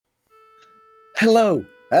Hello,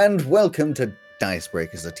 and welcome to Dice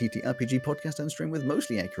Breakers, a TTRPG podcast and stream with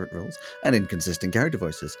mostly accurate rules and inconsistent character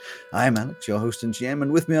voices. I'm Alex, your host and GM,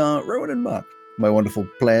 and with me are Rowan and Mark, my wonderful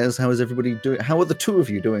players. How is everybody doing? How are the two of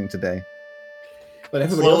you doing today? Well,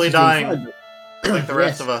 everybody Slowly else is dying, doing fine, like the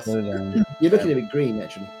rest of us. You're looking a bit green,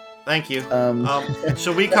 actually. Thank you. Um,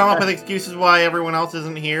 Should we come up with excuses why everyone else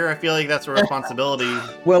isn't here? I feel like that's a responsibility.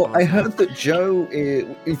 Well, I heard that Joe,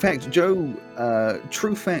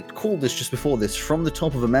 true fact, called this just before this from the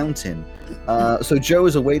top of a mountain. So Joe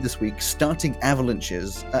is away this week, starting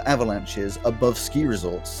avalanches above ski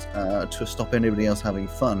resorts to stop anybody else having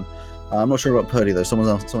fun. I'm not sure about Purdy though. Someone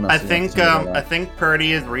else. I think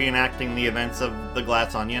Purdy is reenacting the events of the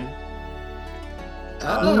Glass Onion. For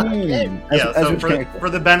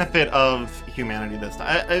the benefit of humanity this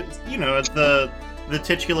time. As the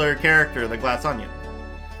titular character, the Glass Onion.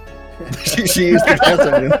 she is the glass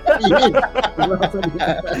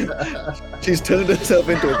onion. She's turned herself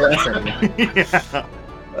into a glass onion.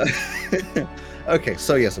 Yeah. Okay,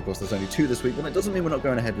 so yes, of course, there's only two this week, but it doesn't mean we're not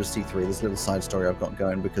going ahead with C3. There's a little side story I've got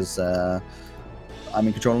going because I'm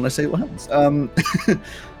in control and I say what happens.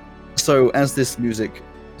 So as this music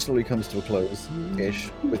slowly comes to a close-ish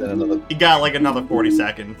within another... You got like another 40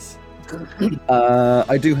 seconds.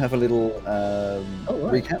 I do have a little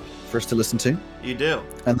recap for us to listen to. You do.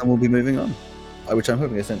 And then we'll be moving on, which I'm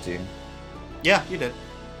hoping I sent to you. Yeah, you did.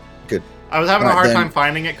 Good. I was having a hard time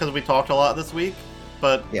finding it because we talked a lot this week,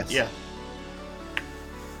 but yes. Yeah.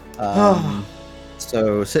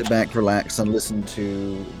 So sit back, relax, and listen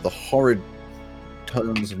to the horrid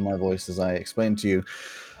tones of my voice as I explain to you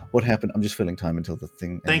what happened. I'm just filling time until the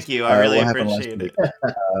thing ends. Thank you. I really appreciate it.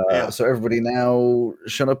 Yeah. So everybody now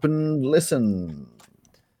shut up and listen.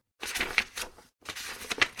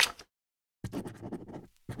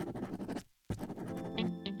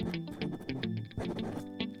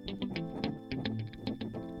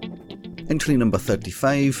 Entry number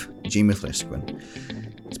 35, Jameth Resquin.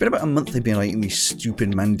 It's been about a month I've been writing these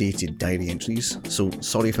stupid mandated diary entries, so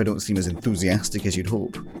sorry if I don't seem as enthusiastic as you'd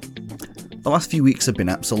hope. The last few weeks have been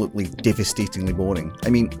absolutely devastatingly boring. I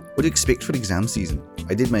mean, what do you expect for exam season?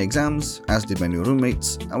 I did my exams, as did my new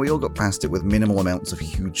roommates, and we all got past it with minimal amounts of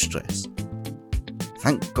huge stress.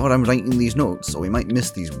 Thank God I'm writing these notes, or we might miss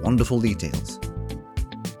these wonderful details.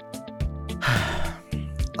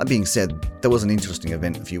 That being said, there was an interesting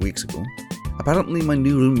event a few weeks ago. Apparently my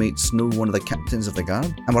new roommates know one of the captains of the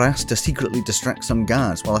guard, and were asked to secretly distract some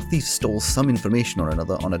guards while a thief stole some information or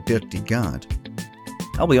another on a dirty guard.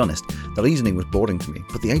 I'll be honest, the reasoning was boring to me,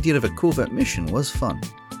 but the idea of a covert mission was fun.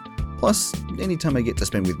 Plus, any time I get to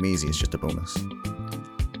spend with Maisie is just a bonus.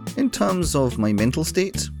 In terms of my mental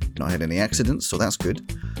state, not had any accidents, so that's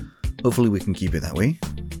good. Hopefully we can keep it that way.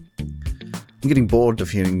 I'm getting bored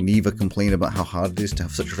of hearing Neva complain about how hard it is to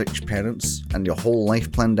have such rich parents and your whole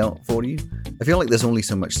life planned out for you. I feel like there's only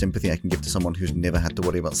so much sympathy I can give to someone who's never had to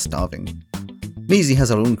worry about starving. Maisie has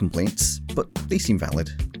her own complaints, but they seem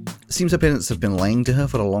valid. It seems her parents have been lying to her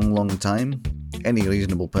for a long, long time. Any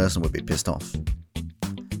reasonable person would be pissed off.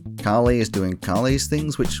 Carly is doing Carly's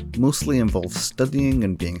things, which mostly involve studying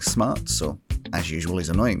and being smart, so as usual is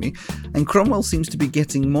annoying me, and Cromwell seems to be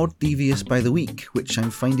getting more devious by the week, which I'm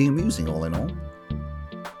finding amusing all in all.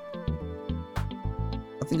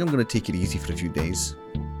 I think I'm going to take it easy for a few days.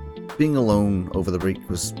 Being alone over the break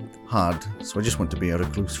was hard, so I just want to be a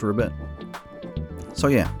recluse for a bit. So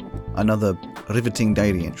yeah, another riveting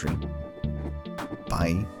diary entry.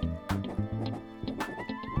 Bye.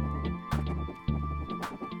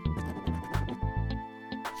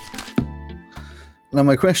 Now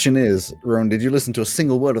my question is, Rowan, did you listen to a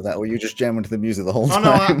single word of that, or were you just jamming to the music the whole time?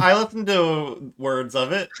 Oh no, I listened to words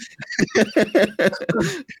of it.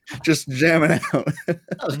 Just jamming out.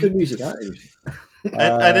 That was good music, aren't it?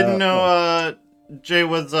 I didn't know Jay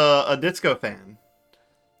was a disco fan.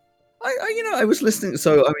 I was listening.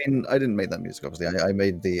 So I mean, I didn't make that music. Obviously, I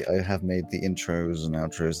have made the intros and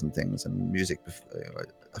outros and things and music,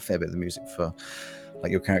 a fair bit of the music for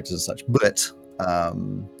like your characters and such. But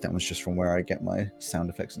that was just from where I get my sound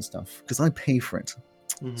effects and stuff because I pay for it,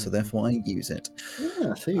 so therefore I use it.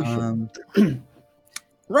 Yeah, so you should.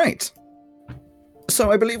 Right.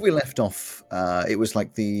 So I believe we left off. It was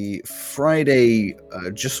like the Friday,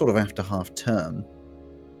 just sort of after half term.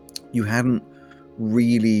 You hadn't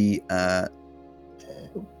really. Oh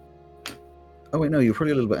wait, no, you're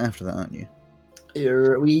probably a little bit after that, aren't you?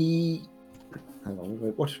 Hang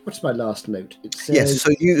on, what's my last note? It says... Yes,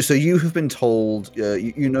 so you have been told.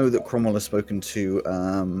 You know that Cromwell has spoken to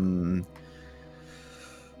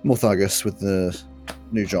Morthagus with the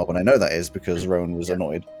new job, and I know that is because Rowan was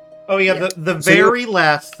annoyed. Oh yeah, the very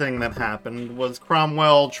last thing that happened was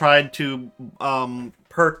Cromwell tried to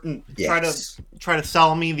try to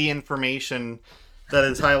sell me the information that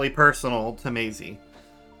is highly personal to Maisie.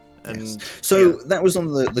 And that was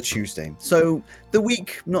on the Tuesday. So the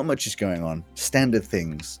week, not much is going on. Standard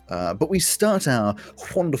things. But we start our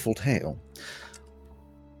wonderful tale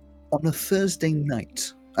on a Thursday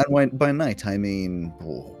night. And by night, I mean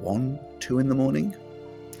 1, 2 in the morning.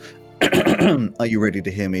 Are you ready to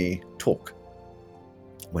hear me talk?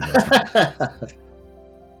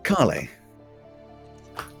 Carly.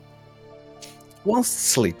 Whilst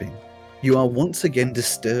sleeping, you are once again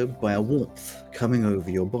disturbed by a warmth coming over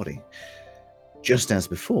your body. Just as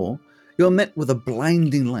before, you are met with a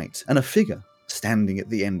blinding light and a figure standing at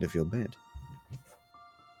the end of your bed.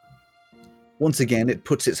 Once again, it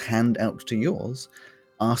puts its hand out to yours,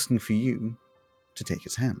 asking for you to take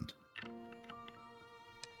its hand.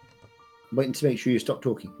 Waiting to make sure you stop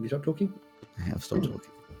talking. Have you stopped talking? I have stopped talking.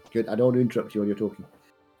 Good. I don't want to interrupt you when you're talking.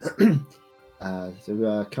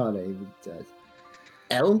 Carly,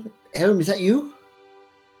 Elm, is that you?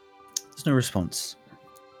 There's no response.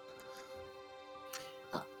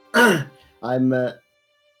 I'm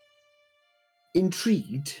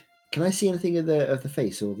intrigued. Can I see anything of the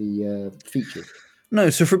face or the features? No,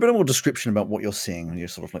 so for a bit more description about what you're seeing, and you're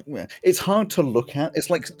sort of like, well, it's hard to look at. It's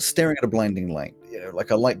like staring at a blinding light,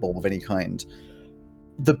 like a light bulb of any kind.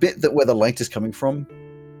 The bit where the light is coming from,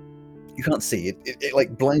 you can't see it. It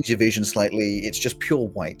like blinds your vision slightly. It's just pure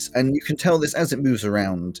white, and you can tell this as it moves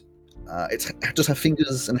around. It does have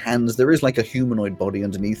fingers and hands. There is like a humanoid body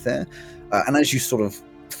underneath there, and as you sort of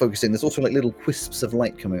focus in, there's also like little wisps of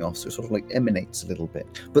light coming off, so it sort of like emanates a little bit.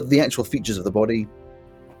 But the actual features of the body,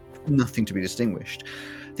 nothing to be distinguished.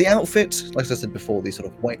 The outfit, like I said before, these sort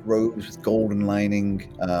of white robes with golden lining,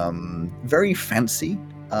 very fancy.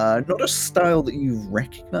 Not a style that you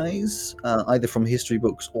recognize, either from history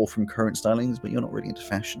books or from current stylings, but you're not really into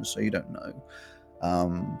fashion, so you don't know.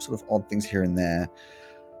 Sort of odd things here and there.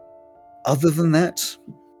 Other than that,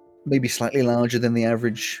 maybe slightly larger than the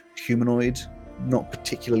average humanoid, not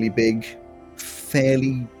particularly big,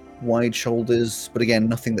 fairly wide shoulders, but again,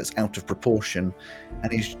 nothing that's out of proportion,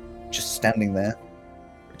 and he's just standing there.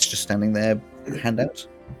 It's just standing there, hand out.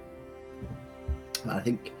 I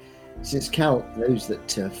think since Cal knows that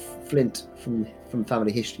Flint, from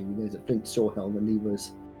family history, he knows that Flint saw Helm and he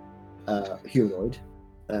was humanoid,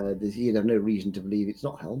 he'd have no reason to believe it's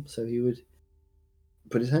not Helm, so he would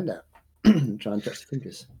put his hand out and try and touch the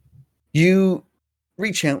fingers. You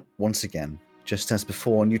reach out once again, just as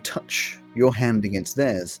before, and you touch your hand against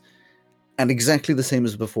theirs, and exactly the same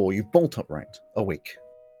as before, you bolt upright, awake.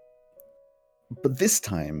 But this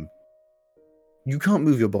time, you can't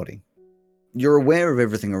move your body. You're aware of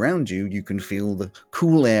everything around you, you can feel the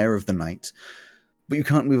cool air of the night, but you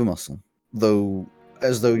can't move a muscle,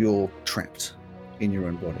 as though you're trapped in your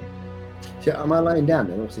own body. So am I lying down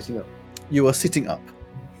then or sitting up? You are sitting up.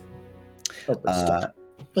 Oh,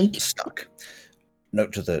 but stuck.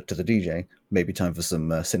 Note to the DJ, maybe time for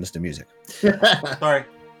some sinister music. Sorry.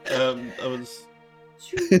 I was...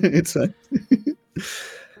 It's fine.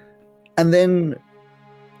 And then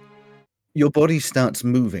your body starts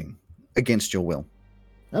moving against your will.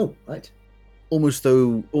 Oh, right. Almost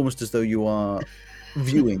as though you are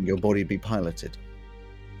viewing your body be piloted.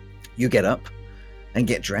 You get up and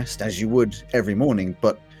get dressed as you would every morning,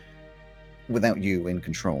 but without you in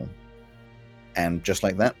control. And just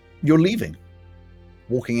like that, you're leaving,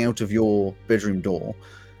 walking out of your bedroom door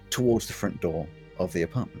towards the front door of the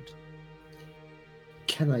apartment.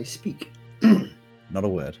 Can I speak? Not a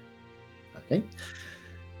word. Okay.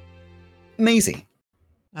 Maisie.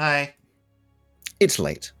 Hi. It's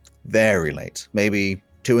late. Very late. Maybe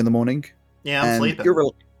 2 in the morning. Yeah, I'm sleeping.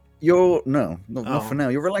 Not for now.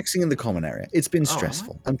 You're relaxing in the common area. It's been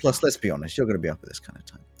stressful. And plus, let's be honest, you're going to be up at this kind of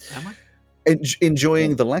time. Am I?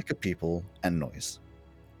 Enjoying the lack of people and noise.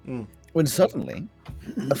 Mm. When suddenly,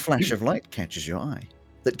 a flash of light catches your eye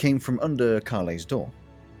that came from under Carly's door.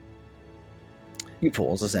 You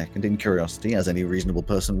pause a second in curiosity, as any reasonable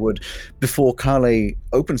person would, before Carly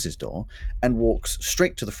opens his door and walks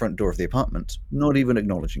straight to the front door of the apartment, not even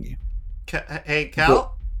acknowledging you. Hey,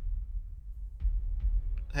 Cal?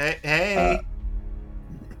 Hey.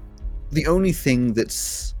 The only thing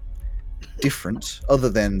that's different, other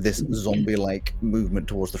than this zombie-like movement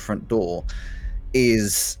towards the front door,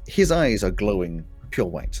 is his eyes are glowing pure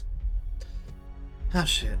white. Oh,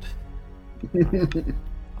 shit.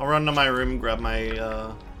 I'll run to my room, grab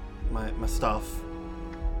my my stuff.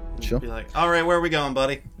 Sure. Be like, all right, where are we going,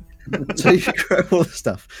 buddy? So you grab all the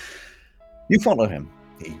stuff. You follow him.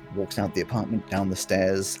 He walks out the apartment, down the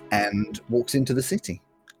stairs, and walks into the city.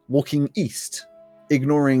 walking east,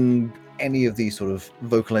 ignoring any of these sort of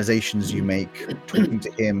vocalizations you make, talking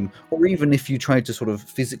to him, or even if you try to sort of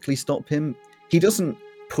physically stop him, he doesn't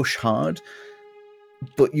push hard,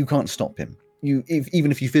 but you can't stop him.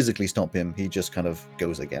 Even if you physically stop him, he just kind of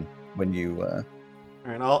goes again when you. All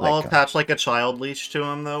right, I'll attach like a child leash to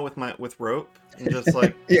him though with rope, and just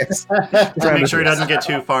like yes, to make sure he doesn't get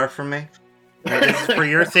too far from me. This is for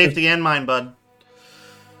your safety and mine, bud.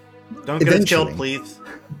 Don't get us killed, please.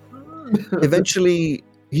 Eventually,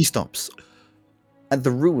 he stops at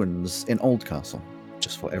the ruins in Oldcastle,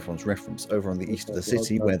 just for everyone's reference, over on the east of the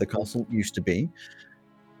city where the castle used to be.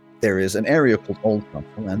 There is an area called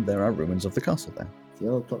Oldcastle, and there are ruins of the castle there. The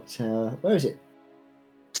old clock tower. Where is it?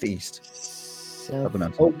 It's the east. South. Of the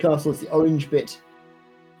mountain. Oldcastle is the orange bit.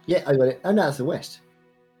 Yeah, I got it. Oh, no, that's the west.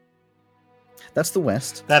 That's the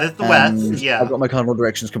west. That is the west, yeah. I've got my cardinal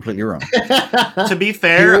directions completely wrong. To be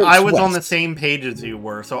fair, I was west. on the same page as you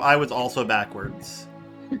were, so I was also backwards.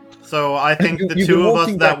 So I think the You've two been of us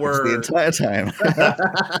walking that backwards were the entire time.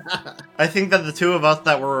 I think that the two of us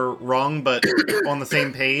that were wrong but on the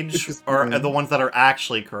same page are the ones that are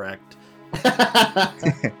actually correct.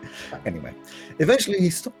 Anyway, eventually he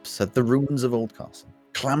stops at the ruins of Oldcastle,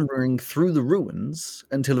 clambering through the ruins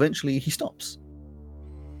until eventually he stops.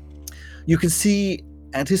 You can see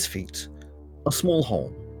at his feet a small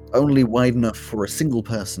hole, only wide enough for a single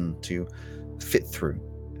person to fit through.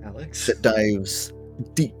 Alex? That dives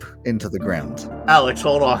deep into the ground. Alex,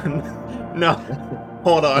 hold on. No.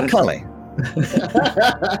 Hold on. Carly.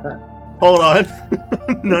 Hold on.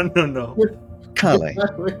 No. Carly,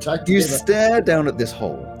 you stare down at this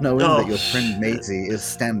hole, knowing that your friend Maisie is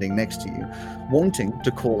standing next to you, wanting to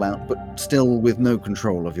call out, but still with no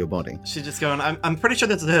control of your body. She's just going, I'm pretty sure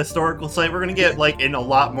this is a historical site. We're going to get in a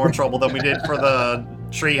lot more trouble than we did for the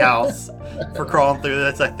treehouse for crawling through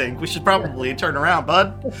this, I think. We should probably turn around,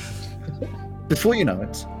 bud. Before you know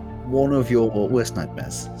it, one of your worst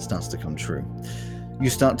nightmares starts to come true. You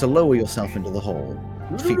start to lower yourself into the hole,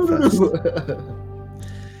 feet first.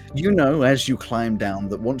 You know, as you climb down,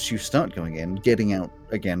 that once you start going in, getting out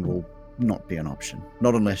again will not be an option.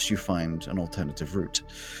 Not unless you find an alternative route.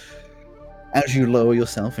 As you lower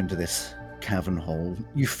yourself into this cavern hole,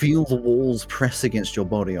 you feel the walls press against your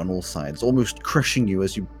body on all sides, almost crushing you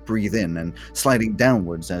as you breathe in and sliding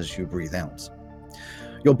downwards as you breathe out.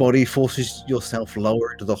 Your body forces yourself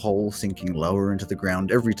lower into the hole, sinking lower into the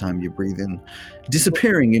ground every time you breathe in,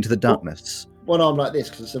 disappearing into the darkness. One arm like this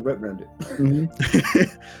because it's a rope around it.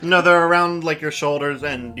 Mm-hmm. No, they're around your shoulders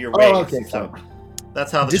and your waist. Oh, okay, so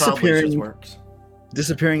that's how the child leashes works.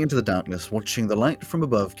 Disappearing into the darkness, watching the light from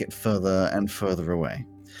above get further and further away.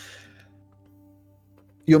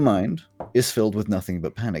 Your mind is filled with nothing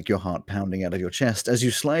but panic, your heart pounding out of your chest as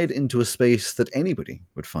you slide into a space that anybody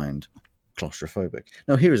would find claustrophobic.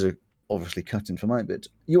 Now, here is obviously cut in for my bit.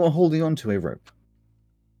 You are holding on to a rope,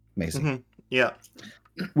 Maisie. Mm-hmm. Yeah.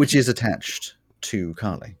 Which is attached to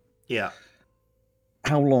Carly. Yeah.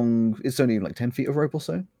 How long? It's only 10 feet of rope or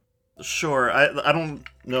so? Sure. I don't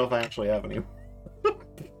know if I actually have any.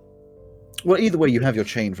 Well, either way, you have your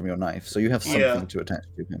chain from your knife, so you have something to attach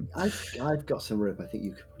to him. I've got some rope. I think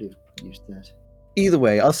you could probably have used that. Either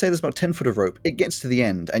way, I'll say there's about 10 foot of rope. It gets to the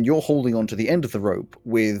end, and you're holding on to the end of the rope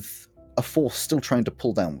with a force still trying to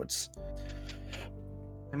pull downwards.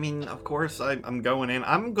 I mean, of course, I'm going in.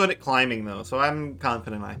 I'm good at climbing, though, so I'm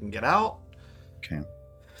confident I can get out. Okay.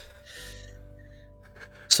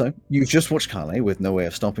 So, you've just watched Carly, with no way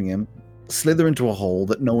of stopping him, slither into a hole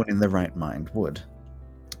that no one in their right mind would.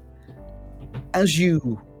 As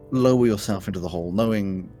you lower yourself into the hole,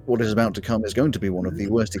 knowing what is about to come is going to be one of the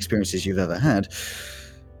worst experiences you've ever had,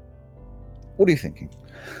 what are you thinking?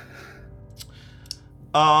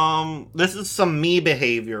 This is some me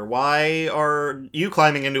behavior. Why are you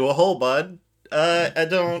climbing into a hole, bud? I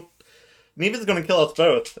don't... Neva's gonna kill us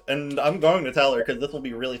both, and I'm going to tell her, because this will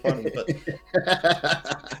be really funny, but...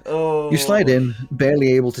 You slide in,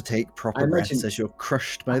 barely able to take proper breaths as you're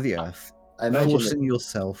crushed by the earth, forcing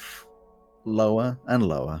yourself lower and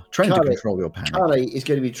lower, trying to control your panic. Charlie is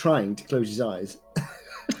going to be trying to close his eyes.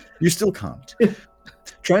 You still can't.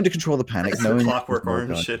 Trying to control the panic, knowing... Clockwork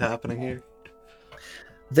Orange shit happening here.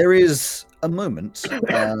 There is a moment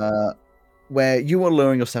where you are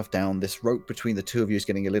lowering yourself down. This rope between the two of you is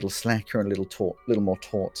getting a little slacker and a little more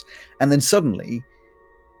taut. And then suddenly,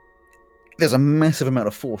 there's a massive amount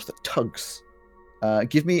of force that tugs.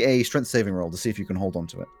 Give me a strength saving roll to see if you can hold on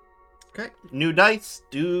to it. Okay. New dice.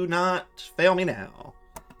 Do not fail me now.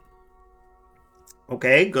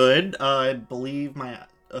 Okay, good. I believe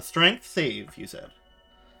a strength save, you said.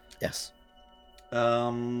 Yes.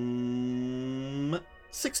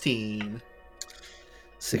 16.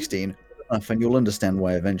 16. Enough, and you'll understand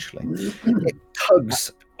why eventually. It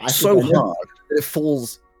tugs so think I know. hard that it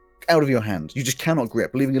falls out of your hand. You just cannot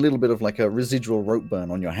grip, leaving a little bit of like a residual rope burn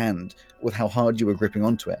on your hand with how hard you were gripping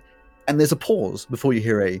onto it. And there's a pause before you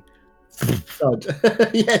hear a God.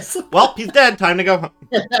 Yes. Well, he's dead. Time to go home.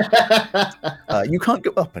 you can't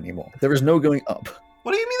go up anymore. There is no going up.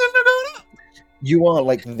 What do you mean there's no going up? You are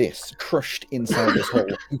like this, crushed inside this hole.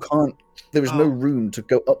 You can't. There is no Oh. room to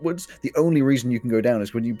go upwards. The only reason you can go down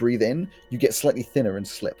is when you breathe in, you get slightly thinner and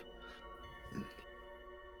slip.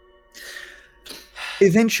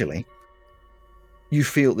 Eventually, you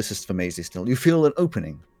feel, this is for Maisie still, you feel an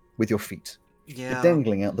opening with your feet. Yeah. You're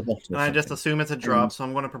dangling out the bottom of I just something. assume it's a drop, so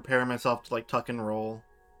I'm going to prepare myself to like tuck and roll.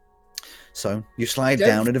 So you slide Don't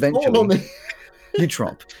down and fall on eventually me. you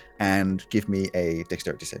drop. And give me a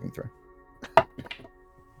dexterity saving throw.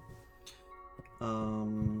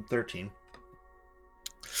 13.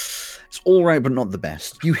 It's all right, but not the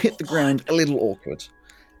best. You hit the ground a little awkward.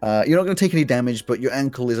 You're not going to take any damage, but your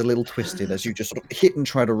ankle is a little twisted as you just sort of hit and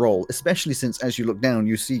try to roll, especially since as you look down,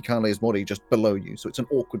 you see Carle's body just below you. So it's an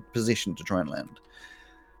awkward position to try and land.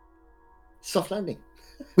 Soft landing.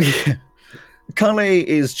 Carle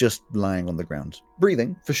is just lying on the ground,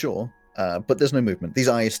 breathing for sure, but there's no movement. These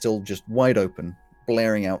eyes still just wide open,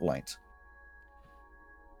 blaring out light.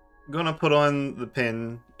 I'm going to put on the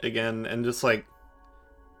pin again and just like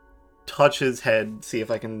touch his head, see if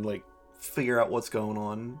I can like figure out what's going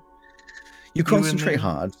on. You and concentrate me.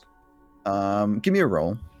 hard. Give me a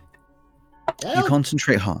roll. You Yeah.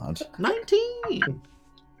 concentrate hard. 19!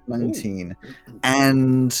 19.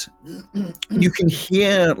 And you can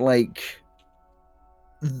hear like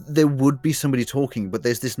there would be somebody talking, but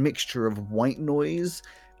there's this mixture of white noise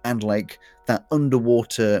and like that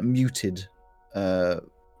underwater muted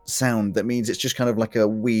sound that means it's just kind of like a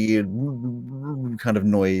weird kind of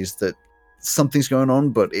noise that something's going on,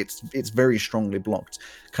 but it's very strongly blocked,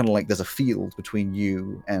 kind of like there's a field between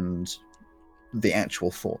you and the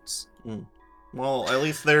actual thoughts. Well, at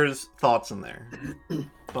least there's thoughts in there.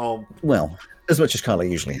 So Well, as much as Carla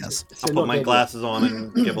usually has. So I'll not put my dead glasses on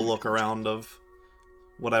and give a look around of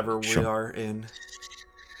whatever we Sure. are in.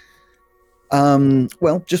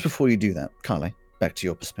 Well, just before you do that, Carly, back to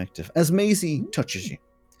your perspective. As Maisie touches you,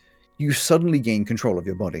 you suddenly gain control of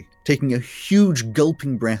your body, taking a huge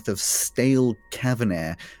gulping breath of stale cavern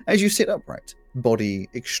air as you sit upright, body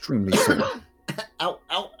extremely sore. yet. Ow!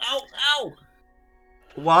 Ow! Ow! Ow!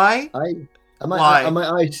 Why? Are Why? my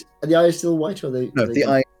eyes? Are the eyes still white or are they? No, are they the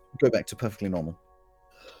eye go back to perfectly normal.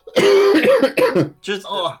 Just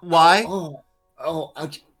Oh, why? Oh! Oh!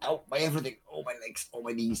 Ouch! Ow! My everything! Oh, my legs! Oh,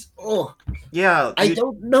 my knees! Oh! Yeah, I you-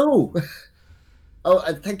 don't know. Oh,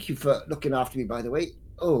 and thank you for looking after me, by the way.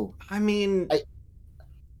 Oh, I mean,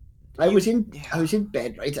 I was in yeah.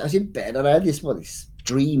 bed, right? I was in bed, and I had this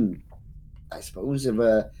dream, I suppose, of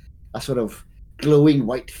a sort of glowing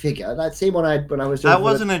white figure. That same one I had when I was. that over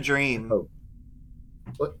wasn't a dream. Oh.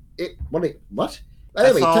 What? What?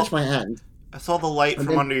 Anyway, saw- touch my hand. I saw the light And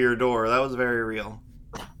from then- under your door. That was very real.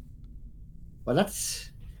 Well,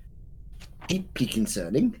 that's deeply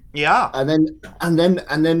concerning. Yeah. And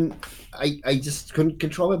then I just couldn't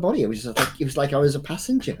control my body. It was like I was a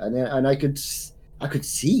passenger, and I could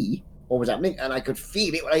see what was happening, and I could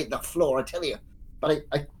feel it when I hit the floor. I tell you, but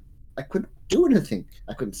I couldn't do anything.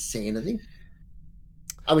 I couldn't say anything.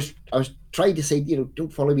 I was trying to say,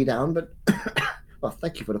 don't follow me down, but well,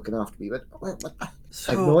 thank you for looking after me. But I have no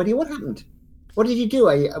So, idea what happened. What did you do?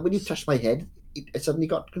 When you touched my head, I suddenly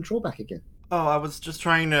got control back again. I was just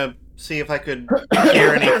trying to see if I could hear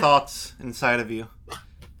any thoughts inside of you.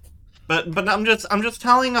 But I'm just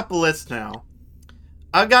tallying up a list now.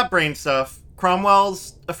 I've got brain stuff.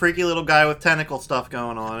 Cromwell's a freaky little guy with tentacle stuff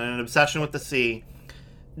going on and an obsession with the sea.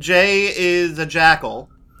 Jay is a jackal.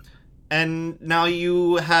 And now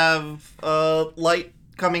you have light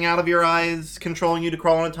coming out of your eyes, controlling you to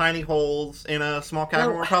crawl into tiny holes in a small cavern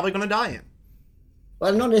Well- we're probably going to die in.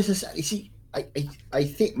 Well, not necessarily. See, I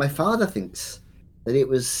think my father thinks that it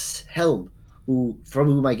was Helm from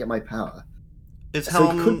whom I get my power. Is So it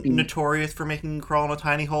Helm could be- notorious for making you crawl into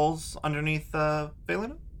tiny holes underneath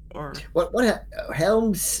Valena? Or What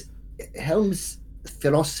Helm's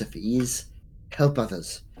philosophy is help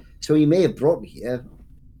others. So he may have brought me here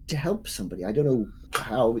to help somebody. I don't know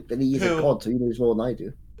how, but he is a Who? god, so he knows more than I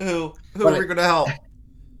do. who Well, are we going to help?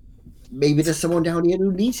 Maybe there's someone down here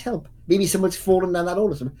who needs help. Maybe someone's fallen down that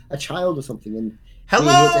hole or something, a child or something. And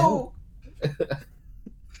Hello!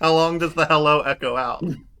 How long does the hello echo out?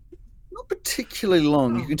 Not particularly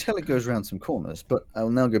long. You can tell it goes around some corners, but I'll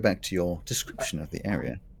now go back to your description of the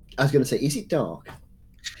area. I was going to say, is it dark?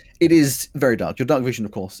 It is very dark. Your dark vision,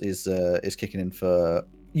 of course, is kicking in for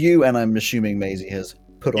you, and I'm assuming Maisie has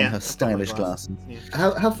put on Yeah, her I've put on my stylish glasses. glasses.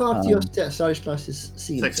 Yeah. How far do your stylish glasses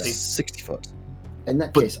see? 60. 60 foot. In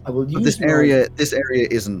that But- case, I will But use this area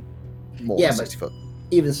isn't more Yeah, than but- 60 foot.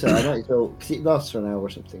 Even so, I might as well, because it lasts for an hour or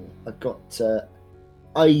something. I've got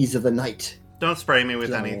Eyes of the Night. Don't spray me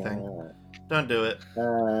with anything. Don't do it.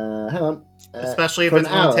 Hang on. Especially if for it's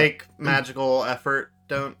an going to hour. take magical effort.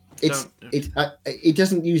 It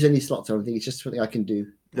doesn't use any slots or anything. It's just something I can do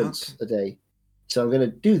once a day. So I'm going to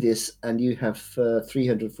do this, and you have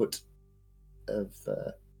 300 foot of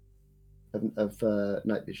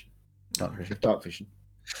night vision, dark vision.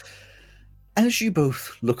 As you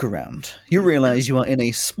both look around, you realize you are in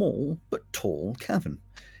a small but tall cavern.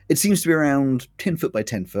 It seems to be around 10 foot by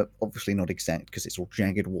 10 foot, obviously not exact because it's all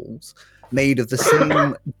jagged walls, made of the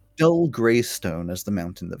same dull grey stone as the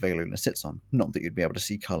mountain that Veluna sits on. Not that you'd be able to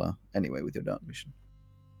see colour anyway with your dark vision.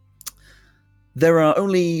 There are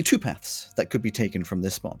only 2 paths that could be taken from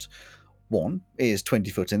this spot. One is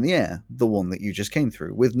 20 foot in the air, the one that you just came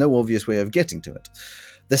through, with no obvious way of getting to it.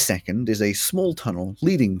 The second is a small tunnel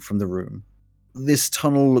leading from the room. This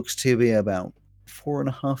tunnel looks to be about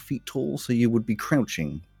 4.5 feet tall, so you would be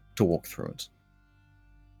crouching to walk through it.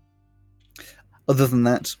 Other than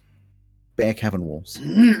that, bare cavern walls.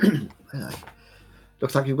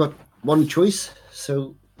 Looks like you've got one choice,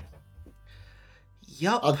 so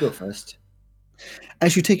Yup. I'll go first.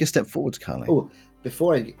 As you take a step forwards, Carly. Oh,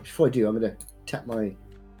 before I do, I'm going to tap my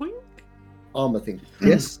Boink. armor thing.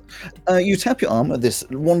 Yes. You tap your arm at this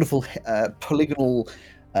wonderful polygonal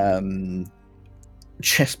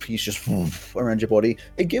chest piece just around your body.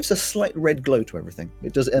 It gives a slight red glow to everything.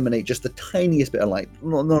 It does emanate just the tiniest bit of light.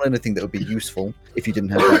 Not anything that would be useful if you didn't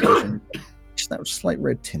have that vision. Just that slight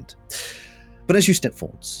red tint. But as you step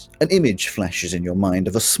forwards, an image flashes in your mind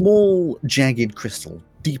of a small, jagged crystal,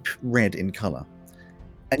 deep red in colour.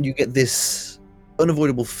 And you get this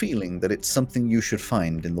unavoidable feeling that it's something you should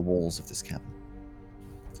find in the walls of this cavern.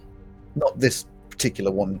 Not this particular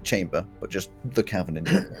one chamber, but just the cavern in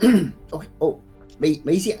general.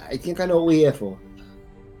 Maisie, I think I know what we're here for.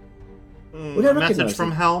 Would I A message recognise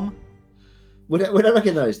from it? Helm? Would I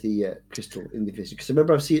recognise the crystal in the vision? Because I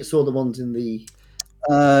remember saw the ones in the...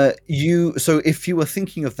 So if you were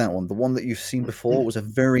thinking of that one, the one that you've seen before was a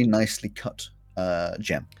very nicely cut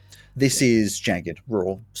gem. This is jagged,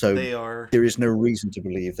 raw, so They are. there is no reason to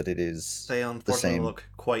believe that it is. They unfortunately same. look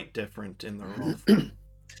quite different in the raw.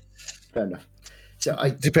 Fair enough. So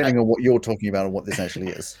Depending on what you're talking about and what this actually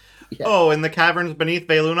is. Yeah. Oh, in the caverns beneath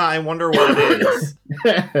Veluna, I wonder what it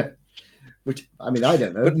is. Which, I mean, I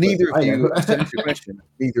don't know. But neither of I you, know. to answer your question,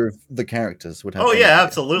 neither of the characters would have. Oh any yeah, idea.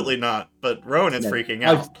 absolutely not. But Rowan is No. freaking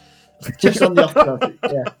I- out. Just on the off chance,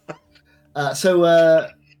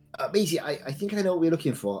 yeah. Maisie, I think I know what we're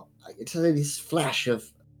looking for. It's like this flash of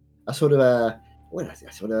a sort of a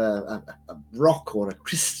rock or a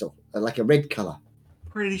crystal, like a red color.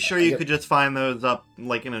 Pretty sure you could just find those up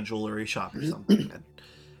like in a jewelry shop or something. I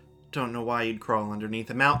don't know why you'd crawl underneath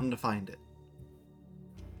a mountain to find it.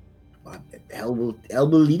 Hell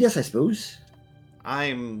will lead us, I suppose.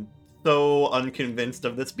 I'm so unconvinced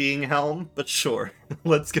of this being Helm, but sure.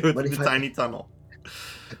 Let's go What through if the I- tiny tunnel.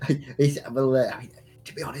 Well, I mean,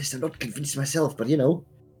 to be honest, I'm not convinced myself, but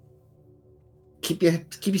keep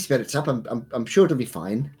your spirits up. I'm sure it'll be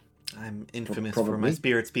fine. I'm infamous for my Probably.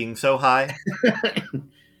 spirits being so high.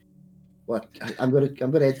 What? I'm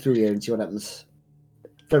gonna head through here and see what happens.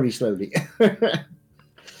 Very slowly.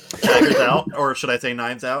 Daggers out, or should I say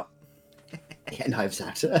knives out? Yeah, knives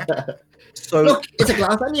out. So Look, it's a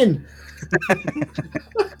glass onion.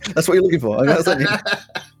 that's what you're looking for. That's what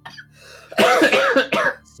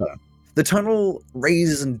So, the tunnel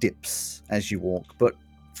raises and dips as you walk, but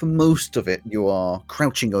for most of it, you are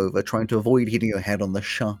crouching over, trying to avoid hitting your head on the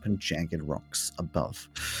sharp and jagged rocks above.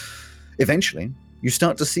 Eventually, you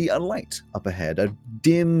start to see a light up ahead, a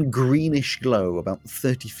dim greenish glow about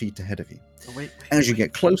 30 feet ahead of you. Oh, wait, As you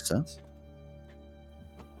get closer,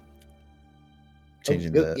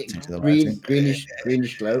 changing Oh, the green, lighting.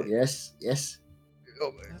 greenish glow. Yes. That's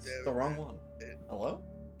the wrong one. Hello?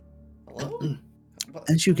 Hello?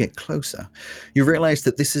 As you get closer, you realize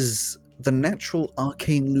that this is the natural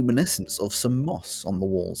arcane luminescence of some moss on the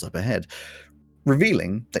walls up ahead,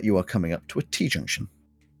 revealing that you are coming up to a T-junction.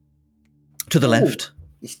 To the Oh, left,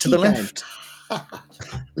 It's to the tea time. left,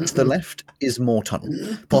 to the left is more tunnel,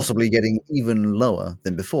 possibly getting even lower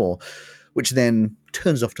than before, which then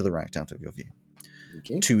turns off to the right out of your view.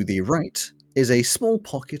 Okay. To the right is a small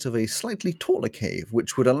pocket of a slightly taller cave,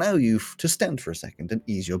 which would allow you to stand for a second and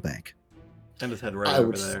ease your back. And his head right I over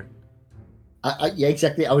would- there. Yeah,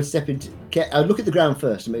 exactly. I would step into. I would look at the ground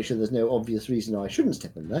first to make sure there's no obvious reason I shouldn't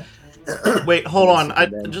step in there. Wait, hold on. I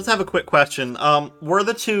And then- just have a quick question. Were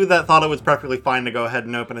the two that thought it was perfectly fine to go ahead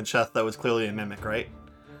and open a chest that was clearly a mimic, right?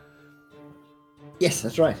 Yes,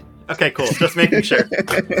 that's right. Okay, cool. Just making sure.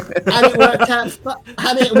 And it worked out.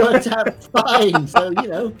 And it worked out fine.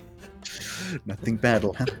 So Nothing bad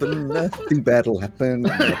will happen. Nothing bad will happen.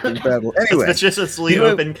 Nothing bad will. Anyway, Suspiciously you know-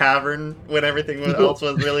 open cavern when everything else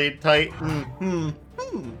was really tight. you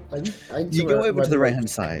go over to the right-hand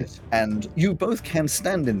side, and you both can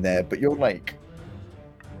stand in there, but you're like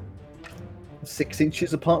 6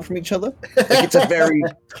 inches apart from each other. Like, it's a very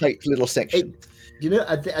tight little section.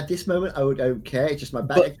 At this moment, I don't care. It's just my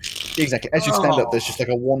back. But exactly, as you stand up, there's just like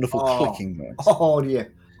a wonderful clicking noise. Oh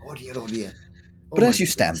dear. Oh dear. Oh dear. Oh, But my as you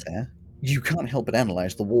stand goodness. there, you can't help but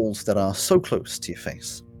analyze the walls that are so close to your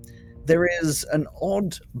face. There is an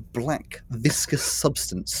odd black viscous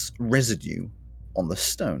substance residue on the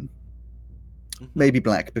stone. Maybe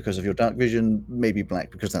black because of your dark vision, maybe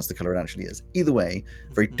black because that's the color it actually is. Either way,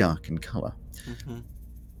 very dark in color.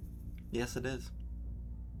 Yes, it is.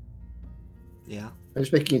 Yeah. I'm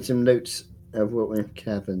just making some notes of what we're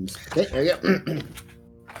caverns. Okay, there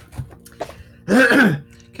we go.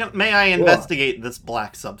 May I investigate this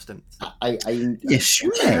black substance? Yes,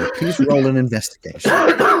 you may. Please roll an investigation.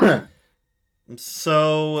 I'm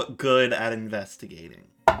so good at investigating.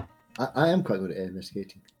 I am quite good at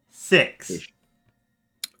investigating. 6. Ish.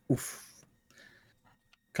 Oof.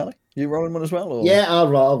 Carly, you rolling one as well? Or Yeah, I'll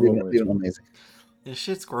roll. You're amazing. This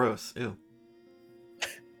shit's gross. Ew.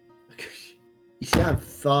 You see, I'm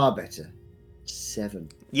far better. 7.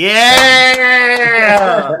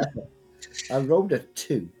 Yeah! I rolled a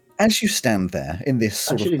 2. As you stand there in this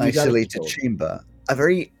sort Actually, of you got it isolated wrong. chamber, a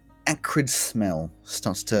very acrid smell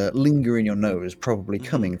starts to linger in your nose, probably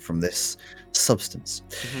coming from this substance.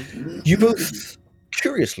 You both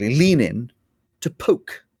curiously lean in to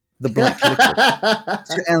poke the black liquid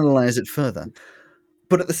to analyze it further.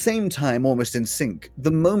 But at the same time, almost in sync,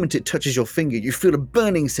 the moment it touches your finger, you feel a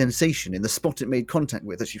burning sensation in the spot it made contact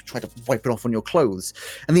with as you try to wipe it off on your clothes,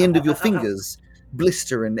 and the end of your fingers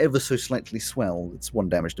blister and ever so slightly swell. It's 1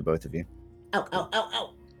 damage to both of you. Ow, ow, ow,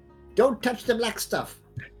 ow. Don't touch the black stuff.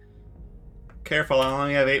 Careful, I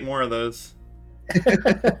only have 8 more of those.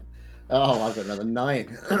 Oh, I've got another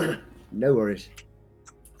 9. No worries.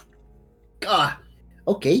 Ah,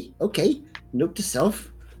 okay. Note to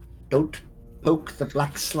self. Don't poke the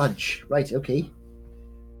black sludge. Right, okay.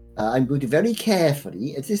 I'm going to very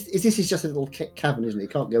carefully. This is just a little cavern, isn't it? You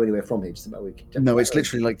can't go anywhere from here. Just about No, it's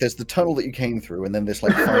literally like there's the tunnel that you came through, and then this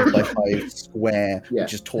like 5x5 square, Yeah.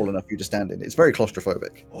 which is tall enough for you to stand in. It's very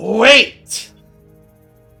claustrophobic. Wait!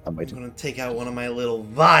 I'm I'm waiting. gonna take out one of my little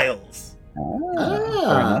vials.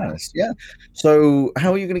 Ah. Very nice. Yeah. So,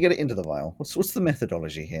 how are you going to get it into the vial? What's the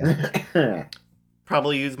methodology here?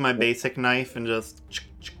 Probably use my basic knife and just...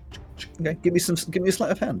 Okay, give me a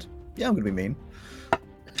sleight of hand. Yeah, I'm going to be mean.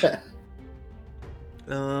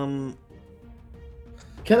 Can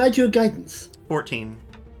I do a guidance? 14.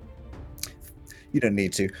 You don't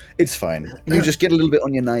need to. It's fine. You just get a little bit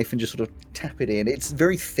on your knife and just sort of tap it in. It's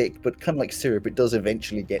very thick, but kind of like syrup, it does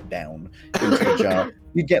eventually get down into the jar.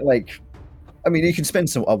 You get like, I mean, you can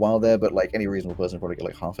spend a while there, but like any reasonable person will probably get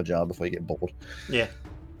like half a jar before you get bored. Yeah.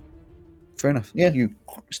 Fair enough. Yeah, you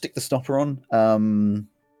stick the stopper on.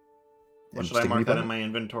 What and should I stick it mark in that your in my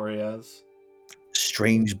inventory as? pocket.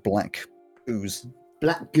 Strange black ooze.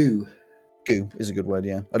 Black goo. Goo is a good word,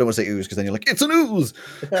 yeah. I don't want to say ooze because then you're like, it's an ooze!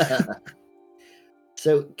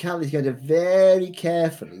 So Cal is going to very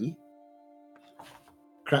carefully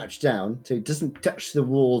crouch down so it doesn't touch the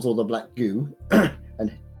walls or the black goo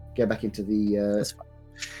and go back into the... That's fine.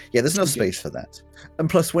 Yeah, there's no space for that. And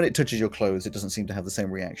plus, when it touches your clothes, it doesn't seem to have the same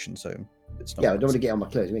reaction, so it's not... Yeah, I don't want to get on my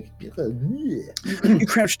clothes. Make it... You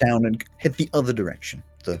crouch down and head the other direction.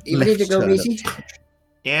 The You ready left to go, turn. Macy?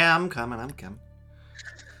 Yeah, I'm coming.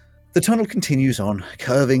 The tunnel continues on,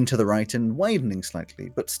 curving to the right and widening slightly,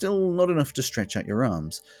 but still not enough to stretch out your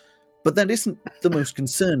arms. But that isn't the most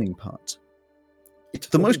concerning part.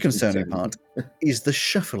 The most concerning part is the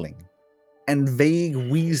shuffling and vague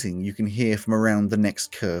wheezing you can hear from around the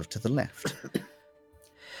next curve to the left.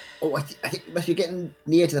 Oh, I think we must be getting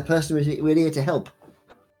near to the person we're here to help.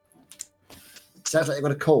 Sounds like they've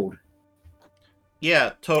got a cold.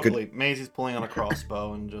 Yeah, totally. Maisie's pulling on a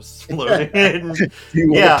crossbow and just loading it. Do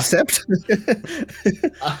you want Yeah. to percept?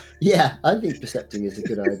 Yeah, I think percepting is a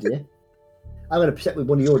good idea. I'm going to percept with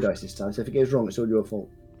one of your dice this time, so if it goes wrong, it's all your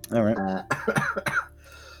fault. All right.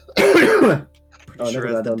 Oh, Sure,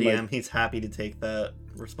 never as the mind, DM, he's happy to take that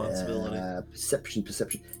responsibility. Perception.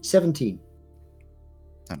 17.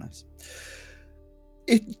 Oh, nice.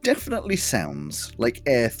 It definitely sounds like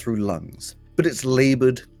air through lungs, but it's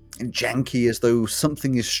laboured and janky as though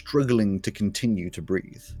something is struggling to continue to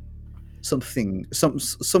breathe.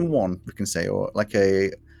 Someone, we can say, or like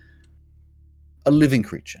a living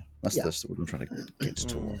creature. That's what I'm trying to get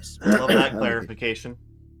towards. Love that clarification.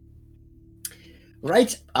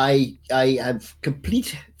 Right, I have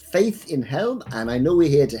complete faith in Helm, and I know we're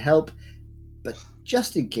here to help, but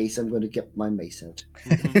just in case, I'm going to get my mace out.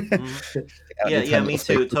 Yeah, me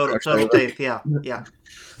too. Total faith, yeah.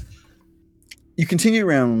 You continue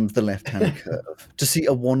around the left-hand curve to see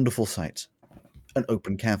a wonderful sight. An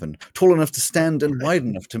open cavern, tall enough to stand and wide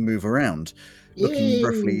enough to move around, looking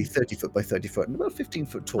roughly 30 foot by 30 foot and about 15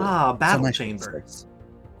 foot tall. Battle chamber.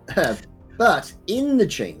 But in the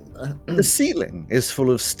chamber... The ceiling is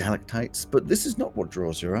full of stalactites, but this is not what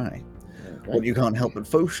draws your eye. Okay. What you can't help but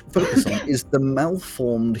focus on is the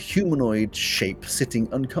malformed humanoid shape sitting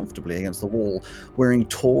uncomfortably against the wall, wearing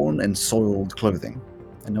torn and soiled clothing.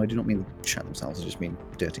 And no, I do not mean shat themselves, I just mean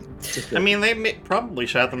dirty. I mean, they probably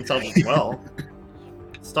shat themselves as well.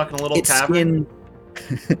 Stuck in a little cavern.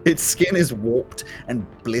 Its skin is warped and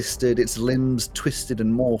blistered, its limbs twisted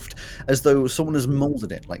and morphed, as though someone has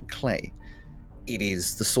molded it like clay. It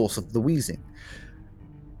is the source of the wheezing.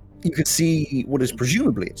 You can see what is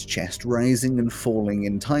presumably its chest rising and falling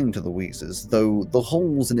in time to the wheezes, though the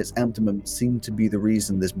holes in its abdomen seem to be the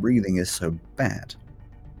reason this breathing is so bad.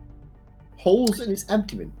 Holes in its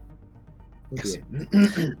abdomen? Yes.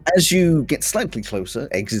 As you get slightly closer,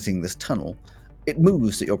 exiting this tunnel, it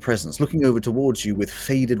moves at your presence, looking over towards you with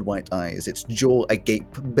faded white eyes, its jaw agape,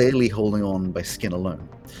 barely holding on by skin alone.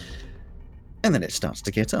 And then it starts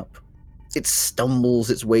to get up. It stumbles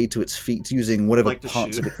its way to its feet, using whatever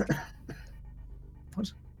parts of it...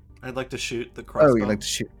 What? I'd like to shoot the crossbow. Oh, you'd like to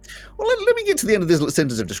shoot. Well, let me get to the end of this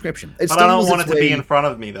sentence of description. But I don't want it to be in front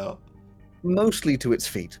of me, though. Mostly to its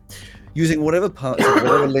feet, using whatever parts of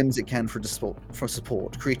whatever limbs it can for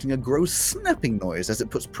support, creating a gross snapping noise as it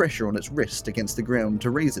puts pressure on its wrist against the ground to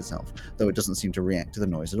raise itself, though it doesn't seem to react to the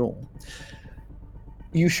noise at all.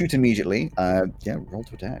 You shoot immediately. Roll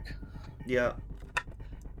to attack. Yeah.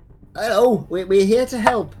 Hello, we're here to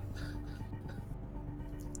help.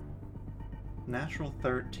 Natural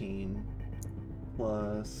 13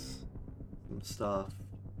 plus some stuff.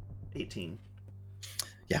 18.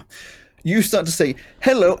 Yeah. You start to say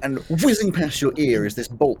hello, and whizzing past your ear is this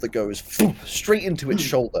bolt that goes straight into its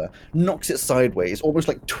shoulder, knocks it sideways, almost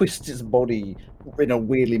like twists its body in a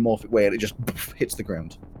weirdly morphic way, and it just hits the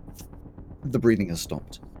ground. The breathing has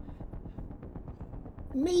stopped.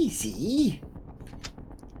 Maisie?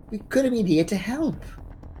 We could have been here to help.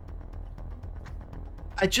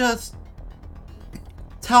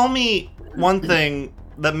 Tell me one thing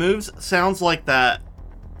that moves, sounds like that,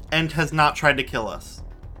 and has not tried to kill us.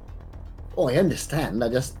 Oh, I understand. I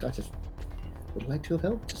just would like to have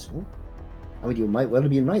helped us. I mean, you might well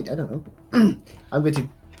have been right. I don't know. I'm going to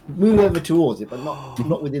move over towards it, but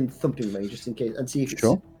not within thumping range, just in case, and see if it's...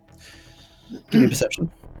 Sure. Give me a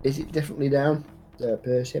perception. Is it definitely down?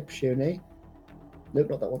 Perception, eh? Nope,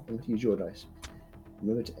 not that one. I'm going to use your dice.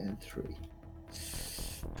 Remember to add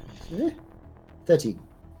 3. 13.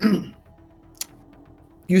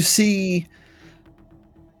 You see,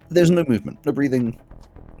 there's no movement, no breathing.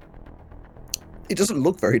 It doesn't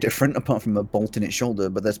look very different, apart from a bolt in its shoulder,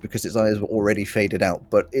 but that's because its eyes were already faded out,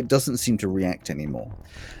 but it doesn't seem to react anymore.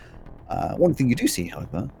 One thing you do see,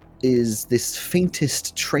 however, is this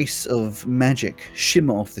faintest trace of magic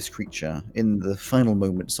shimmer off this creature in the final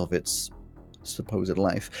moments of its supposed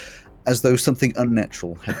life, as though something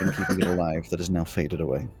unnatural had been keeping it alive that has now faded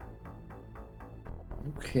away.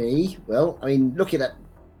 Okay, well, I mean, looking at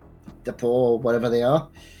the poor whatever they are,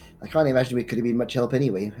 I can't imagine we could have been much help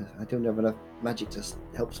anyway. I don't have enough magic to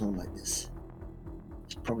help someone like this.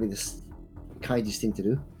 It's probably the kindest thing to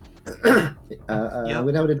do. I'm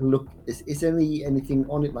going to have a little look. Is there anything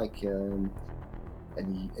on it, like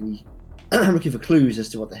any I'm looking for clues as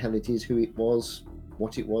to what the hell it is, who it was,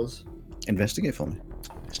 what it was. Investigate for me.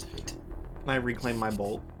 Investigate. Can I reclaim my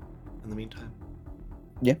bolt in the meantime?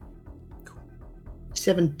 Yeah. Cool.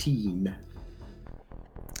 17.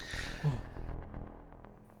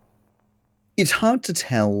 It's hard to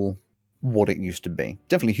tell what it used to be.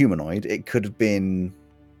 Definitely humanoid. It could have been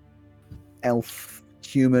elf,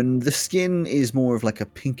 human. The skin is more of like a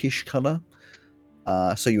pinkish color.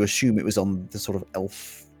 So you assume it was on the sort of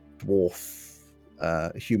elf, dwarf,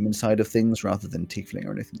 human side of things rather than tiefling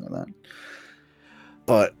or anything like that.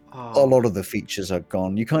 But a lot of the features are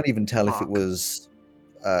gone. You can't even tell if it was,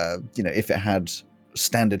 if it had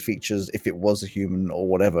standard features, if it was a human or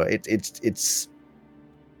whatever.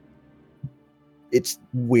 It's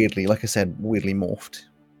weirdly, like I said, weirdly morphed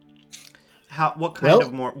What kind Well-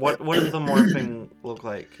 of more? What does the morphing look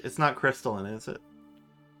like? It's not crystalline, is it?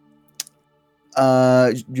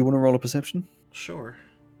 Do you want to roll a perception? Sure.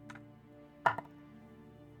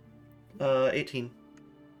 18.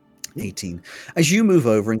 18. As you move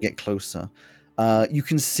over and get closer, you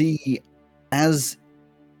can see as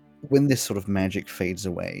when this sort of magic fades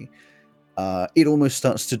away, it almost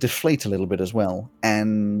starts to deflate a little bit as well.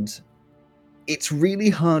 And it's really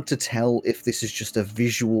hard to tell if this is just a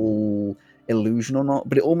visual illusion or not,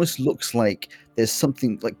 but it almost looks like there's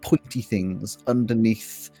something like pointy things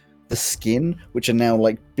underneath the skin, which are now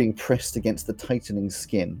like being pressed against the tightening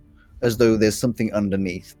skin, as though there's something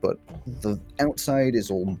underneath, but the outside is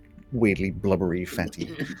all weirdly blubbery,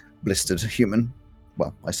 fatty, blistered human.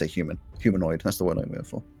 Well, I say human. Humanoid. That's the word I'm going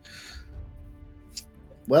for.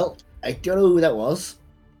 Well, I don't know who that was,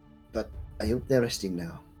 but I hope they're resting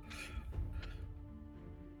now.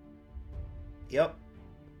 Yep.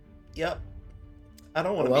 I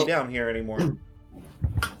don't want to Well- be down here anymore.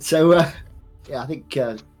 So, yeah, I think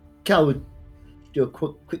Cal would do a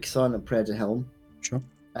quick silent prayer to Helm, Sure.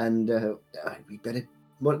 and we better.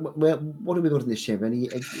 What have we got in this chamber? Any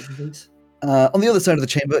exits and things? On the other side of the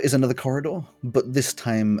chamber is another corridor, but this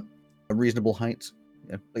time a reasonable height.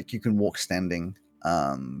 Like you can walk standing.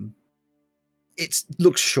 It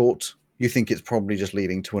looks short. You think it's probably just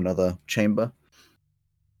leading to another chamber.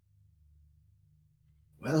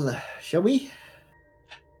 Well, shall we?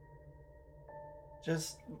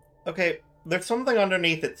 Just okay. There's something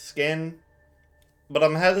underneath its skin, but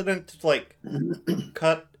I'm hesitant to like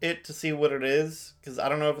cut it to see what it is because I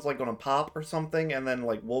don't know if it's like gonna pop or something, and then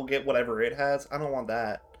like we'll get whatever it has. I don't want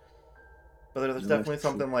that. But there's No, definitely that's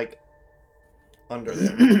true. something like under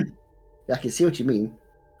there. I can see what you mean.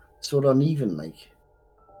 Sort of uneven, like.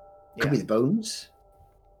 Could Yeah. be the bones.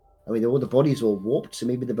 I mean, all the body's all warped, so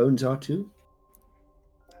maybe the bones are too.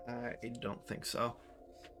 I don't think so.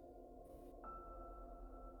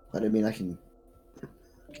 But I mean, I can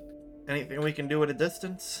Anything we can do at a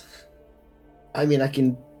distance? I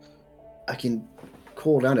can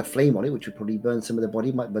call down a flame on it, which would probably burn some of the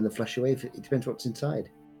body, might burn the flesh away. It depends what's inside.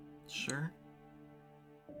 Sure.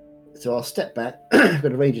 So I'll step back. I've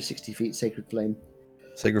got a range of 60 feet, sacred flame.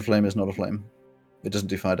 Sacred Flame is not a flame. It doesn't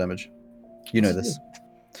do fire damage. You know this.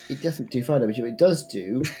 It doesn't do fire damage, but it does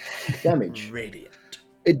do damage. Radiant.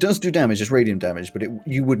 It does do damage. It's radiant damage, but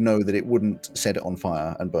you would know that it wouldn't set it on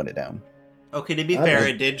fire and burn it down. Okay, to be Okay. fair,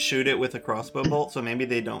 I did shoot it with a crossbow bolt, so maybe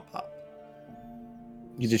they don't pop.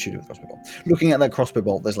 You did shoot it with a crossbow bolt. Looking at that crossbow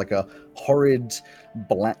bolt, there's like a horrid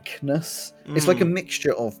blackness. It's like a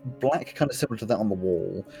mixture of black, kind of similar to that on the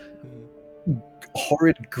wall,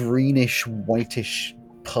 horrid greenish, whitish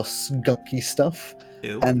pus, gunky stuff,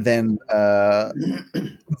 Ew. and then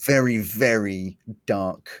very, very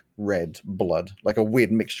dark red blood, like a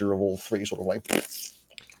weird mixture of all three, sort of like.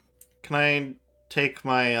 Can I take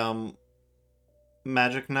my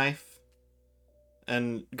magic knife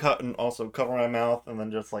and cut and also cover my mouth and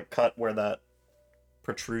then just like cut where that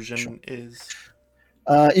protrusion Sure. is?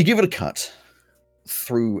 You give it a cut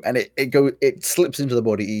through, and it slips into the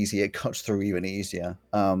body easy. It cuts through even easier.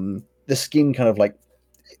 The skin kind of like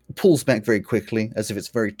pulls back very quickly, as if it's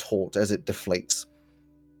very taut as it deflates.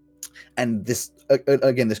 And this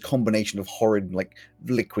again, this combination of horrid like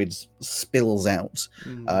liquids spills out.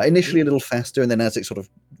 Initially a little faster, and then as it sort of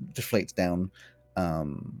deflates down,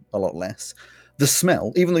 a lot less. The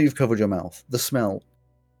smell, even though you've covered your mouth, the smell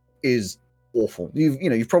is awful.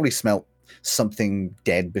 You've probably smelt something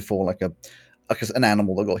dead before, like an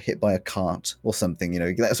animal that got hit by a cart or something. You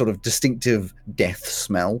get that sort of distinctive death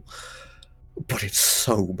smell. But it's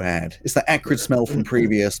so bad. It's that acrid smell from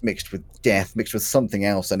previous mixed with death, mixed with something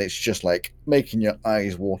else, and it's just like making your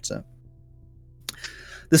eyes water.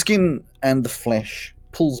 The skin and the flesh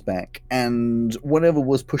pulls back, and whatever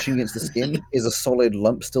was pushing against the skin is a solid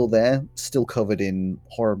lump still there, still covered in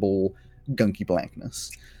horrible, gunky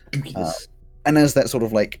blackness. And as that sort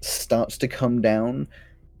of like starts to come down,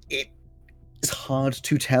 it's hard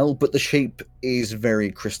to tell, but the shape is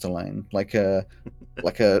very crystalline, like a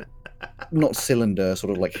not cylinder, sort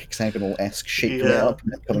of like hexagonal-esque shape coming Yeah. up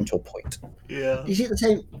and then coming to a point. Yeah. Is it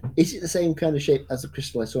the same kind of shape as the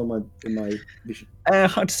crystal I saw in my vision?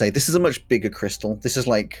 Hard to say. This is a much bigger crystal. This is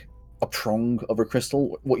like a prong of a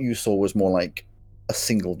crystal. What you saw was more like a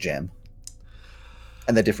single gem.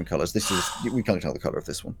 And they're different colors. We can't tell the color of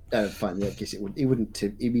this one. Oh, fine. Yeah, I guess it wouldn't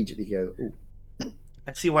immediately go. Ooh.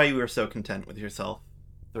 I see why you were so content with yourself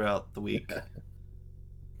throughout the week.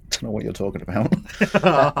 Don't know what you're talking about.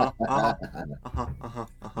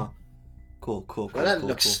 Cool. Well, that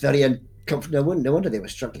looks very uncomfortable. No wonder they were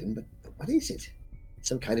struggling. But what is it?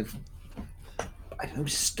 Some kind of, I don't know,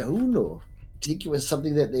 stone or Do you think it was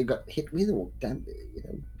something that they got hit with, or damn,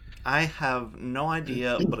 I have no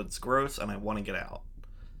idea, but it's gross, and I want to get out.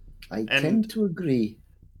 I And- tend to agree.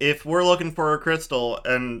 If we're looking for a crystal,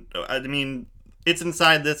 and I mean, it's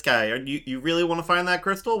inside this guy, you really want to find that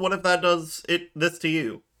crystal? What if that does this to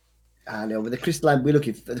you? I know, but the crystalline we're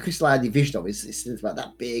looking for, the crystalline division of it, it's about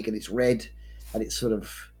that big, and it's red, and it's sort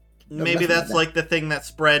of. Maybe nothing that's that. like the thing that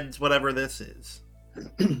spreads whatever this is.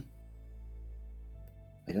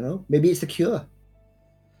 I don't know. Maybe it's the cure.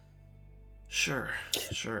 Sure.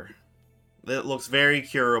 It looks very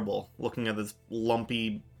curable, looking at this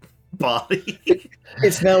lumpy body.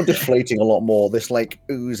 It's now deflating a lot more. This like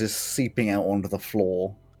ooze is seeping out onto the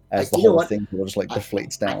floor as the You know whole what? thing just like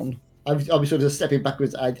deflates down. I'll be sort of stepping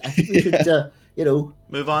backwards. I think we should,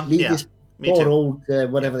 Move on? leave Yeah, this me poor too. old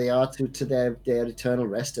whatever they are to their eternal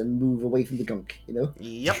rest and move away from the gunk.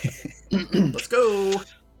 Yep. Let's go.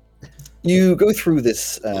 You go through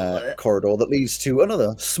this corridor that leads to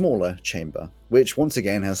another smaller chamber, which once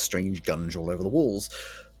again has strange gunge all over the walls.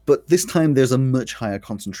 But this time there's a much higher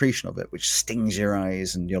concentration of it, which stings your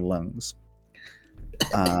eyes and your lungs.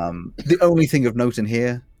 The only thing of note in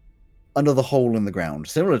here, another hole in the ground,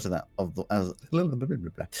 similar to that of the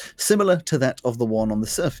one on the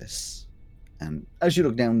surface. And as you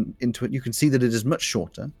look down into it, you can see that it is much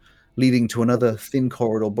shorter, leading to another thin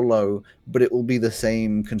corridor below, but it will be the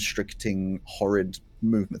same constricting, horrid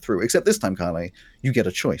movement through. Except this time, Kale, you get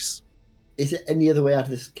a choice. Is it any other way out of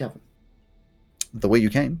this cavern? The way you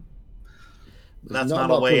came. That's Not not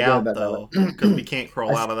about a way going out, back that though, way. because we can't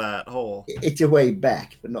crawl out of that hole. It's a way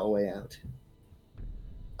back, but not a way out.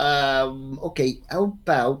 Okay. How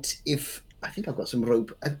about if I think I've got some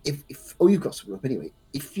rope? If you've got some rope anyway.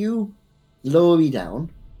 If you lower me down,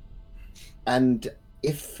 and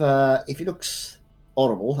if it looks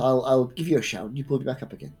horrible, I'll give you a shout and you pull me back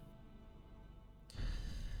up again.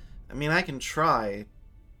 I mean, I can try,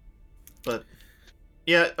 but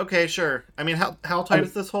yeah, okay, sure. I mean, how tight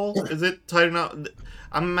is this hole? Is it tight enough?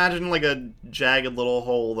 I'm imagining like a jagged little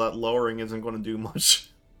hole that lowering isn't going to do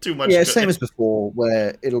too much. Yeah, good. same as before,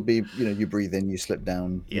 where it'll be, you breathe in, you slip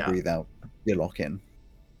down, you Yeah. breathe out, you lock in.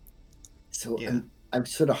 So Yeah. I'm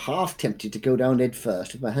sort of half tempted to go down head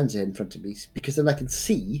first with my hands in front of me, because then I can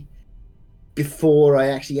see before I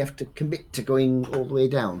actually have to commit to going all the way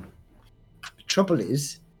down. The trouble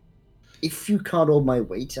is, if you can't hold my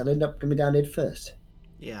weight, I'll end up coming down head first.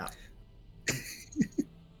 Yeah.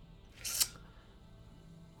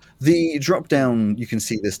 The drop down you can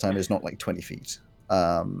see this time is not like 20 feet.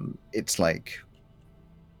 It's like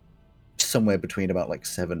somewhere between about like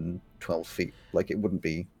 7-12 feet. Like it wouldn't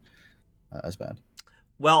be as bad.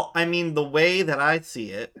 Well, I mean, the way that I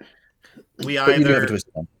see it, we But you do have a either twist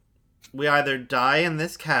arm. we either die in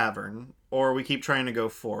this cavern or we keep trying to go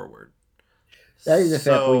forward. That is a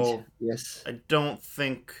fair So, point. Yes. I don't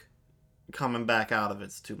think coming back out of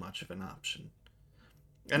it's too much of an option.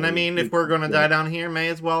 And I mean, if we're going to die down here, may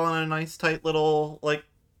as well in a nice, tight little, like,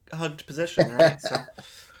 hugged position, right? So,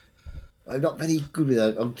 I'm not very good with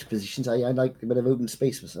open positions. I like a bit of open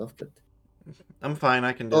space myself, but I'm fine.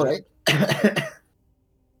 I can do all it. right.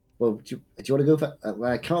 Well, do you want to go for?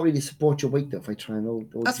 Well, I can't really support your weight though if I try and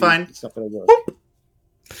hold. That's you. fine. It's not going to work.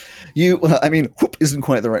 I mean, whoop isn't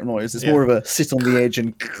quite the right noise. It's Yeah. more of a sit on the edge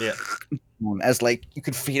and Yeah. as like you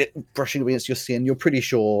can feel it brushing against your skin. You're pretty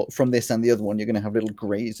sure from this and the other one you're going to have little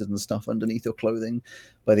grazes and stuff underneath your clothing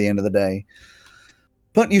by the end of the day.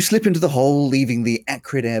 But you slip into the hole, leaving the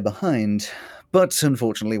acrid air behind. But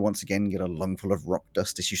unfortunately, once again, get a lungful of rock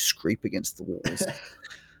dust as you scrape against the walls.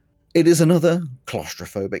 It is another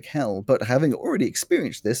claustrophobic hell, but having already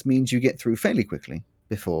experienced this means you get through fairly quickly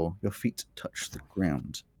before your feet touch the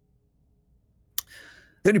ground.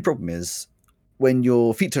 The only problem is, when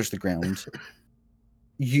your feet touch the ground,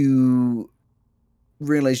 you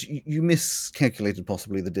realize you miscalculated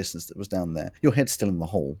possibly the distance that was down there. Your head's still in the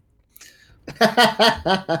hole.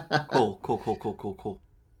 Cool.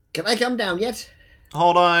 Can I come down yet?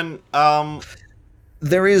 Hold on.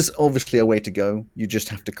 There is obviously a way to go. You just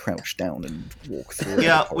have to crouch down and walk through it.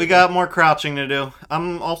 Yeah, we got more crouching to do.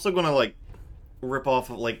 I'm also gonna like rip off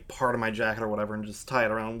like part of my jacket or whatever and just tie it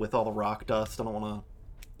around with all the rock dust. I don't want to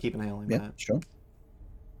keep inhaling Yeah, that. sure.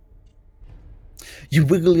 You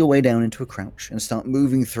wiggle your way down into a crouch and start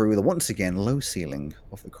moving through the once again low ceiling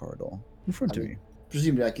of the corridor in front of you.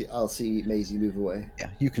 Presumably, I'll see Maisie move away. Yeah,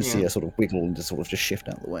 you can see Yeah. her sort of wiggle and just sort of just shift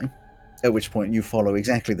out of the way. At which point you follow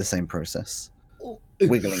exactly the same process,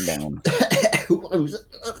 wiggling down.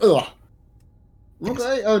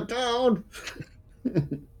 Okay, I'm down.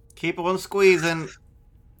 Keep on squeezing.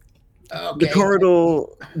 The Okay. corridor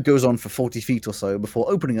goes on for 40 feet or so before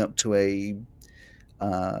opening up to a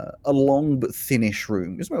a long but thinnish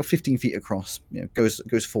room. It's about 15 feet across.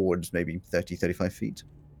 Goes forwards maybe 30, 35 feet.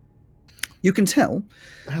 You can tell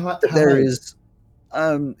that there is.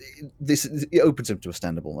 It opens up to a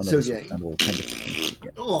standable. Standable kind of thing. Yeah.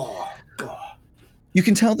 Oh God! You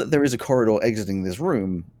can tell that there is a corridor exiting this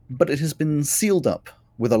room, but it has been sealed up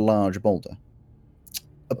with a large boulder.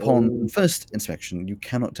 Upon first inspection, you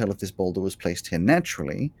cannot tell if this boulder was placed here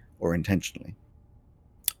naturally or intentionally.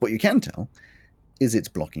 What you can tell is it's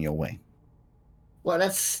blocking your way. Well,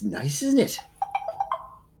 that's nice, isn't it?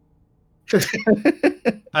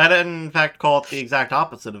 I'd in fact call it the exact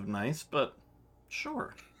opposite of nice, but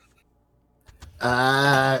sure.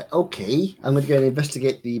 Okay. I'm going to go and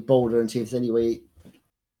investigate the boulder and see if there's any way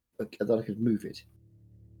that I could move it.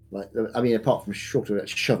 Apart from shoving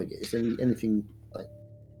it, is there anything like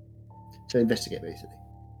to investigate, basically?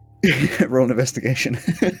 Roll an investigation.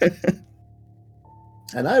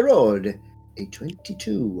 And I rolled a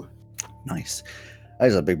 22. Nice. That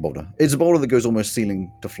is a big boulder. It's a boulder that goes almost ceiling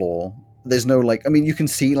to floor. There's no you can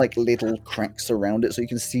see little cracks around it, so you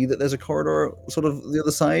can see that there's a corridor sort of the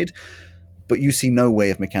other side, but you see no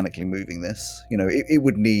way of mechanically moving this. It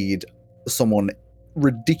would need someone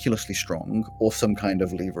ridiculously strong or some kind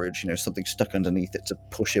of leverage, something stuck underneath it to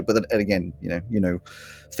push it. But then again,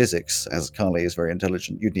 physics, as Carly is very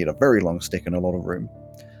intelligent, you'd need a very long stick and a lot of room.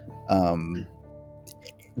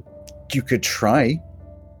 You could try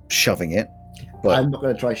shoving it. But I'm not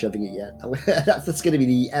going to try shoving it yet. That's going to be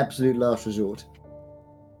the absolute last resort.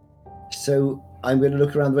 So I'm going to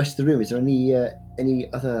look around the rest of the room. Is there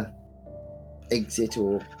any other exit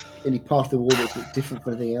or any part of the wall that's different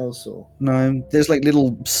from anything else? Or no, there's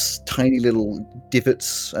tiny little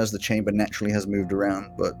divots as the chamber naturally has moved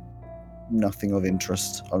around, but nothing of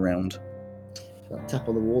interest around. So I'll tap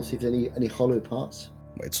on the wall, see if there's any hollow parts.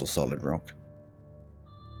 It's all solid rock.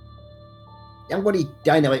 You haven't got any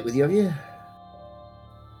dynamite with you, have you?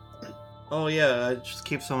 Oh yeah, I just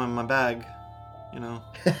keep some in my bag, Yeah,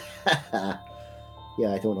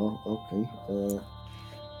 I don't know. Okay.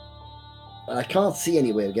 I can't see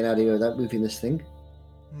anywhere to get out of here without moving this thing.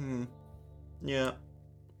 Yeah.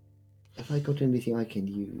 Have I got anything I can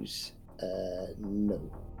use? No.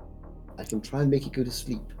 I can try and make it go to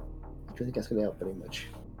sleep. I don't think that's going to help very much.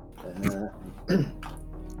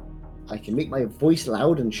 I can make my voice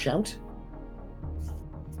loud and shout.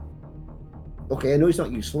 Okay, I know it's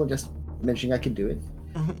not useful. I'm just mentioning I can do it.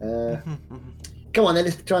 Come on then,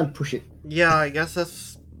 let's try and push it. Yeah, I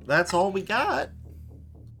guess that's all we got.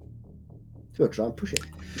 So try and push it.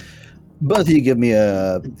 Both of you give me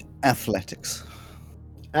athletics.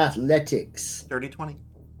 Athletics. 30-20.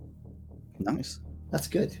 Nice. That's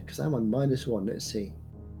good, because I'm on -1. Let's see.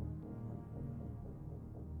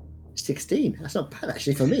 16. That's not bad,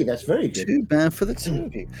 actually, for me. That's very good. Too bad for the two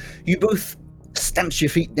of you. You both stamp your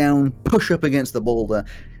feet down, push up against the boulder,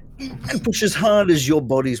 and push as hard as your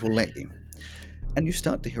bodies will let you. And you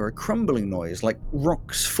start to hear a crumbling noise, like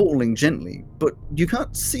rocks falling gently, but you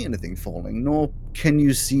can't see anything falling, nor can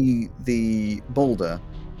you see the boulder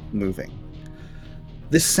moving.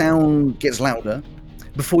 This sound gets louder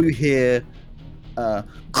before you hear a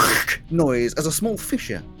noise as a small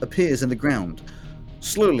fissure appears in the ground,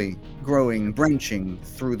 slowly growing, branching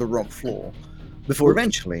through the rock floor, before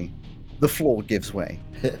eventually the floor gives way.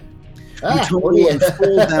 You tumble and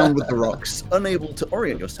fall down with the rocks, unable to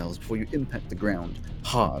orient yourselves before you impact the ground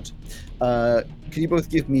hard. Can you both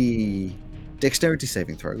give me dexterity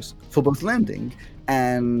saving throws for both landing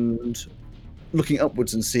and looking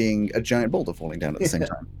upwards and seeing a giant boulder falling down at the same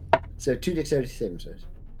time? So 2 dexterity saving throws.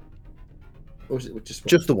 Or is it just one?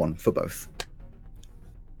 Just the one for both.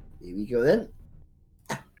 Here we go then.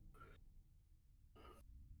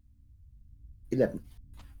 11.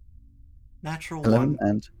 Natural 11 1.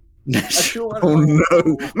 and... Natural Oh one.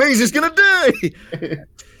 no! Maisie's gonna die!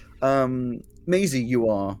 Maisie, you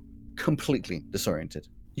are completely disoriented.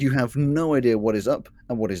 You have no idea what is up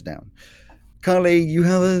and what is down. Carly, you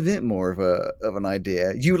have a bit more of an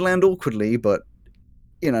idea. You land awkwardly, but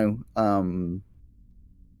not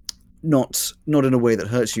in a way that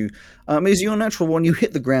hurts you. Maisie, your natural one, you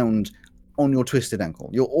hit the ground on your twisted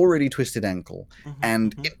ankle. Your already twisted ankle,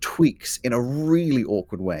 and it tweaks in a really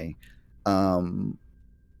awkward way.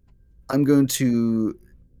 I'm going to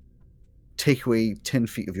take away 10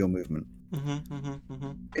 feet of your movement.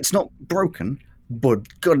 It's not broken, but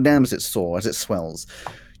goddamn is it sore as it swells.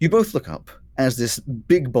 You both look up as this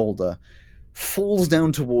big boulder falls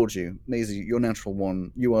down towards you. Maisie, your natural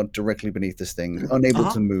one, you are directly beneath this thing,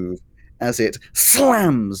 unable to move, as it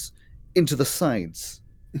slams into the sides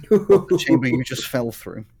of the chamber you just fell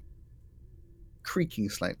through. Creaking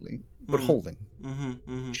slightly, but holding.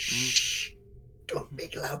 Shh. Don't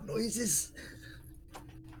make loud noises.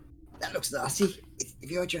 That looks nasty.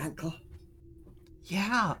 If you hurt your ankle,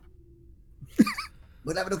 Yeah.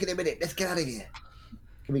 we'll have a look in a minute. Let's get out of here.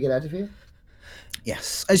 Can we get out of here?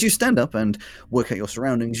 Yes. As you stand up and work out your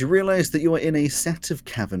surroundings, you realize that you are in a set of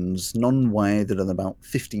caverns, none wider than about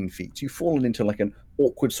 15 feet. You've fallen into like an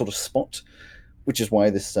awkward sort of spot, which is why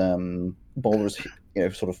this boulder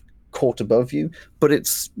is, sort of caught above you, but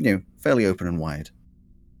it's, fairly open and wide.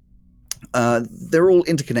 They're all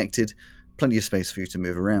interconnected, plenty of space for you to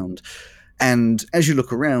move around. And as you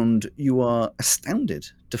look around, you are astounded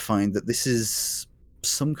to find that this is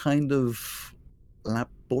some kind of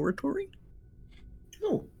laboratory.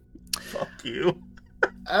 Oh. Fuck you.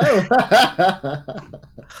 Oh.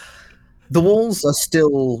 The walls are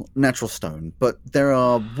still natural stone, but there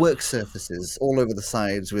are work surfaces all over the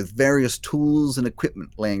sides with various tools and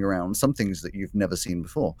equipment laying around, some things that you've never seen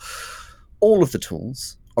before. All of the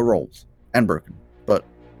tools are old and broken, but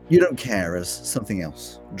you don't care as something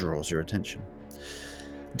else draws your attention.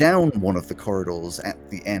 Down one of the corridors at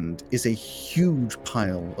the end is a huge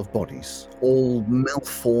pile of bodies, all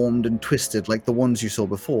malformed and twisted like the ones you saw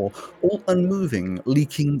before, all unmoving,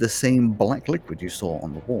 leaking the same black liquid you saw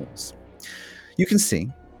on the walls. You can see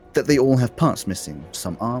that they all have parts missing,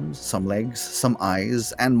 some arms, some legs, some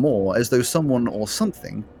eyes, and more, as though someone or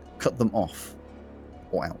something cut them off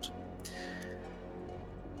or out.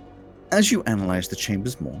 As you analyze the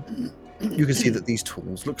chambers more, you can see that these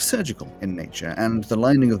tools look surgical in nature, and the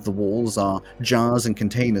lining of the walls are jars and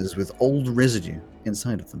containers with old residue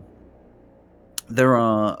inside of them. There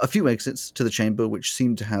are a few exits to the chamber which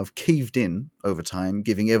seem to have caved in over time,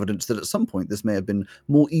 giving evidence that at some point this may have been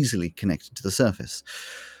more easily connected to the surface.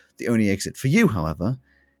 The only exit for you, however,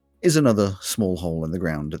 is another small hole in the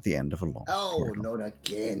ground at the end of a long corridor. Not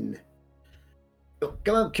again. Look,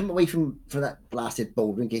 come away from that blasted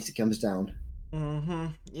boulder in case it comes down. Mm-hmm.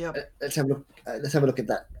 Yep. Let's have a look at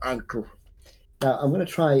that ankle. Now I'm going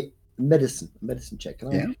to try medicine check.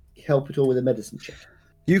 Can I help at all with a medicine check?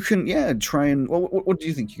 You can, try and. What do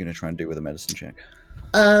you think you're going to try and do with a medicine check?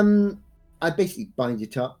 I basically bind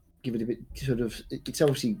it up, give it a bit it's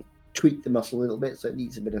obviously tweak the muscle a little bit, so it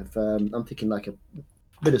needs a bit of. I'm thinking like a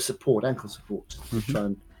bit of support, ankle support, to try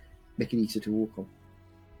and make it easier to walk on.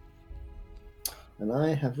 And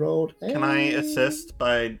I have rolled. Can I assist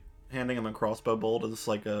by handing him a crossbow bolt as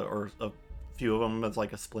or a few of them as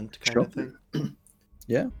like a splint kind of thing?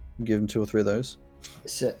 Yeah, give him 2 or 3 of those.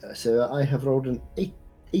 So I have rolled an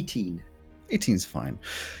 18. 18's fine.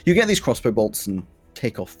 You get these crossbow bolts and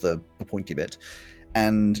take off the pointy bit,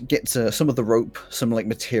 and get some of the rope, some like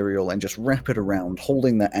material, and just wrap it around,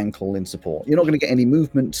 holding that ankle in support. You're not going to get any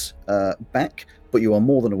movement back, but you are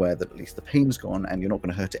more than aware that at least the pain's gone, and you're not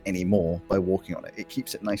going to hurt it anymore by walking on it. It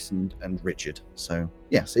keeps it nice and rigid. So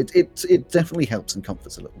yes, it definitely helps and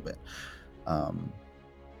comforts a little bit.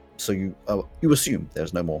 So you assume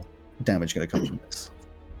there's no more damage going to come from this.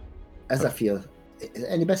 As I feel, is it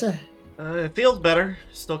any better? It feels better.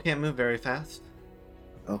 Still can't move very fast.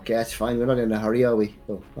 Okay, that's fine. We're not in a hurry, are we?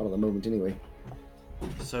 Well, not at the moment, anyway.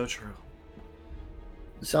 So true.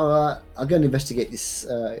 So I'm going to investigate this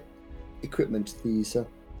equipment. These.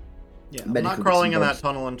 Yeah, I'm not crawling in that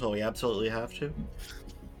tunnel until we absolutely have to.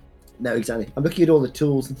 No, exactly. I'm looking at all the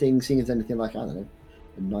tools and things, seeing if there's anything like, I don't know,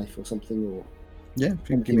 a knife or something, or. Yeah, if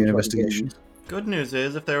you can give me an investigation. Good news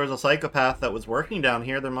is, if there was a psychopath that was working down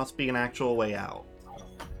here, there must be an actual way out.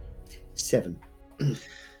 7.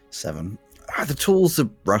 7. The tools are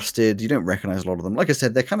rusted. You don't recognize a lot of them. Like I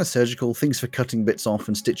said, they're kind of surgical, things for cutting bits off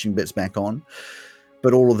and stitching bits back on.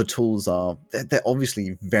 But all of the tools they're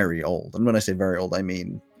obviously very old. And when I say very old, I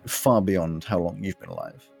mean far beyond how long you've been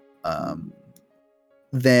alive.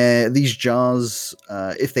 These jars,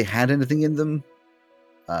 if they had anything in them,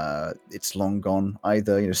 it's long gone.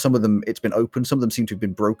 Either, some of them, it's been open. Some of them seem to have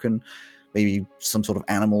been broken. Maybe some sort of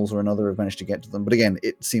animals or another have managed to get to them. But again,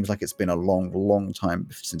 it seems like it's been a long, long time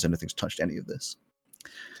since anything's touched any of this.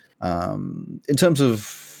 In terms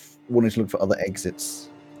of wanting to look for other exits,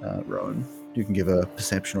 Rowan, you can give a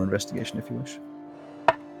perception or investigation if you wish.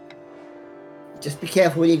 Just be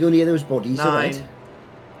careful when you go near those bodies. 9. Right?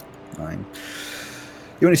 9.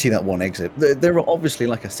 You only see that one exit. There were obviously,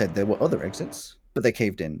 like I said, there were other exits, but they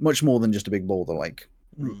caved in. Much more than just a big boulder. Like,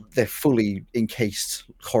 they're fully encased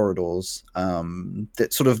corridors that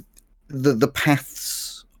sort of the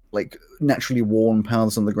paths, like naturally worn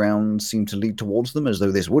paths on the ground, seem to lead towards them, as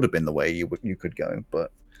though this would have been the way you could go.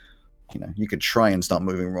 But you could try and start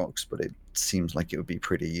moving rocks, but it seems like it would be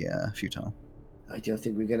pretty futile. I don't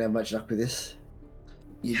think we're going to have much luck with this.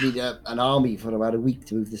 You'd need an army for about a week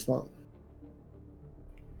to move this long.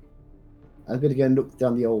 I'm going to go and look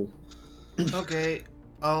down the hole. Okay,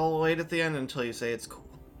 I'll wait at the end until you say it's cool.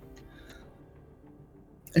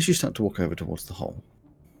 As you start to walk over towards the hole,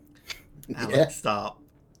 Alex, stop.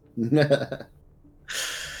 you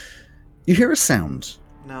hear a sound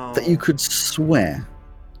No. that you could swear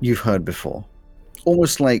you've heard before.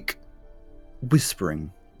 Almost like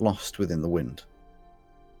whispering lost within the wind.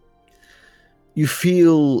 You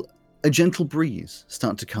feel a gentle breeze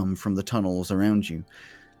start to come from the tunnels around you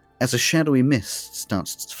as a shadowy mist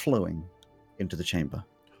starts flowing into the chamber.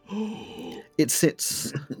 It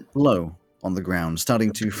sits low on the ground,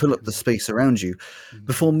 starting to fill up the space around you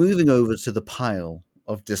before moving over to the pile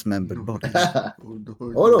of dismembered bodies Oh,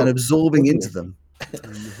 and no. absorbing Oh, into dear. them.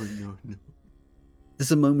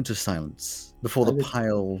 There's a moment of silence before the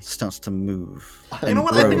pile starts to move. You and know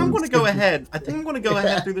what? I think I'm grows. going to go ahead. I think I'm going to go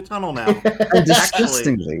ahead through the tunnel now. And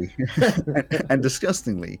disgustingly, and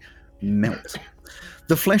disgustingly melt.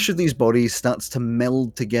 The flesh of these bodies starts to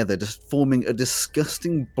meld together, just forming a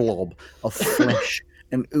disgusting blob of flesh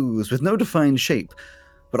and ooze with no defined shape,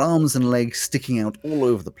 but arms and legs sticking out all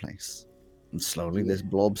over the place. And slowly this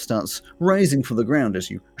blob starts rising from the ground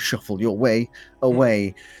as you shuffle your way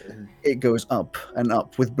away. It goes up and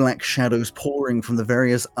up with black shadows pouring from the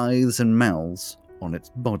various eyes and mouths on its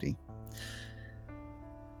body.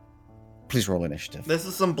 Please roll initiative. This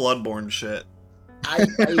is some Bloodborne shit.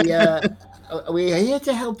 We're here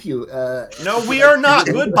to help you. No, we are not.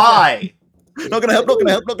 Goodbye. Not gonna help, not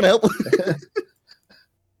gonna help, not gonna help.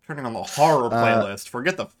 Turning on the horror playlist.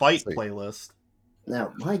 Forget the fight sweet. playlist.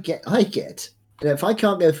 Now, I get. You know, if I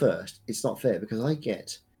can't go first, it's not fair because I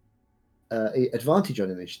get advantage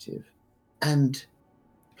on initiative and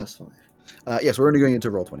 +5. Yes, we're only going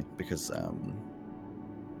into Roll20 because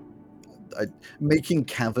making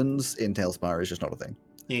caverns in Tailspire is just not a thing.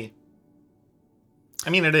 Yeah. I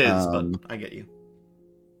mean, it is, but Um, I get you.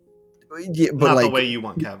 Yeah, but Not like the way you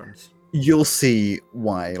want caverns. you'll see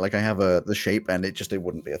why. Like I have the shape, and it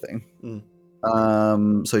wouldn't be a thing.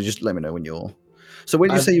 So just let me know when you're. So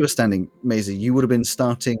when you say you were standing, Maisie, you would have been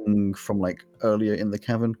starting from like earlier in the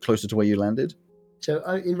cavern, closer to where you landed. So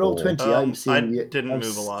in Roll20, I'm seeing. I the, didn't I've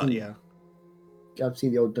move a lot, seen- yeah. I've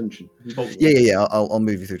seen the old dungeon. Oh, Yeah. I'll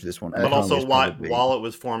move you through to this one. But Carly also, is probably- while it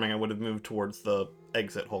was forming, I would have moved towards the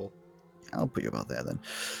exit hole. I'll put you about there then.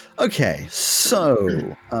 Okay,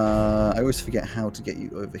 so I always forget how to get you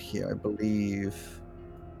over here. I believe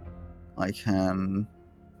I can.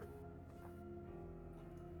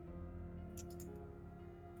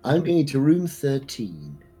 I'm going to room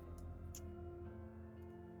 13.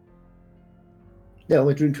 No, I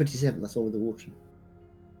went to room 27. That's all with the water.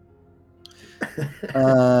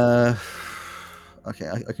 Okay,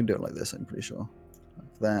 I can do it like this. I'm pretty sure,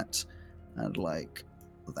 like that, and like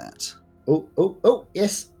that. Oh,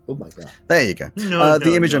 yes. Oh my god. There you go. No, The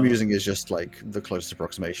no, image I'm no. using is just like the closest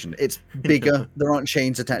approximation. It's bigger. There aren't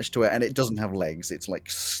chains attached to it, and it doesn't have legs. It's like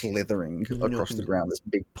slithering across the ground. This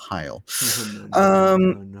big pile.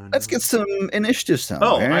 Let's get some initiative sound.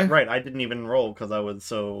 Oh, here. right. I didn't even roll because I was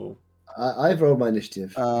so. I've rolled my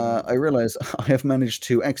initiative. I realize I have managed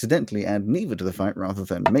to accidentally add Neva to the fight rather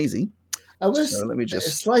than Maisie. I was So let me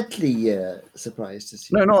just. slightly surprised to see.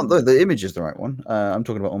 No, not the image is the right one. I'm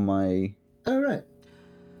talking about on my. Oh, right.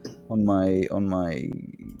 On my. On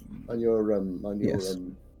your Yes.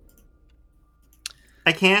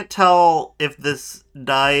 I can't tell if this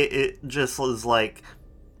die it just was like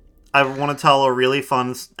I want to tell a really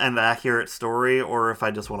fun and accurate story, or if I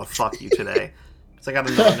just want to fuck you today. Because I got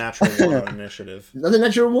another natural 1 on initiative. Another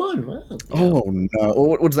natural 1. Wow. Oh no!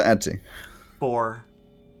 What does that add to? 4.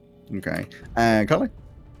 Okay. And Carly?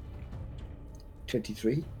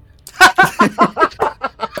 23.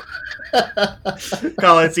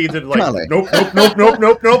 Carly sees it like Carly. nope. Carly,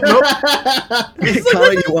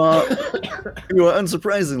 you are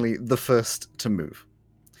unsurprisingly the first to move.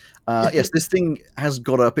 Yes, this thing has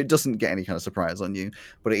got up. It doesn't get any kind of surprise on you,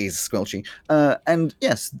 but it is squelchy. And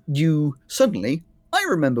yes, you suddenly. I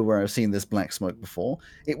remember where I've seen this black smoke before.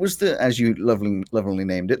 It was as you lovingly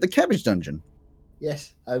named it, the cabbage dungeon.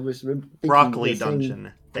 Yes, I was thinking Broccoli the same-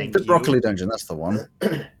 dungeon. Thank The you. broccoli dungeon, that's the one.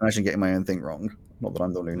 Imagine getting my own thing wrong. Not that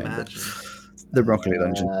I'm the one who named it. Imagine. The broccoli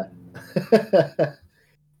dungeon.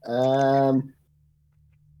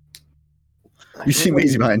 You see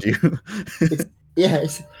Maisie behind you. Yeah,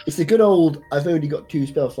 it's a good old. I've only got 2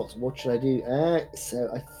 spell slots. What should I do? So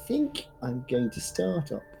I think I'm going to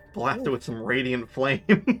start up. Blast it with some radiant flame.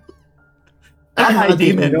 I Hi, think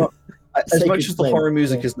demon. You know, as Sacred much as the flame, horror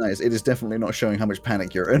music yeah. is nice, it is definitely not showing how much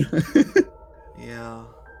panic you're in. Yeah.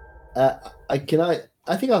 I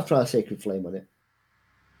think I'll try a sacred flame on it,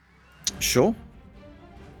 Sure.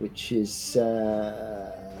 which is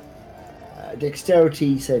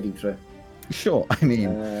dexterity saving throw. Sure. I mean,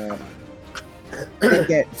 it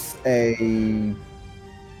gets a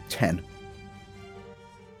 10.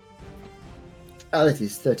 Oh, that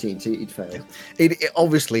is 13, so it failed. It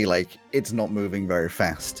obviously, like, it's not moving very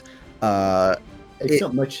fast. It's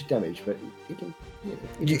not much damage, but you can.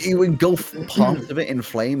 You engulf part of it in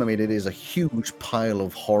flame. I mean, it is a huge pile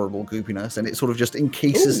of horrible goopiness, and it sort of just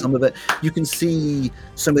encases some of it. You can see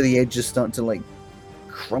some of the edges start to like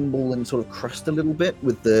crumble and sort of crust a little bit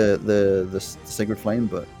with the sacred flame,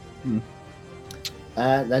 but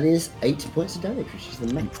that is 8 points of damage, which is the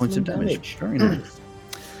maximum 8 points of damage. Very nice.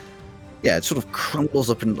 Yeah, it sort of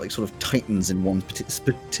crumbles up and like sort of tightens in one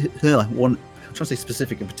one. I'm trying to say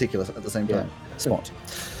specific and particular at the same time. Spot.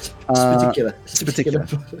 It's particular.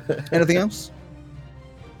 Anything else?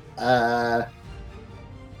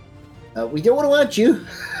 We don't want to hurt you.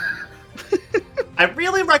 I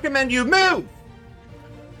really recommend you move.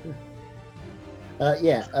 Where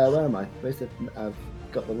am I? I've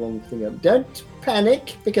got the wrong thing up. Don't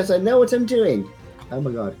panic, because I know what I'm doing. Oh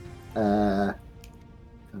my god. 5,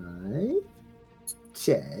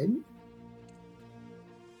 10.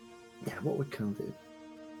 Yeah, what would Carl do?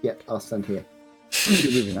 Yep, I'll stand here.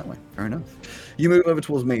 You're moving that way. Fair enough. You move over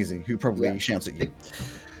towards Maisie, who probably shouts at you.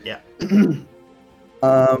 Yeah.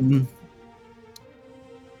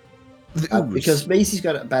 Because Maisie's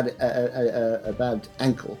got a bad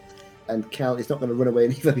ankle, and Cal is not going to run away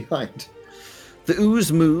and leave her behind. The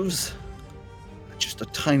ooze moves just a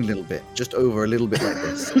tiny little bit, just over a little bit like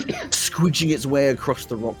this, squidging its way across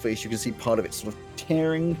the rock face. You can see part of it sort of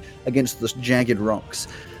tearing against the jagged rocks.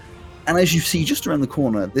 And as you see just around the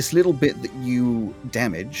corner, this little bit that you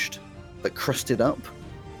damaged, that crusted up,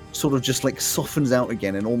 sort of just like softens out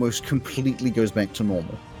again and almost completely goes back to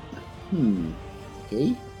normal.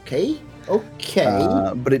 Okay.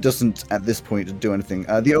 But it doesn't, at this point, do anything.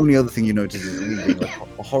 The only other thing you notice is leaving like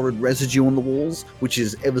a horrid residue on the walls, which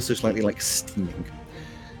is ever so slightly like steaming.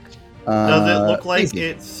 Does it look like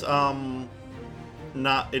it's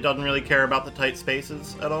not? It doesn't really care about the tight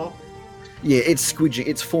spaces at all. Yeah, it's squidging.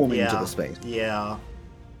 It's forming into the space. Yeah.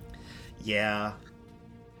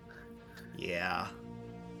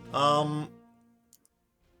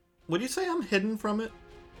 Would you say I'm hidden from it?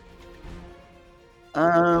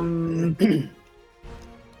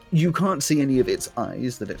 You can't see any of its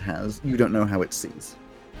eyes that it has. You don't know how it sees.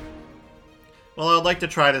 Well, I'd like to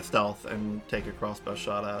try to stealth and take a crossbow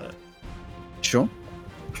shot at it. Sure.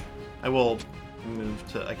 I will move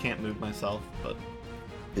to... I can't move myself, but...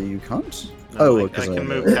 You can't? No, I can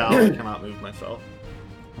move Cal, I cannot move myself.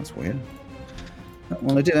 That's weird.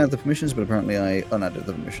 Well, I did add the permissions, but apparently I unadded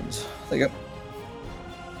the permissions. There you go.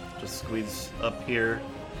 Just squeeze up here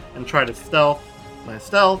and try to stealth. My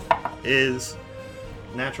stealth is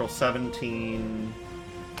natural 17...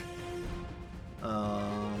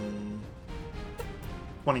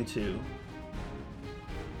 22.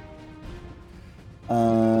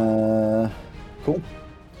 Cool.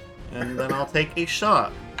 And then I'll take a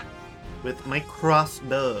shot with my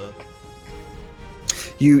crossbow.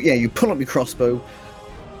 You pull up your crossbow,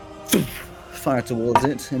 fire towards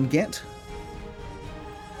it, and get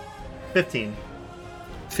 15.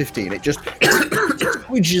 15. It just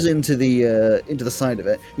squidges into the side of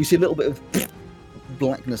it. You see a little bit of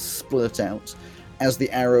blackness splurt out as the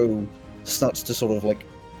arrow starts to sort of like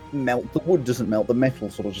melt. The wood doesn't melt, the metal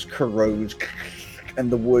sort of just corrodes, and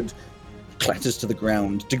the wood clatters to the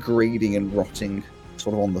ground, degrading and rotting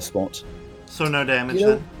sort of on the spot. So no damage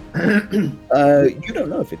then? You don't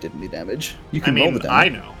know if it did any damage. You can roll the damage. I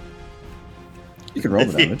know. You can roll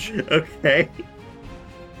the damage. Okay.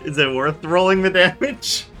 Is it worth rolling the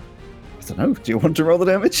damage? I don't know. Do you want to roll the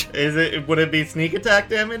damage? Would it be sneak attack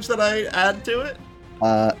damage that I add to it?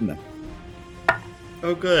 No.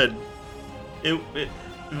 Oh, good.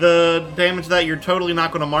 The damage that you're totally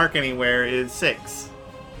not going to mark anywhere is 6.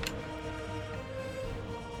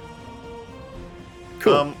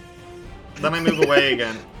 Cool. Then I move away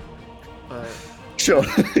again. Sure.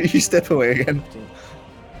 You step away again.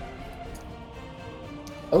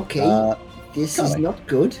 Okay. This is not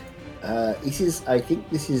good. I think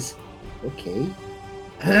this is... Okay.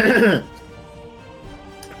 The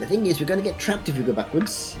thing is, we're going to get trapped if we go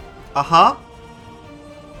backwards. Uh-huh.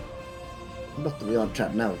 Not that we aren't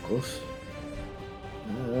trapped now, of course.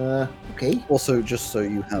 Okay. Also, just so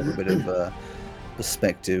you have a bit of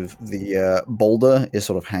perspective, the boulder is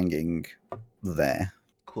sort of hanging there.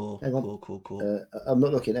 Cool. Cool. I'm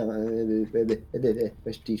not looking now.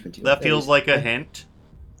 Where's D20? That feels like a hint.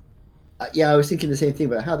 Yeah, I was thinking the same thing,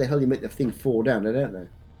 but how the hell you make the thing fall down? I don't know.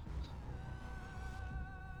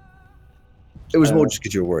 It was more just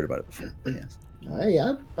because you were worried about it before. Yes.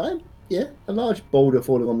 yeah, a large boulder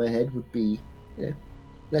falling on my head would be,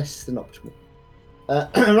 less than optimal.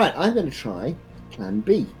 Right, I'm going to try Plan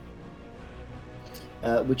B,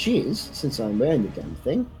 which is, since I'm wearing the damn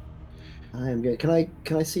thing, I'm going.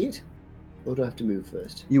 Can I see it, or do I have to move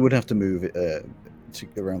first? You would have to move it to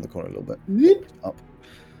around the corner a little bit. Whoop. Up.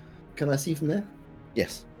 Can I see from there?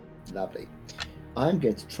 Yes. Lovely. I'm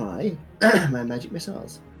going to try my magic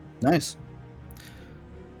missiles. Nice.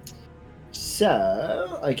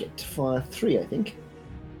 So I get to fire 3, I think.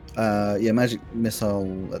 Yeah, magic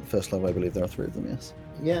missile at the first level. I believe there are 3 of them. Yes.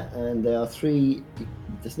 Yeah, and there are 3.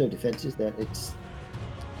 There's no defenses there. It's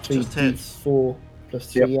Just hits. 3d4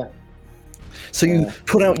 plus 3. Yep. Yeah. So you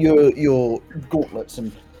put out your gauntlets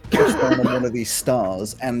and push down on one of these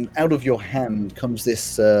stars, and out of your hand comes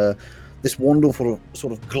this this wonderful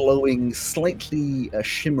sort of glowing, slightly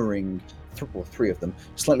shimmering, 3 of them,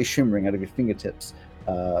 slightly shimmering out of your fingertips,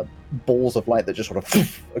 balls of light that just sort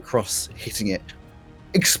of across, hitting it,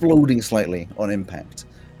 exploding slightly on impact,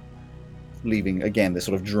 leaving again this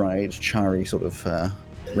sort of dried, charry sort of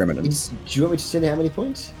remnants. Do you want me to say how many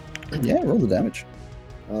points? Yeah, roll the damage.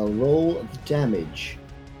 I'll roll the damage.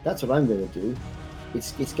 That's what I'm going to do.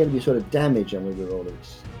 It's going to be sort of damage I'm going to be rolling.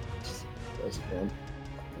 Where's it gone?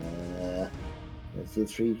 Let's do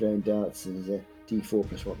 3 glowing darts and a d4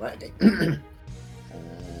 plus 1. Right, okay.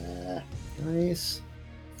 Nice.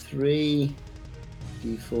 3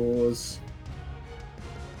 d4s.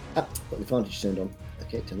 Ah, got the advantage turned on.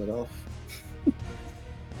 Okay, turn that off.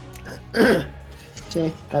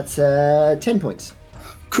 Okay, that's 10 points.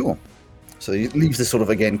 Cool. So it leaves this sort of,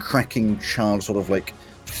 again, cracking, charred, sort of like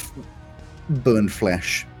burned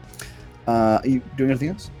flesh. Are you doing anything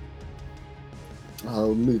else?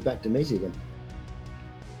 I'll move back to Maisie again.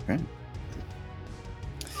 Okay.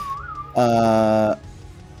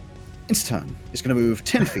 Its turn. It's going to move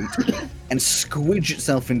 10 feet and squidge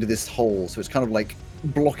itself into this hole. So it's kind of like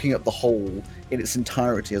blocking up the hole in its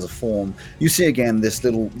entirety as a form. You see again this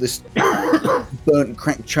burnt,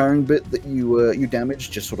 cracked, charring bit that you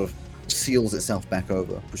damaged just sort of seals itself back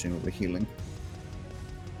over, presumably healing.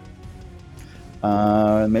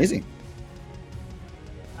 Amazing.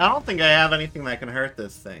 I don't think I have anything that can hurt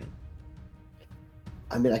this thing.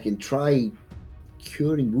 I mean, I can try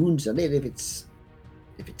curing wounds on it if it's.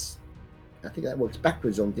 I think that works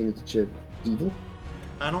backwards on things that are evil.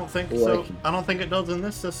 I don't think Or so. I can- I don't think it does in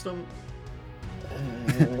this system.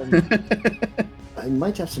 I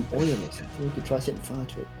might have some oil or something. We could try setting fire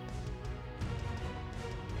to it.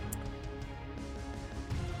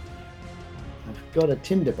 I've got a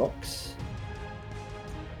tinder box.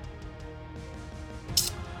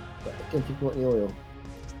 But I don't think we want the oil.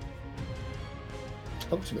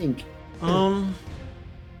 Oh, some ink.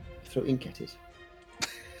 Throw ink at it.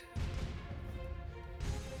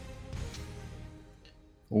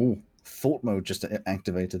 Oh, thought mode just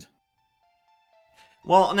activated.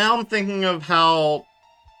 Well, now I'm thinking of how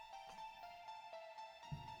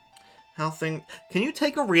can you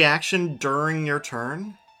take a reaction during your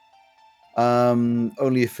turn?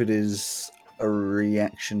 Only if it is a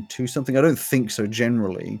reaction to something. I don't think so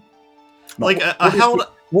generally. No, Like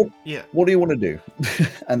what yeah. What do you want to do?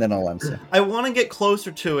 And then I'll answer. I want to get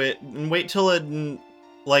closer to it and wait till it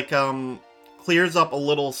clears up a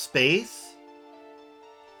little space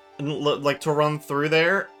and like to run through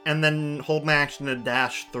there and then hold my action to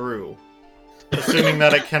dash through, assuming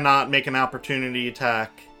that it cannot make an opportunity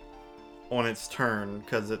attack on its turn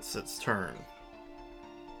because it's its turn.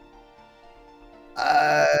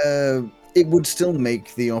 It would still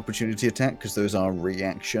make the opportunity attack because those are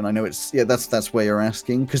reaction. I know it's that's where you're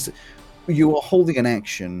asking because you are holding an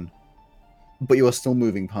action, but you are still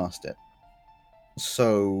moving past it.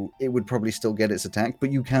 So it would probably still get its attack, but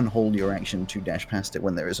you can hold your action to dash past it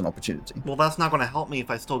when there is an opportunity. Well, that's not going to help me if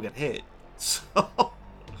I still get hit. So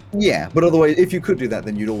Yeah, but otherwise, if you could do that,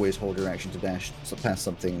 then you'd always hold your action to dash past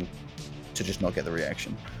something to just not get the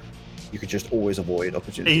reaction. You could just always avoid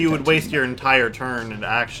opportunity. you would attacks waste using your that. entire turn and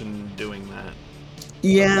action doing that.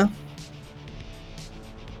 Yeah.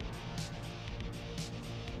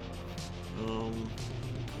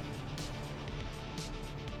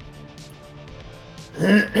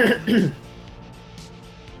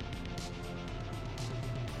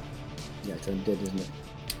 Yeah, it's undead, isn't it?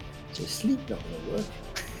 So sleep not going to work.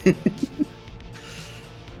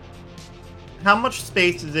 How much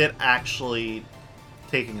space is it actually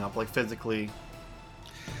taking up, like physically?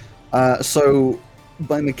 So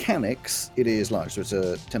by mechanics, it is large, so it's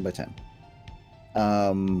a 10 by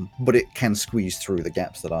 10. But it can squeeze through the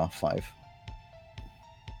gaps that are 5.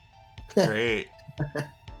 Great.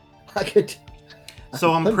 I could.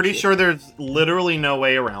 So I'm punch pretty it. sure there's literally no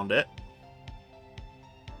way around it.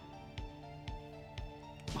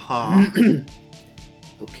 Uh-huh.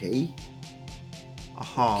 Okay.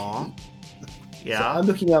 Uh-huh. So Yeah. I'm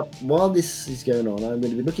looking up while this is going on. I'm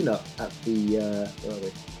going to be looking up at the where are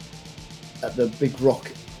we? At the big rock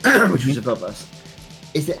which was above us.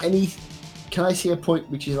 Is there any? Can I see a point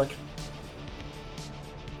which is like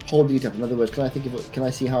holding it up? In other words, can I think of it? Can I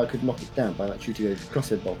see how I could knock it down by like shooting a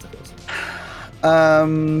crossbow bolt at it?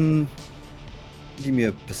 Give me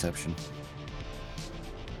a perception.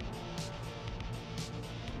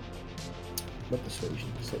 Not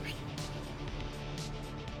persuasion, perception.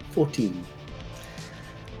 14.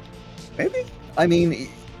 Maybe. I mean,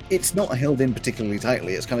 it's not held in particularly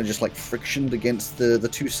tightly. It's kind of just like frictioned against the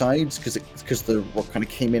two sides because the rock kind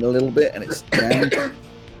of came in a little bit and it's jammed.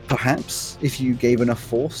 Perhaps if you gave enough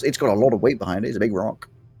force, it's got a lot of weight behind it. It's a big rock.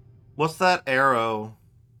 What's that arrow?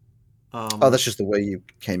 Oh, that's just the way you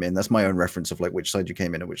came in. That's my own reference of like which side you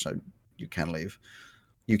came in and which side you can leave.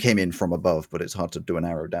 You came in from above, but it's hard to do an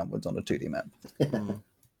arrow downwards on a 2D map.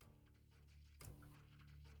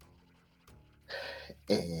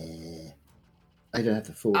 I don't have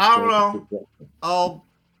the full. I don't know. I'll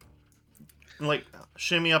like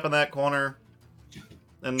shimmy up in that corner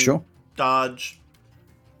and Sure. dodge.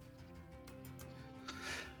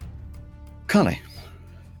 Carly.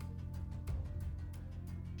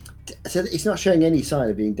 So it's not showing any sign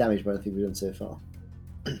of being damaged by anything we've done so far.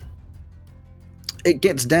 It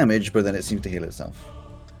gets damaged, but then it seems to heal itself.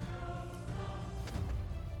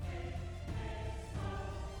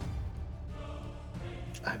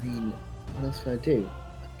 I mean, what else can I do?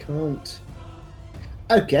 I can't.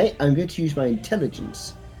 Okay, I'm going to use my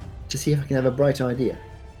intelligence to see if I can have a bright idea.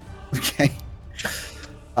 Okay.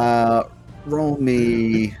 Roll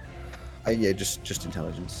me. Yeah, just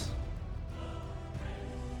intelligence.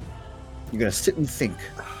 You're gonna sit and think.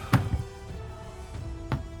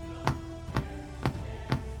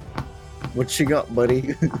 What you got,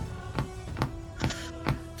 buddy?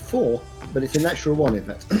 4, but it's a natural 1, in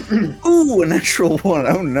fact. Ooh, a natural 1.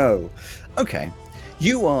 Oh no. Okay.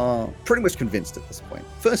 You are pretty much convinced at this point.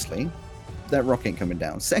 Firstly, that rock ain't coming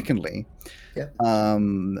down. Secondly,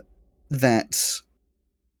 that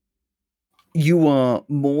you are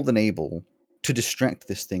more than able to distract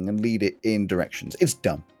this thing and lead it in directions. It's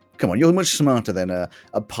dumb. Come on, you're much smarter than a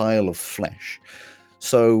pile of flesh.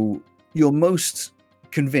 So you're most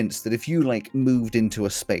convinced that if you like moved into a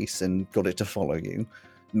space and got it to follow you,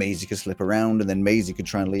 Maisie could slip around and then Maisie could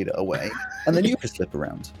try and lead it away and then you could slip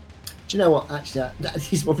around. Do you know what? Actually,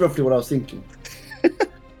 that is roughly what I was thinking.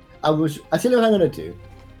 I tell you what I'm going to do.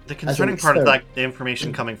 The concerning part is that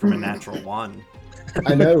information coming from a natural 1.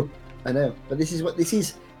 I know. But this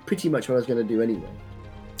is pretty much what I was going to do anyway.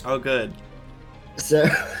 Oh, good. So,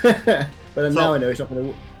 but now I know it's not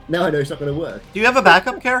going to. Now I know it's not going to work. Do you have a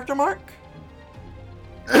backup character, Mark?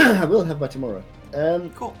 I will have by tomorrow.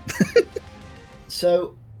 Cool.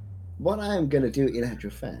 So, what I am going to do, in actual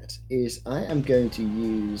fact, is I am going to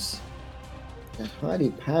use a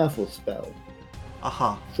highly powerful spell,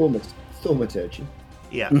 Thaumaturgy.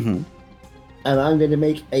 Yeah. Mm-hmm. And I'm going to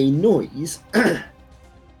make a noise. I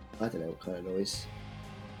don't know what kind of noise.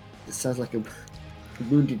 It sounds like a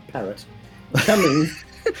wounded parrot coming.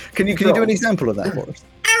 Can you do an example of that for us?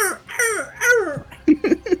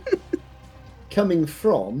 Coming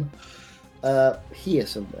from here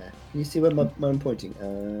somewhere. Can you see where I'm pointing?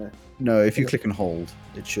 No, if you click and hold,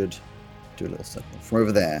 it should do a little circle from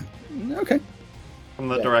over there. Okay. From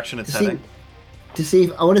the direction it's heading.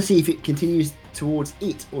 I want to see if it continues towards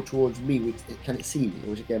it or towards me. Can it see me,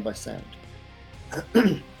 or is it going by sound?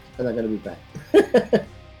 And I'm going to move back.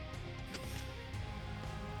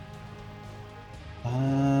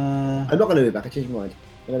 I'm not going to move back. I changed my mind.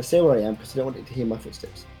 I'm going to stay where I am because I don't want it to hear my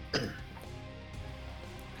footsteps.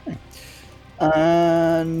 Okay.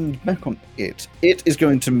 And back on it. It is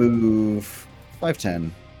going to move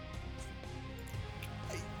 5'10".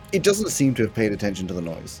 It doesn't seem to have paid attention to the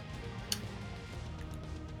noise.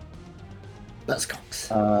 That's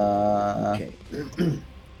Cox. Okay.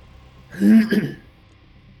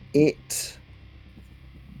 It,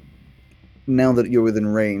 now that you're within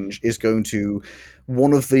range, is going to,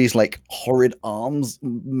 one of these like horrid arms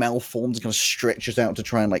malforms, kind of stretches out to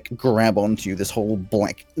try and like grab onto you, this whole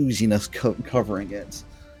black ooziness covering it.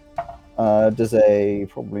 Does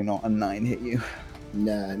probably not a 9 hit you?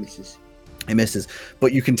 Nah, it misses. It misses,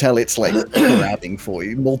 but you can tell it's like grabbing for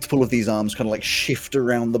you. Multiple of these arms kind of like shift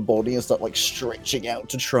around the body and start like stretching out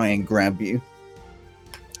to try and grab you.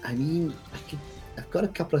 I mean, I've got a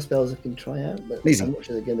couple of spells I can try out, but Easy. I'm not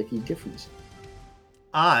sure they're going to make any difference.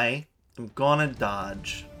 I am gonna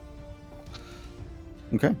dodge.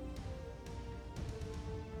 Okay.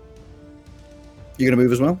 You're gonna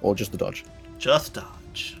move as well, or just the dodge? Just dodge.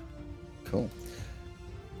 damage. Cool.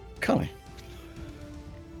 Carly.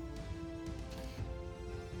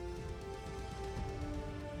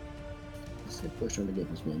 So push on to get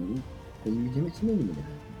this man.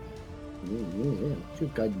 Yeah.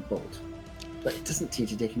 Should guiding bolt. But it doesn't seem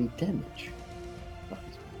to take any damage. That's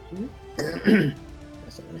not going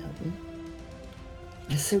to help me.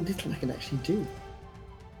 There's so little I can actually do.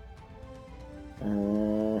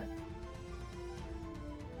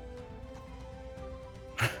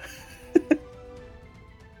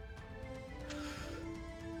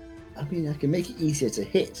 I mean, I can make it easier to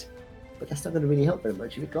hit, but that's not going to really help very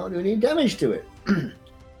much if you can't do any damage to it.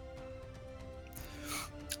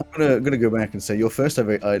 I'm gonna go back and say your first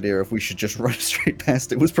idea if we should just run straight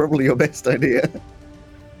past it was probably your best idea.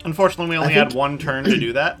 Unfortunately, we only I think- had one turn to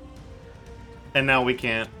do that, and now we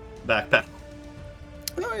can't backpedal.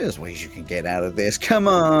 Oh, there's ways you can get out of this. Come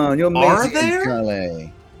on, you're Are amazing, there?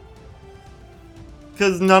 Carly.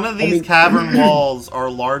 Because none of these mean- cavern walls are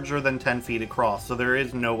larger than 10 feet across, so there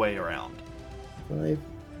is no way around. 5.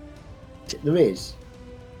 There is,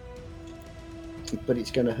 but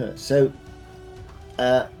it's going to hurt. So,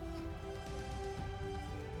 I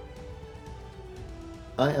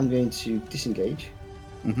am going to disengage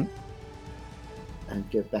Mhm. and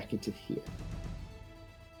go back into here.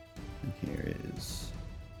 And here is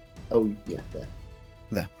Oh, yeah,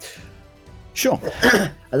 there. sure.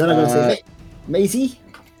 And then I'm going to say, "Hey, Maisie,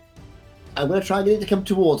 I'm going to try and get it to come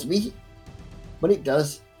towards me. When it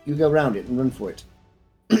does, you go around it and run for it."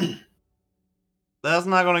 That's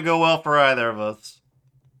not going to go well for either of us.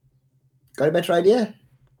 Got a better idea?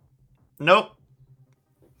 Nope.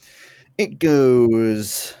 It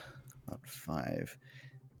goes 5,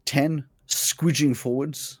 10, squidging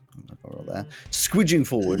forwards. There, squidging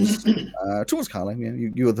forwards towards Carly. Yeah,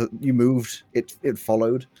 you moved. It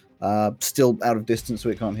followed. Still out of distance, so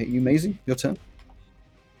it can't hit you. Maisie, your turn.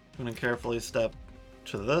 I'm going to carefully step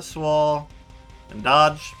to this wall and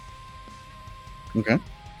dodge. Okay.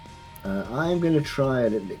 I'm going to try a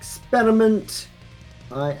little experiment.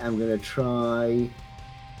 I am going to try.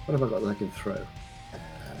 What have I got that I can throw?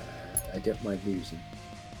 I don't mind losing.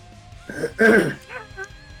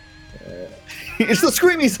 It's the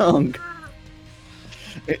screamy song.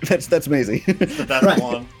 That's Maisie. The best Right.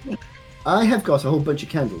 one. I have got a whole bunch of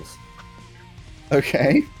candles.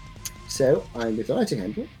 Okay. So I'm going to light a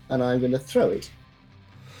candle and I'm going to throw it.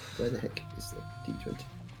 Where the heck is the D20?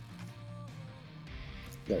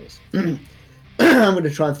 There it is. I'm going to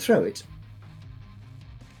try and throw it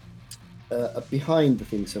behind the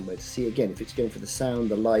thing somewhere to see again if it's going for the sound,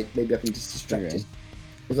 the light. Maybe I can just distract Okay. it.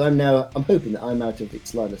 Because I'm hoping that I'm out of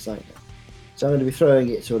its line of sight now. So I'm going to be throwing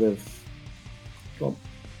it sort of, come on,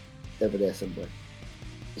 over there somewhere.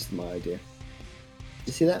 This is my idea.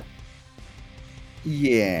 You see that?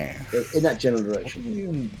 Yeah. In that general direction. What do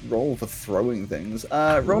you roll for throwing things?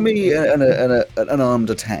 Roll me an armed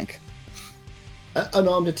attack. An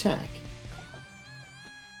armed attack.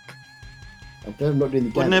 I'm glad I'm not doing the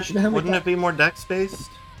Wouldn't damage. You know how it, many be more dex-based?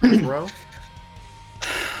 Throw?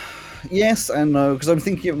 Yes and no, because I'm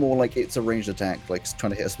thinking it more like it's a ranged attack, like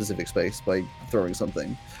trying to hit a specific space by throwing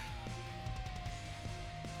something.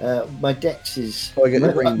 my dex is... Oh, I get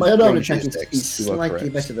the my unarmed range attack is dex, is you are slightly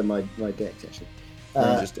correct. better than my dex, actually.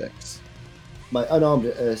 Range is dex. My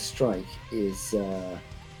unarmed strike is...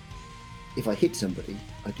 if I hit somebody,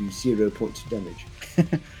 I do 0 points of damage.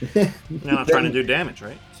 You're not trying to do damage,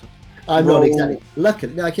 right? So, I'm Roll- not exactly.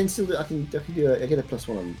 Luckily, no, I can still do. I get a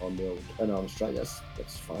 +1 on the old unarmed strike.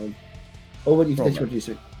 That's fine. Or what do you Roll want to do?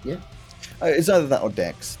 So, yeah, It's either that or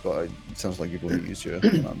dex, but it sounds like you've already used your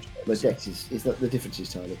unarmed. my dex is not, the difference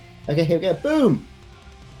is tiny. Okay, here we go. Boom.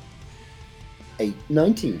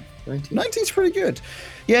 19. 19's pretty good.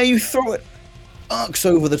 Yeah, you throw it, arcs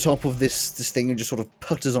over the top of this thing and just sort of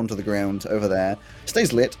putters onto the ground over there.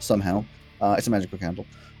 Stays lit somehow. It's a magical candle.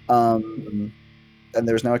 And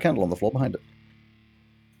there is now a candle on the floor behind it.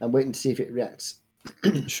 I'm waiting to see if it reacts.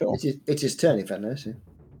 Sure. It's his turn, in fact, now. So.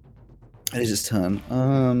 It is his turn.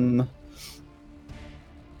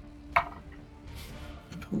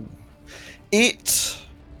 It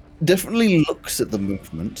definitely looks at the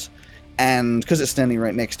movement, and because it's standing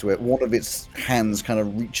right next to it, one of its hands kind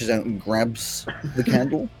of reaches out and grabs the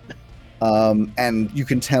candle. And you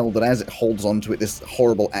can tell that as it holds onto it, this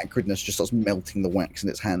horrible acridness just starts melting the wax in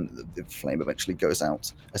its hand. The flame eventually goes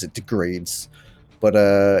out as it degrades, but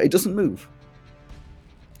it doesn't move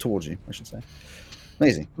towards you, I should say.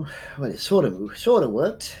 Amazing. Well, it sort of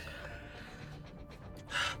worked.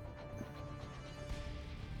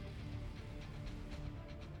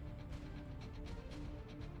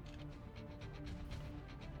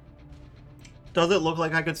 Does it look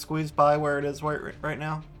like I could squeeze by where it is right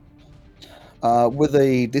now? With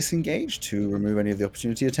a disengage to remove any of the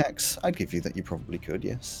opportunity attacks, I'd give you that you probably could,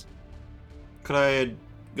 yes. Could I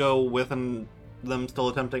go with them still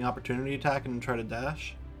attempting opportunity attack and try to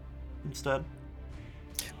dash instead?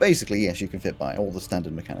 Basically, yes, you can fit by. All the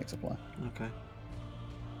standard mechanics apply. Okay.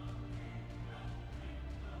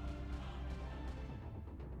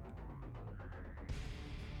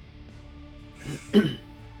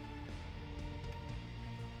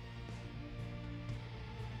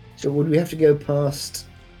 So would we have to go past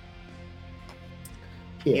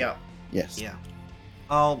here? Yeah. Yes. Yeah.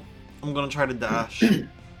 I'm gonna try to dash.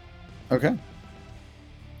 Okay.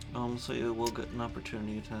 So you will get an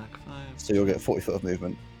opportunity attack. 5. So you'll get 40 foot of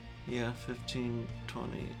movement. Yeah, 15,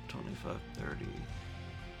 20, 25, 30, 35,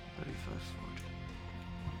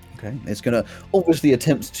 40. Okay. It's going to obviously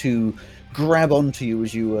attempt to grab onto you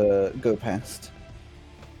as you go past.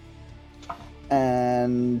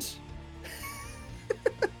 And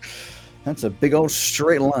that's a big old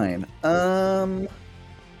straight line.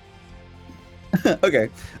 Okay.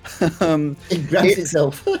 It grabs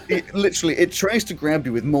itself. It tries to grab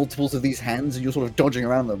you with multiples of these hands, and you're sort of dodging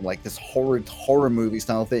around them like this horror movie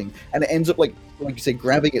style thing. And it ends up like you say,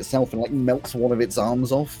 grabbing itself and like melts one of its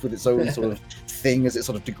arms off with its own sort of thing as it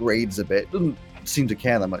sort of degrades a bit. Doesn't seem to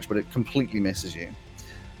care that much, but it completely misses you.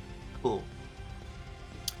 Cool.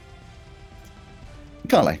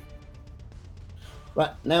 Carly.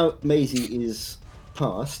 Right, now Maisie is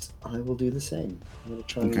past, I will do the same. I'm going to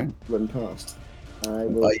try and run past. I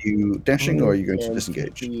will, Are you dashing or are you going to 10,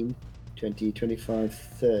 disengage? 15, 20, 25,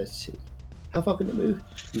 30. How far can it move?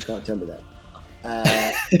 You can't tell me that.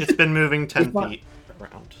 It's been moving 10 If I- feet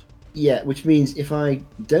around. Yeah, which means if I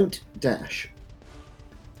don't dash,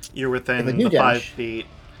 You're If I within do the 5 dash- feet.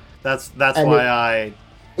 That's And why it- I...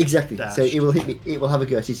 exactly, Dash. so it will hit me. It will have a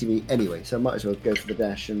go at hitting me anyway, so I might as well go for the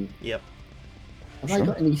dash. And Yep. have I Sure.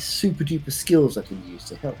 got any super duper skills I can use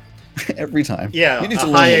to help? Every time. Yeah, You need a to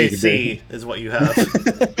learn high what you can AC is what you have.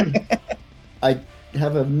 I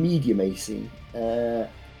have a medium AC.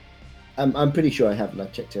 I'm pretty sure I haven't. I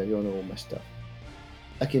checked earlier on all my stuff.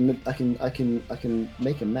 I can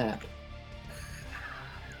make a map.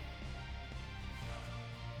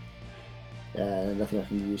 Nothing I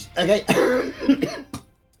can use. Okay.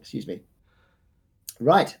 Excuse me.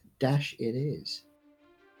 Right, dash it is.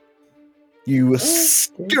 You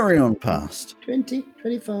scurry on past. 20,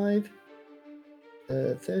 25,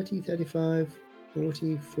 30, 35,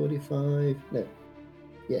 40, 45. No.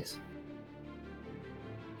 Yes.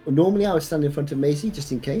 Well, normally I would stand in front of Maisie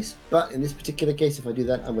just in case, but in this particular case, if I do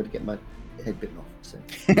that, I'm going to get my head bitten off. So.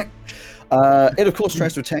 It of course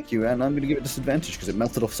tries to attack you, and I'm going to give it disadvantage because it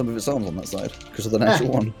melted off some of its arms on that side because of the natural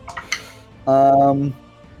one.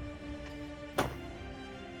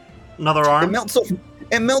 Another It arm?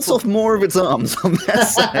 melts off more of its arms on that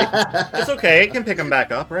side. It's okay, it can pick them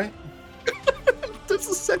back up, right? That's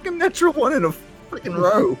the second natural one in a freaking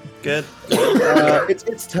row. Good. It's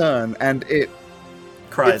its turn, and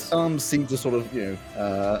Cries. its arms seem to sort of,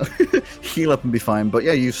 heal up and be fine. But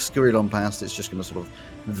yeah, you've scurried on past. It's just going to sort of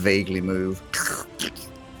vaguely move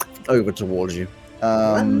over towards you.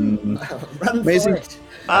 Run Amazing. for it.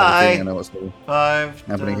 I Bye. know what's going 5,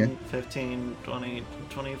 happening 10, here. 15, 20,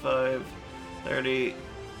 25, 30,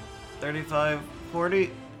 35,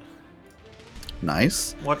 40.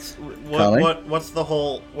 Nice. What's Carly? what's the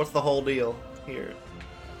whole deal here?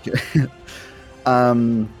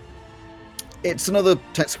 It's another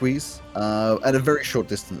tech squeeze at a very short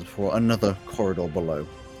distance for another corridor below.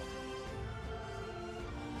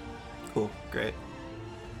 Cool, great.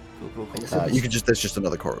 Cool. There's just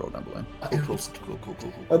another corridor down below. Cool.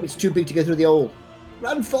 Hope it's too big to go through the hole.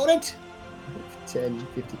 Run for it. 10,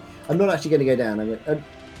 50. I'm not actually going to go down.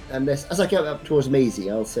 Unless, as I go up towards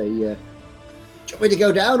Maisie, I'll say, do you want me to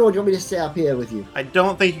go down or do you want me to stay up here with you? I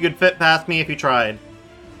don't think you could fit past me if you tried.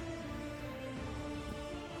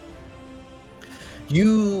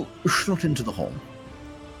 You slot into the hole.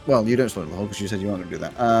 Well, you don't slot into the hole because you said you weren't going to do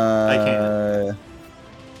that. I can't.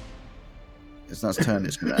 It's not its turn.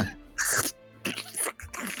 It's going to...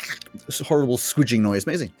 This horrible squidging noise.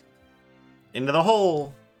 Amazing. Into the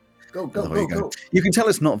hole. Go, There you go. You can tell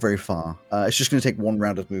it's not very far. It's just going to take one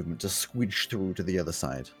round of movement to squidge through to the other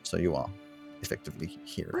side. So you are effectively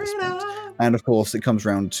here at this point. And of course, it comes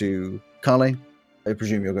round to Carly. I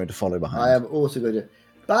presume you're going to follow behind. I am also going to...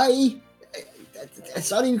 Bye!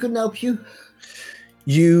 Sorry we couldn't help you.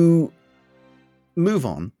 You move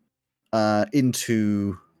on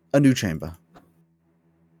into a new chamber.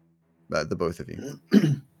 The both of you.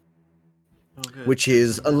 Okay. Which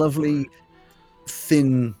is a lovely,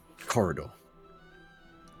 thin corridor.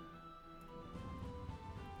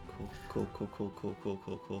 Cool.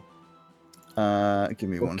 Give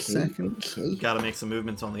me 1 second. Okay. Gotta make some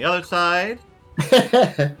movements on the other side.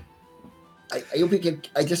 I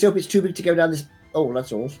just hope it's too big to go down this. Oh,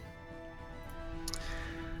 that's all.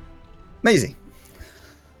 Maisie.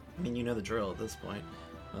 I mean, you know the drill at this point.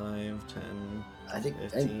 5, 10, I think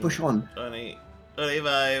 15, push on. 20,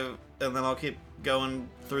 25, and then I'll keep going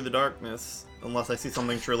through the darkness unless I see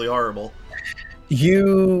something truly horrible.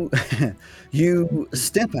 You you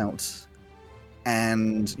step out,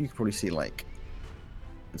 and you can probably see like,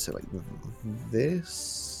 let's say like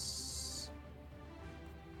this.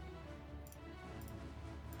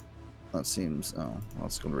 That seems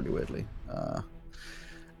that's gone really weirdly.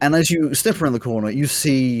 And as you step around the corner, you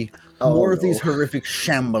see more of these horrific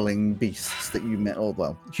shambling beasts that you met, or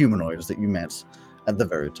well, humanoids that you met at the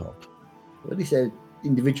very top. Well, at least they're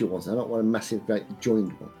individual ones. I don't want a massive, like,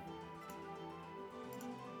 joined one.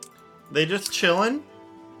 They just chilling?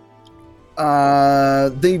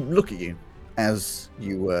 They look at you as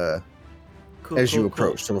you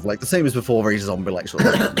approach, sort of like the same as before, very zombie-like sort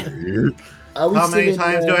of. How many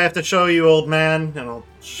times do I have to show you, old man? And I'll...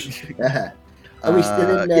 Are we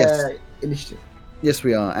still in yes. initiative? Yes,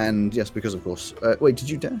 we are, and yes, because of course. Wait, did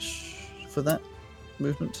you dash for that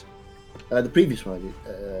movement? The previous one I did.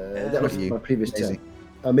 That was my previous turn.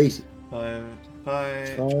 Amazing.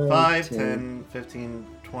 5, 10, 15,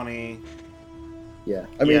 20. Yeah.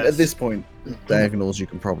 I mean, at this point, diagonals you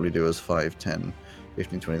can probably do as 5, 10,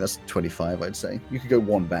 15, 20. That's 25, I'd say. You could go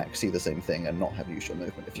one back, see the same thing, and not have use your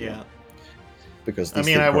movement if you want. Because I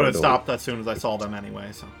mean, I would have stopped as soon as I saw them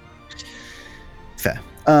anyway, so. Fair.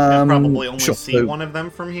 I probably only see one of them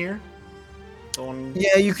from here.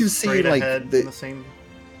 Yeah, you can see like in the same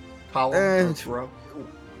column or row.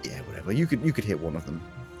 Yeah, whatever. You could hit one of them.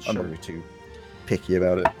 Sure. I'm not really too picky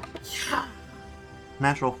about it. Yeah.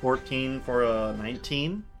 Natural 14 for a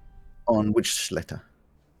 19. On which letter?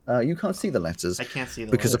 You can't see the letters. I can't see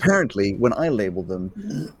the because letters. Apparently, when I label them,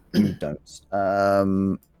 you don't.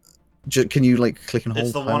 Can you like click and hold?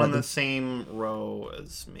 It's the one in the same row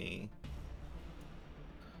as me.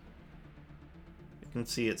 You can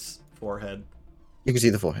see its forehead. You can see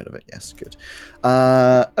the forehead of it. Yes, good.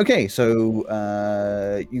 Okay, so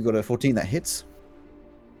you got a 14 that hits.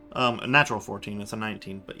 A natural 14. It's a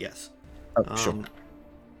 19, but yes. Oh, sure.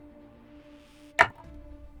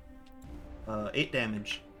 8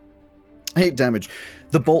 damage. 8 damage.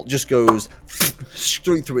 The bolt just goes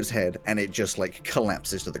straight through its head, and it just like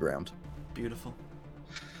collapses to the ground. Beautiful.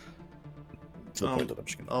 To the point that I'm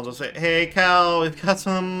just gonna... I'll just say, hey Cal, we've got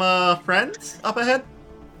some friends up ahead.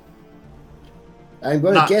 I'm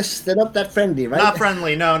going to guess they're not that friendly, right? Not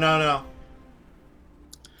friendly. No.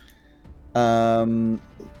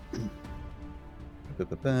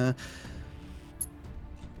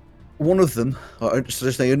 One of them, or so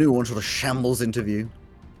to say, a new one, sort of shambles into view.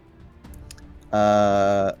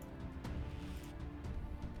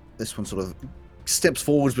 This one sort of steps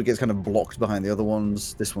forwards, but gets kind of blocked behind the other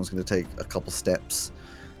ones. This one's going to take a couple steps.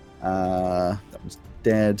 That one's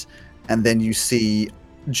dead, and then you see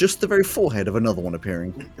just the very forehead of another one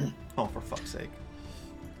appearing. Oh, for fuck's sake!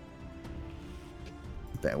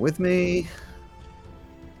 Bear with me.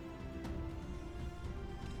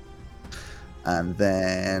 And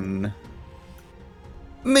then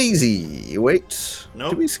Maisie. Wait.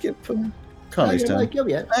 Nope. Did we skip Carly's turn? I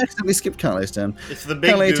accidentally skipped Carly's turn. It's the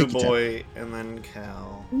big Carly, goo boy, and then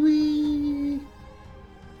Cal. Whee!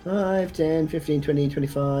 5, 10, 15, 20,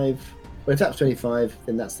 25. Well, if that's 25,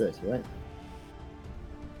 then that's 30, right?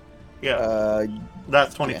 Yeah.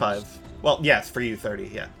 That's 25. Yes. Well, yes, for you,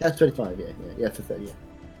 30, yeah. That's 25, yeah, for 30, yeah.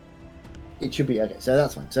 It should be, okay, so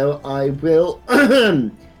that's fine. So I will...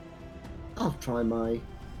 I'll try my...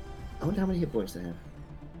 I wonder how many hit points they have.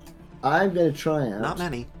 I'm going to try out... Not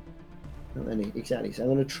many. Not many, exactly. So I'm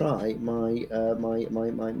going to try my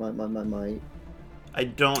I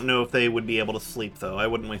don't know if they would be able to sleep, though. I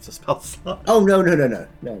wouldn't waste a spell slot. Oh, no. Okay,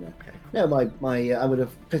 cool. No, I would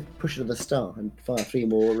have pushed another star and fire 3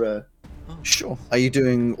 more... Sure. Are you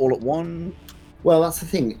doing all at one? Well, that's the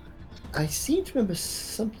thing. I seem to remember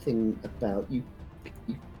something about you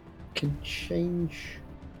can change...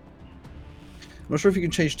 I'm not sure if you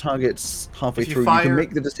can change targets halfway through. You can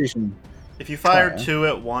make the decision. If you fire 2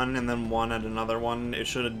 at one and then 1 at another one, it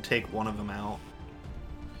should take one of them out.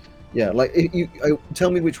 Yeah, like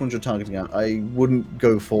tell me which ones you're targeting at. I wouldn't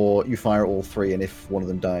go for you fire all 3, and if one of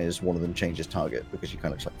them dies, one of them changes target, because you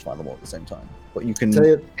kind of just like fire them all at the same time. But you can.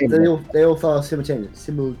 So they all fire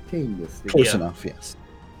simultaneously. Close enough, yes.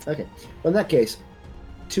 Okay. Well, in that case,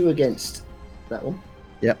 2 against that one.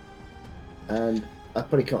 Yep. And I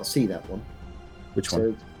probably can't see that one. Which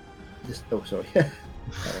one? Oh, sorry. That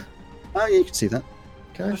one. Oh, yeah, you can see that.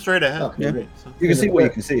 Can I? Straight ahead. Okay, Yeah. great. So- You can see what you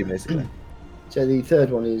can see, basically. So the third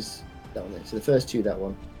one is that one there. So the first two, that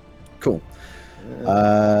one. Cool.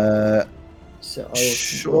 So I'll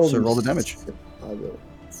Sure, so roll the damage. I will.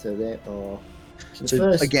 So there are. So the So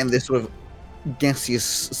first. again, this sort of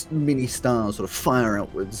gaseous mini stars sort of fire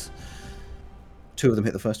outwards. 2 of them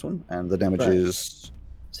hit the first one, and the damage Right. is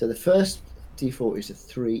So the first D4 is a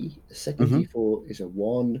 3. The 2nd D4 is a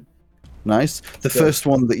 1. nice. The So- first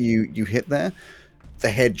one that you hit there, the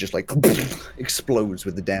head just like explodes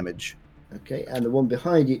with the damage. Okay, and the one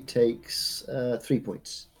behind it takes 3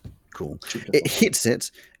 points. Cool. 2 plus It 1. hits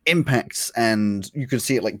it, impacts, and you can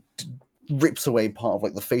see it like rips away part of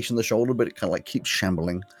like the face and the shoulder, but it kind of like keeps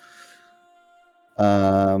shambling.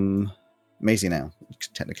 Maisie now.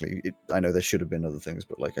 Technically, I know there should have been other things,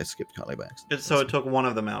 but like I skipped Carly by accident. So it took one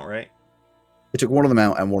of them out, right? It took one of them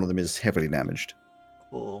out, and one of them is heavily damaged.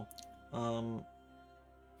 Cool. Oh,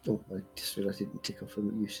 I just realised I didn't tick off the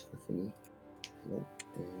use of the thingy.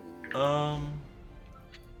 No.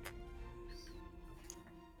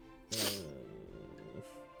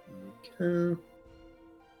 Okay.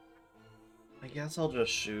 I guess I'll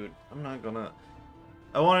just shoot. I'm not gonna.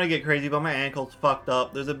 I wanted to get crazy, but my ankle's fucked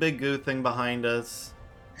up. There's a big goo thing behind us.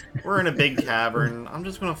 We're in a big cavern. I'm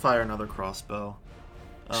just gonna fire another crossbow.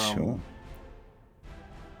 Sure.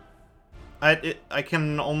 I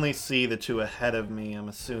can only see the 2 ahead of me, I'm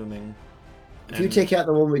assuming. If you And take out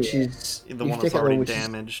the one which is the if one you that's take out the already one which is-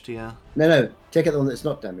 damaged, yeah. No, take out the one that's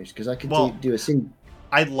not damaged because I could Well- do a single.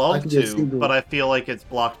 I'd I love can do a to, single- but I feel like it's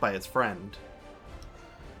blocked by its friend.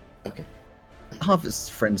 Okay. Half its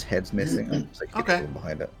friend's head's missing. So Okay.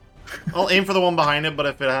 behind it. I'll aim for the one behind it, but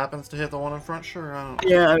if it happens to hit the one in front, sure. I don't...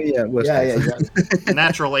 Yeah. Worst Yeah, case. exactly.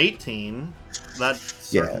 Natural 18. That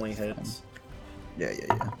certainly hits.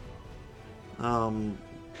 yeah. 10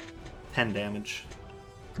 damage.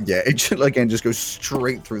 Yeah, it just, again just goes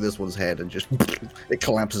straight through this one's head and just it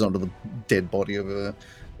collapses onto the dead body of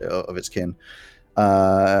its kin.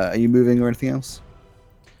 Are you moving or anything else,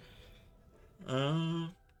 No.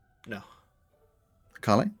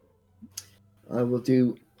 Carly? I will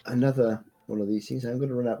do another one of these things. I'm going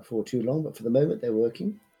to run out before too long, but for the moment they're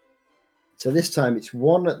working. So this time it's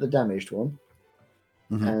 1 at the damaged one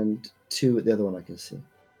Mhm. and 2 at the other one I can see.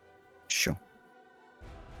 Sure.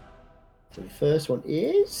 So the first one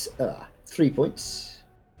is 3 points.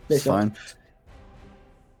 No, It's it's not. fine.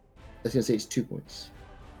 I was going to say it's 2 points.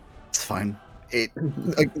 It's fine.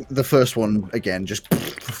 The first one again just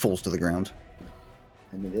falls to the ground.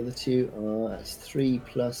 And then the other 2 are that's 3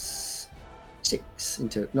 plus 6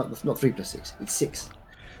 into not 3 plus 6. It's 6.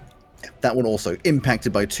 That one also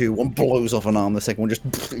impacted by 2. One blows off an arm. The second one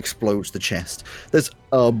just explodes the chest. There's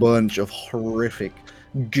a bunch of horrific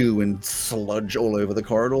goo and sludge all over the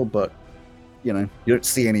corridor, but you don't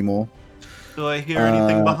see any more. Do I hear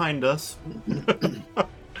anything Uh, behind us?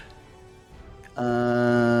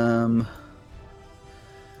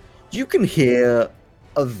 You can hear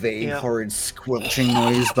a vague, Yeah. horrid squelching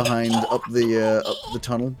noise behind up the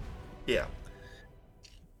tunnel. Yeah.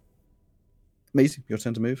 Maisie, your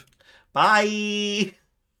turn to move. Bye!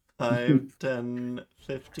 5, 10,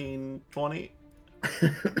 15, 20.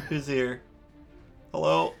 Who's here?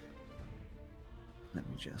 Hello? Let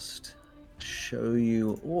me just show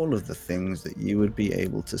you all of the things that you would be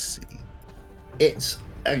able to see. It's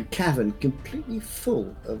a cavern completely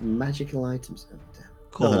full of magical items. Oh, damn.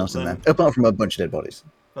 Cool. Nothing else in Then there, apart from a bunch of dead bodies.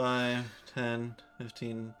 5, 10,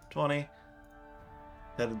 15, 20.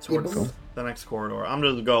 Headed Yeah, towards but- the next corridor. I'm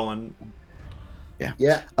just going.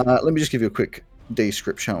 Yeah. Let me just give you a quick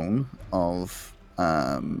description of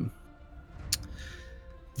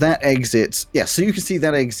that exit. Yeah, so you can see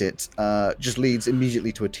that exit just leads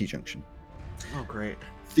immediately to a T-junction. Oh, great.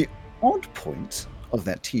 The odd point of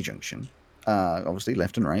that T-junction, obviously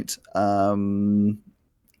left and right,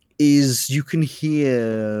 is you can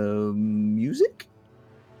hear music?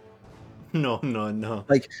 No.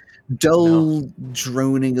 Dull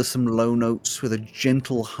droning of some low notes with a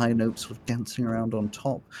gentle high note sort of dancing around on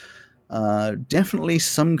top. Definitely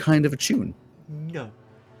some kind of a tune. No.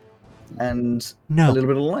 And a No. little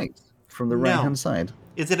bit of light from the No. right-hand side.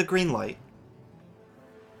 Is it a green light?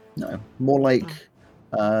 No, more like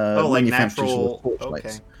Like manufacturers natural. or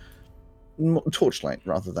torchlights. Okay. Torchlight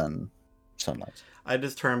rather than sunlight. I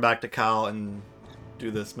just turn back to Kyle and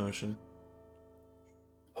do this motion.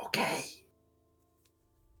 Okay.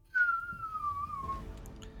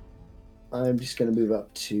 I'm just going to move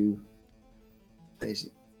up to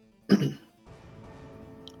Daisy.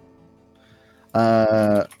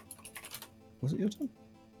 Was it your turn?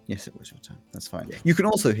 Yes, it was your turn. That's fine. You can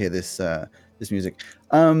also hear this music.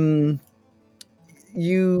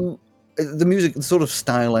 You the music, the sort of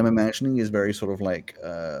style I'm imagining is very sort of like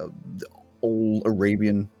the old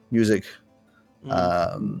Arabian music,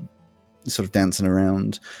 sort of dancing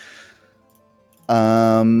around.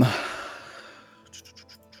 Bear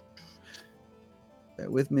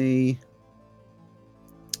with me.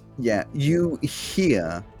 Yeah, you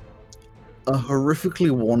hear a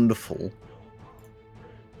horrifically wonderful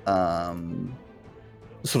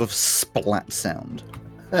sort of splat sound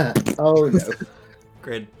Oh no!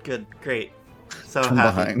 Good, great. So from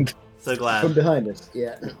happy. behind. So glad. From behind us,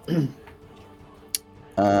 yeah.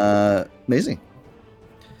 Maisie.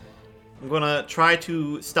 I'm gonna try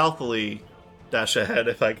to stealthily dash ahead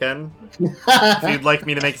if I can. If you'd like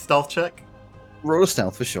me to make a stealth check. Roll a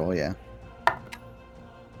stealth for sure, yeah.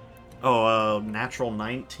 Oh, natural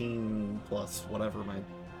 19 plus whatever my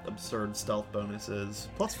absurd stealth bonus is.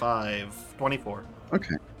 Plus 5, 24.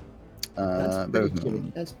 Okay. That's bear pretty with me.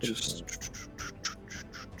 good. That's pretty Just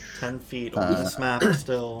 10 feet on this map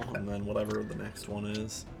still, and then whatever the next one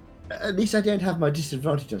is. At least I don't have my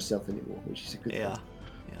disadvantage on stealth anymore, which is a good Yeah.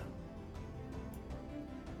 thing.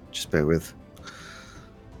 just bear with.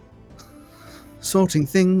 Sorting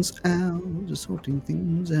things out, sorting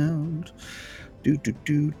things out. Do do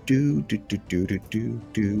do do do do do do do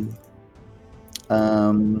do.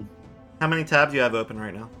 How many tabs do you have open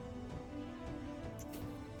right now?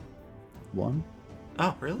 One.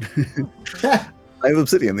 Oh, really? I have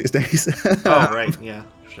Obsidian these days. Oh, right. Yeah,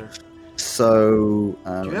 sure. So. Do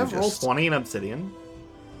let you me have roll just- 20 in Obsidian?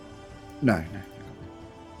 No,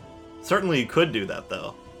 Certainly you could do that,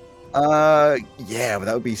 though. no. Yeah, but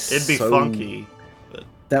that would be It'd be so funky.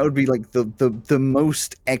 That would be like the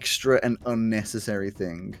most extra and unnecessary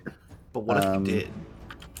thing. But what if you did?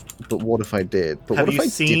 But what if I did? But Have what if you I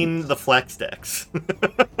seen didn't? the flex decks?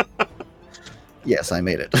 Yes, I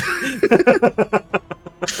made it.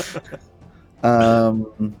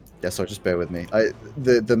 Yeah, sorry, just bear with me.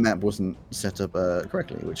 The map wasn't set up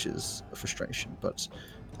correctly, which is a frustration, but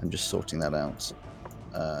I'm just sorting that out.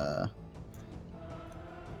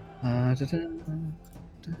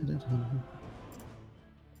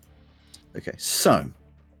 Okay, so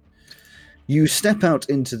you step out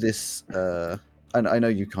into this. I know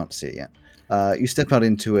you can't see it yet. You step out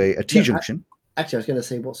into a T junction. Actually, I was going to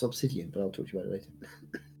say what's obsidian, but I'll talk to you about it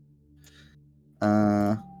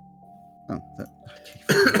later.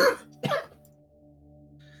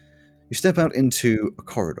 You step out into a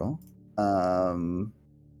corridor, and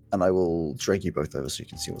I will drag you both over so you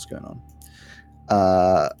can see what's going on.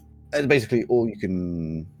 And basically, all you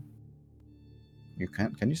can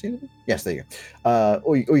you see it? Yes, there you go.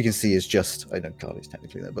 All you can see is just, I know Carly's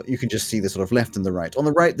technically there, but you can just see the sort of left and the right. On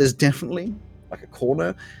the right, there's definitely like a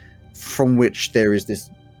corner from which there is this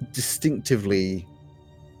distinctively,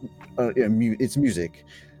 it's music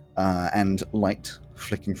and light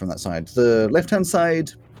flicking from that side. The left-hand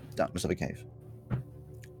side, darkness of a cave.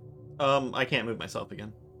 I can't move myself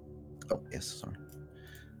again. Oh, yes, sorry.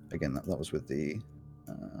 Again, that was with the...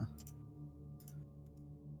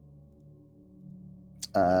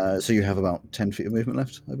 so you have about 10 feet of movement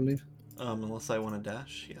left, I believe? Unless I want to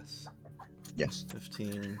dash, yes. Yes.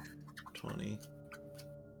 15, 20.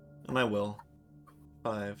 And I will.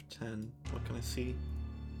 5, 10. What can I see?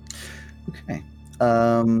 Okay.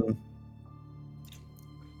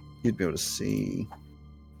 You'd be able to see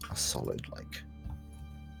a solid, like,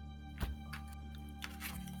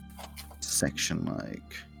 section,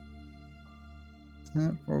 like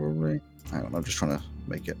that, probably. Hang on, I'm just trying to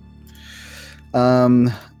make it.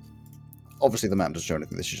 Obviously the map doesn't show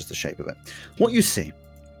anything, this is just the shape of it. What you see,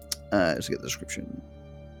 let's get the description.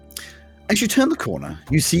 As you turn the corner,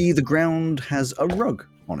 you see the ground has a rug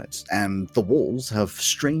on it, and the walls have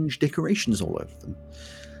strange decorations all over them.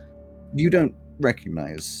 You don't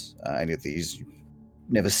recognize any of these. You've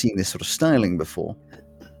never seen this sort of styling before.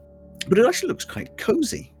 But it actually looks quite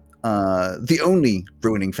cozy. The only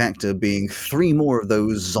ruining factor being 3 more of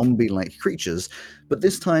those zombie-like creatures, but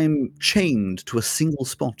this time chained to a single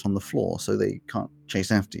spot on the floor so they can't chase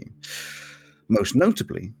after you. Most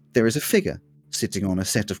notably, there is a figure sitting on a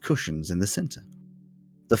set of cushions in the center.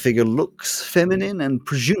 The figure looks feminine and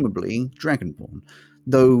presumably dragonborn,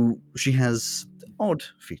 though she has odd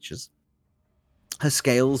features. Her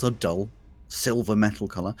scales are dull, silver metal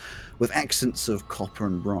color, with accents of copper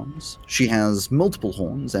and bronze. She has multiple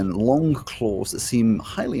horns and long claws that seem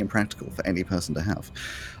highly impractical for any person to have,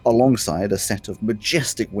 alongside a set of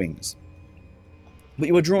majestic wings. But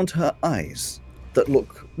you are drawn to her eyes, that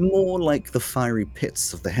look more like the fiery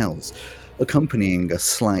pits of the hells, accompanying a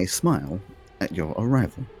sly smile at your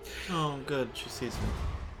arrival. Oh, good. She sees me.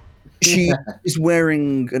 She is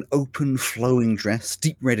wearing an open, flowing dress,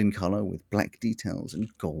 deep red in color, with black details and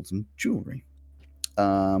golden jewelry.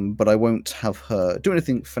 But I won't have her do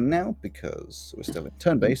anything for now because we're still in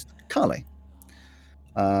turn-based. Carly.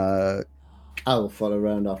 I'll follow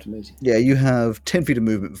around after Maisie. Yeah, you have 10 feet of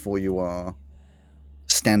movement before you are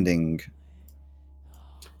standing.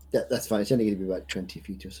 Yeah, that's fine. It's only going to be about 20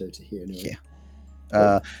 feet or so to here. Anyway.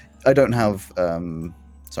 Yeah. I don't have...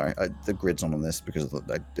 sorry, the grid's not on this because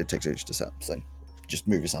it takes ages to set up, so just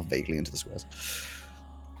move yourself vaguely into the squares.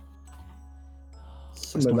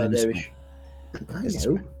 Somewhere about there-ish. I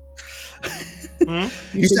know.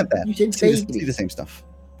 You said that. You said see vaguely. the same stuff.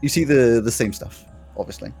 You see the same stuff,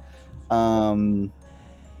 obviously. Are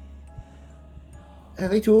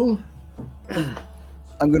they tall?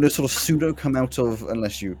 I'm going to sort of pseudo come out of,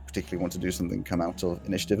 unless you particularly want to do something, come out of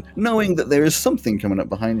initiative. Knowing that there is something coming up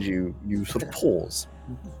behind you, you sort of pause.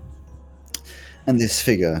 And this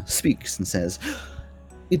figure speaks and says,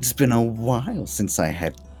 "It's been a while since I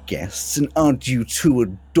had guests, and aren't you too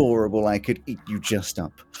adorable I could eat you just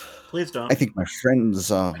up? Please don't. I think my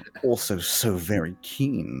friends are also so very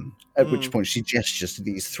keen." At which point she gestures to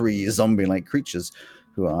these three zombie-like creatures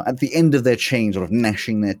who are at the end of their chain, sort of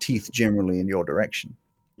gnashing their teeth generally in your direction.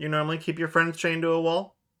 You normally keep your friends chained to a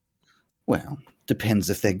wall? Well, depends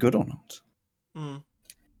if they're good or not.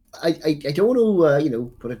 I don't want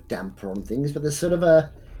to, put a damper on things, but there's sort of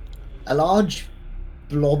a large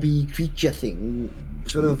blobby creature thing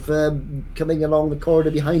sort of coming along the corridor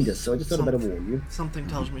behind us, so I just thought I'd better warn you. Something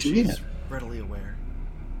tells me Yeah. she's readily aware.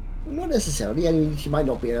 Not necessarily. I mean, she might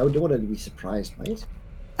not be. I don't want her to be surprised by it.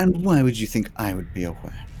 And why would you think I would be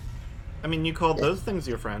aware? I mean, you called those things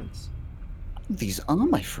your friends. These are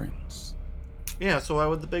my friends. Yeah, so why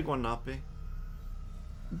would the big one not be?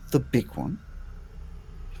 The big one?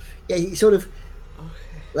 Yeah, he sort of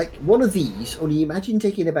like one of these. Only imagine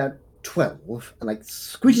taking about 12 and like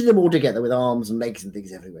squishing them all together with arms and legs and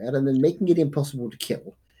things everywhere, and then making it impossible to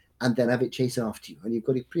kill, and then have it chase after you, and you've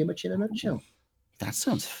got it pretty much in a nutshell. That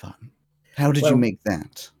sounds fun. How did you make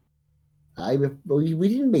that? We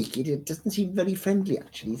didn't make it. It doesn't seem very friendly,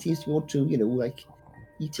 actually. It seems to want to, like,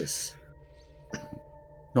 eat us.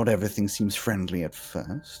 Not everything seems friendly at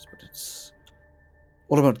first, but it's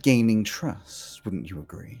all about gaining trust, wouldn't you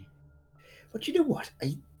agree? But you know what?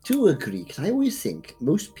 I do agree, because I always think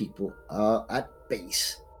most people are, at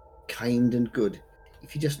base, kind and good,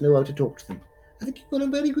 if you just know how to talk to them. I think you've got a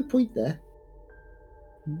very good point there.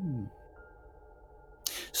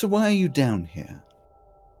 So why are you down here?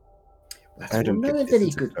 I don't get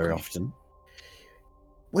visited very often.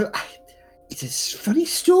 Well, it's a funny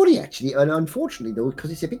story, actually, and unfortunately, though,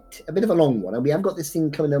 because it's a bit of a long one, and we have got this thing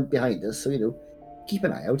coming up behind us, so, keep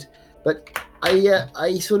an eye out. But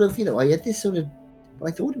I sort of, I had this sort of,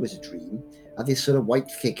 well, I thought it was a dream, of this sort of white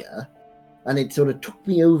figure, and it sort of took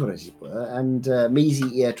me over, as it were, and Maisie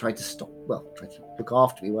here tried to look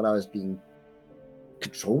after me while I was being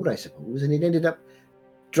controlled, I suppose, and it ended up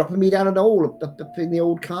dropping me down a hole up in the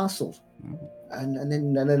old castle. And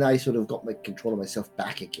then I sort of got my control of myself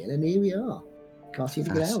back again, and here we are. Can't seem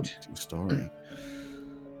to get out. Fascinating story.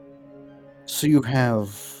 So you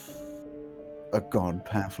have a god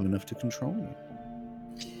powerful enough to control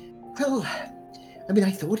you? Well, I mean,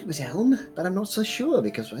 I thought it was Elm, but I'm not so sure,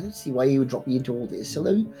 because I don't see why he would drop me into all this.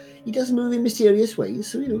 Although he does move in mysterious ways,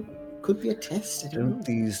 so, could be a test. I don't know.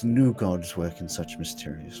 These new gods work in such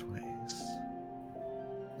mysterious ways?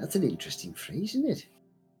 That's an interesting phrase, isn't it?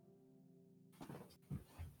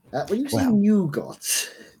 When you say new gods...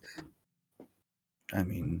 I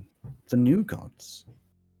mean, the new gods.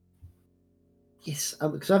 Yes,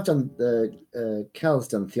 because I've done... Cal's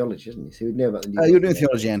done theology, hasn't he? So he would know about the new You're doing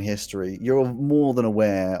theology and history. You're more than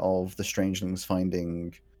aware of the Strangelings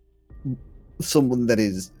finding someone that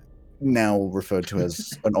is now referred to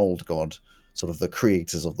as an old god, sort of the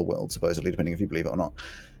creators of the world, supposedly, depending if you believe it or not.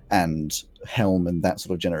 And Helm and that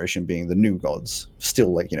sort of generation being the new gods,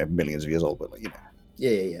 still millions of years old, but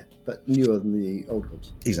Yeah, but newer than the old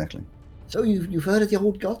gods. Exactly. So you've heard of the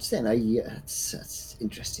old gods then? That's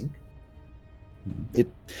interesting. It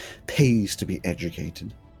pays to be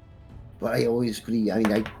educated. But I always agree. I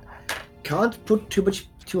mean, I can't put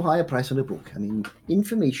too high a price on a book. I mean,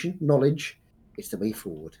 information, knowledge, it's the way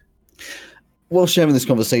forward. Whilst you're having this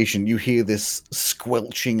conversation, you hear this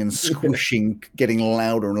squelching and squishing getting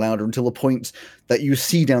louder and louder until the point that you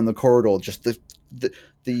see down the corridor just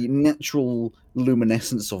the natural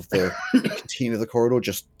luminescence of the continuum of the corridor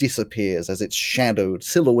just disappears as it's shadowed,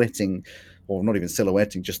 silhouetting, or not even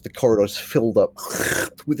silhouetting, just the corridor's filled up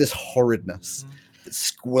with this horridness that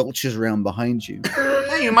squelches around behind you.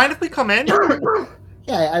 Hey, you mind if we come in?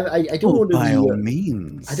 Yeah, I don't want to by be. all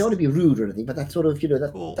means. I don't want to be rude or anything, but that sort of,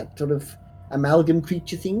 Cool. that sort of amalgam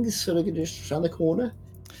creature thing is sort of just around the corner.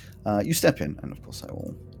 You step in, and of course I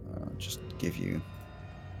will just give you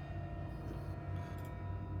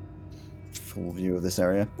full view of this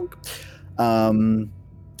area.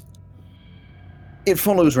 It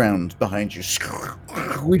follows round behind you,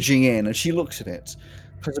 squidging in, and she looks at it,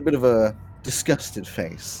 has a bit of a disgusted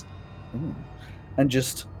face, and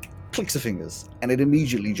just clicks her fingers, and it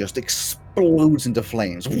immediately just explodes into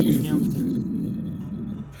flames.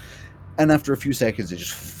 And after a few seconds, it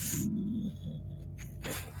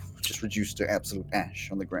just reduced to absolute ash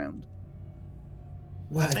on the ground.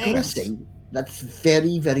 Well, I gotta Thanks. say, that's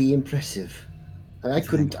very, very impressive. And I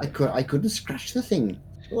couldn't scratch the thing.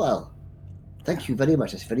 Well, thank you very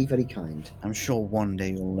much. That's very, very kind. I'm sure one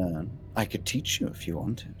day you'll learn. I could teach you if you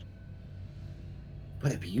wanted.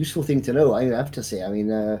 But it'd be a useful thing to know, I have to say. I mean,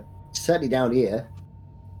 certainly down here.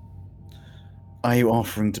 Are you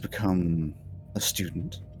offering to become a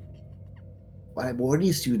student? Well, I'm already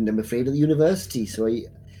a student, I'm afraid, at the university. So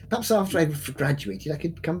perhaps after I've graduated, I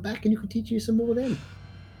could come back and you could teach me some more then.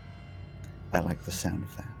 I like the sound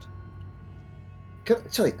of that.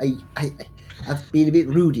 Sorry, I've been a bit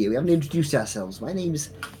rude here. We haven't introduced ourselves. My name's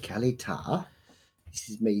Kalitar. This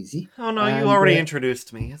is Maisie. Oh no, you And, already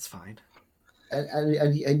introduced me. It's fine.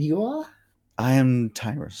 And you are? I am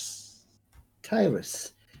Tyrus.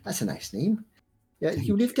 Tyrus. That's a nice name. Yeah, Thank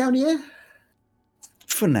you live down here?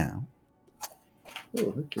 For now,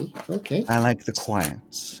 Oh, okay. I like the quiet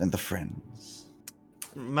and the friends.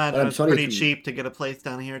 Imagine I'm it's sorry pretty if you- cheap to get a place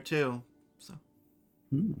down here too. So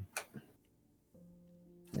Hmm.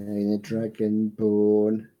 And a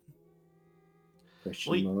dragonborn.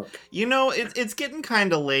 Question Well, mark. you know, it's getting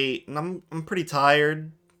kind of late, and I'm pretty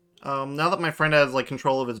tired. Now that my friend has like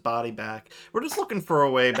control of his body back, we're just looking for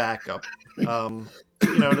a way back up, to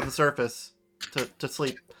the surface to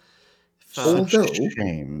sleep. If, Such Although- a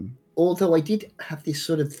shame. Although I did have this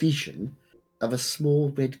sort of vision of a small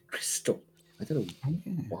red crystal. I don't know Oh,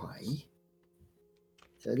 yeah. why.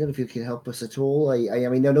 So I don't know if you can help us at all. I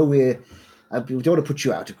mean, I know we don't want to put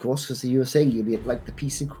you out, of course, because you were saying you'd be like the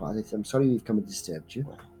peace and quiet. I'm sorry we've come and disturbed you.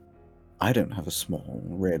 I don't have a small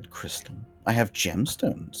red crystal. I have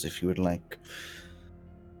gemstones, if you would like.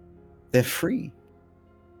 They're free.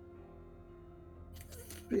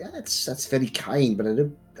 Yeah, that's very kind, but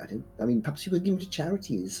I mean, perhaps you could give them to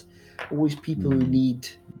charities. Always people who need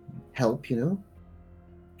help,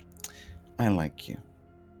 I like you.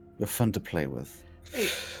 You're fun to play with. Hey.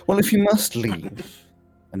 Well, if you must leave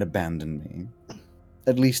and abandon me,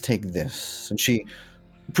 at least take this. And she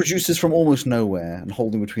produces from almost nowhere and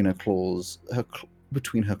holding between her claws,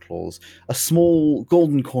 a small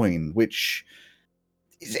golden coin, which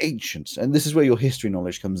is ancient. And this is where your history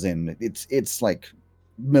knowledge comes in. It's like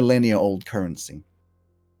millennia old currency.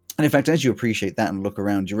 And in fact, as you appreciate that and look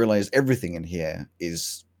around, you realize everything in here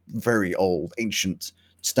is very old, ancient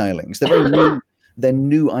stylings. They're very new. They're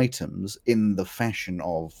new items in the fashion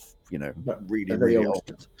of, really, They're very really old.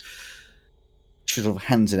 old. She sort of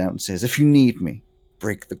hands it out and says, if you need me,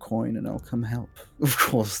 break the coin and I'll come help. Of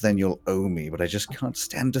course, then you'll owe me, but I just can't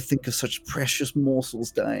stand to think of such precious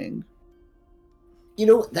morsels dying.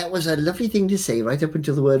 That was a lovely thing to say right up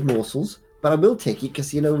until the word morsels, but I will take it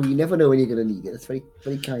because, you never know when you're going to need it. That's very,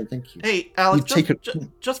 very kind. Thank you. Hey, Alex, You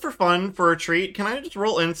take just for fun, for a treat, can I just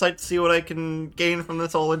roll insight to see what I can gain from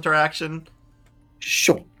this whole interaction?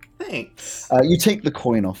 Sure. Thanks. You take the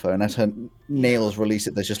coin off her, and as her nails release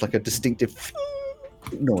it, there's just like a distinctive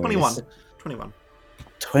noise. 21.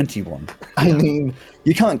 21. I mean,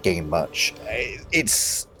 you can't gain much.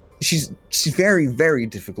 She's very, very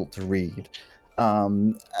difficult to read. I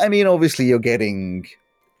mean, obviously you're getting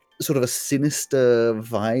sort of a sinister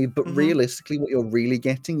vibe, but realistically what you're really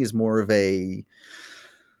getting is more of a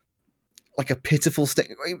pitiful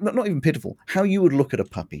state. Not even pitiful. How you would look at a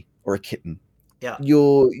puppy or a kitten. Yeah.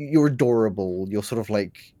 You're adorable. You're sort of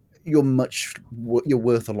like you're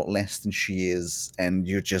worth a lot less than she is, and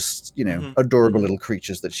you're just adorable little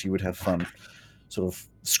creatures that she would have fun sort of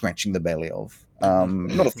scratching the belly of.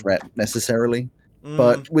 Not a threat necessarily,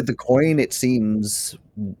 but with the coin it seems,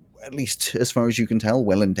 at least as far as you can tell,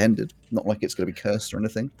 well intended. Not like it's going to be cursed or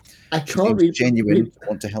anything. I She can't seems read. genuine,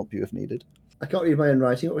 want to help you if needed. I can't read my own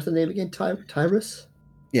writing. What was the name again? Tyrus?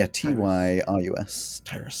 Yeah, Tyrus.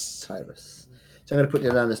 Tyrus. Tyrus. So I'm going to put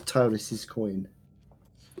it down as Tyrus's coin.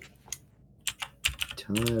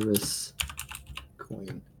 Tyrus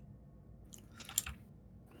coin.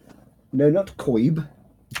 No, not Coib.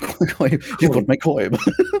 You've got my coin.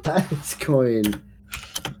 Tyrus coin.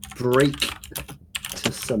 Break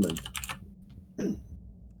to summon.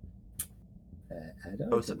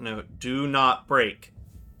 Post-it note. Do not break.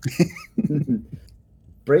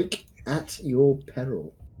 Break at your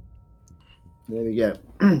peril. There we go.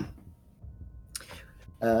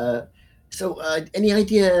 Any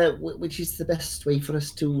idea which is the best way for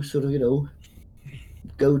us to sort of,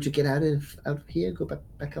 go to get out of here, go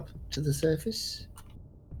back up to the surface?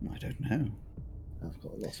 I don't know. I've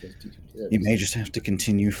got lots of details. You may just have to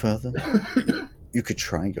continue further. You could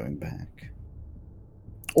try going back.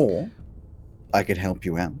 Or I could help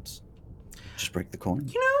you out. Just break the coin.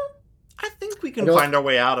 I think we can find our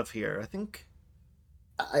way out of here. I think...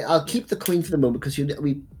 I'll keep the coin for the moment because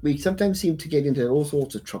we sometimes seem to get into all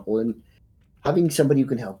sorts of trouble, and having somebody who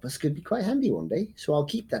can help us could be quite handy one day. So I'll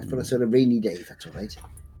keep that for a sort of rainy day, if that's all right.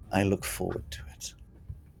 I look forward to it.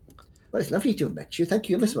 Well, it's lovely to have met you. Thank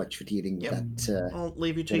you ever so much for dealing with that. I'll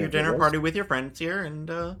leave you to your dinner party with your friends here, and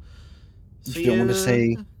if you don't want to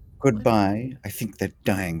say goodbye, I think they're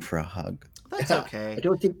dying for a hug. That's okay. I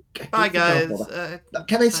don't think. Bye, guys.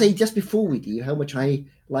 Can I say just before we do how much I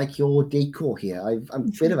like your decor here? I'm a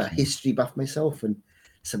bit of a history buff myself, and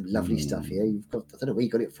some lovely stuff here. You've got, I don't know where you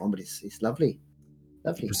got it from, but it's lovely.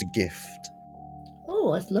 Lovely. It was a gift.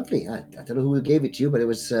 Oh, that's lovely. I don't know who gave it to you, but it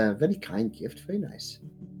was a very kind gift. Very nice.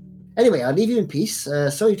 Anyway, I'll leave you in peace.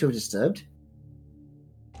 Sorry to have disturbed.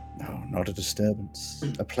 No, not a disturbance.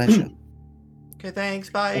 A pleasure. Okay, thanks.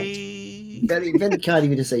 Bye. Very, very kind of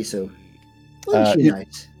you to say so. Wasn't she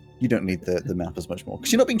nice? You don't need the map as much more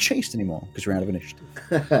because you're not being chased anymore because you're out of initiative.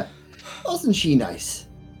 Wasn't she nice?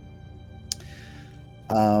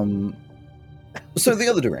 So the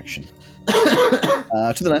other direction.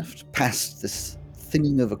 To the left, past this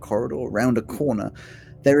thinning of a corridor, around a corner,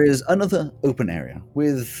 there is another open area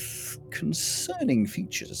with concerning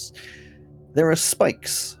features. There are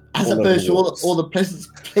spikes. As opposed to all the pleasant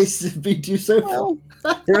places have been to so far.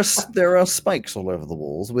 There are spikes all over the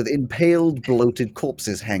walls with impaled, bloated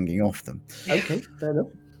corpses hanging off them. Okay, fair enough.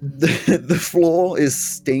 The floor is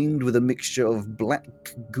stained with a mixture of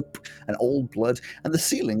black goop and old blood, and the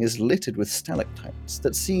ceiling is littered with stalactites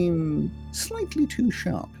that seem slightly too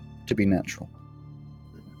sharp to be natural.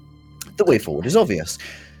 The way forward is obvious,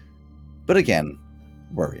 but again,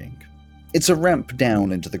 worrying. It's a ramp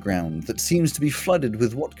down into the ground that seems to be flooded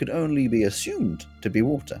with what could only be assumed to be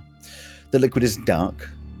water. The liquid is dark,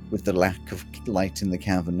 with the lack of light in the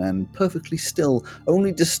cavern, and perfectly still,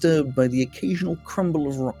 only disturbed by the occasional crumble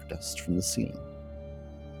of rock dust from the ceiling.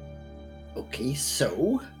 Okay,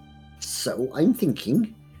 so I'm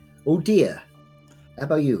thinking, oh dear. How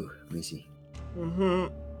about you, Macy?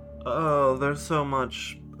 Oh, there's so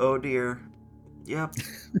much. Oh dear. Yep.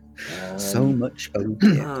 So much, oh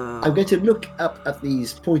dear. I'm going to look up at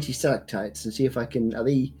these pointy stalactites and see if I can. Are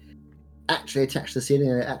they actually attached to the ceiling?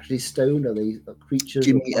 Are they actually stone? Are they creatures?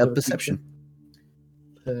 Give me a perception.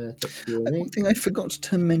 One thing I forgot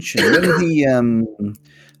to mention: when the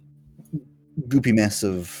goopy mess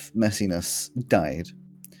of messiness died,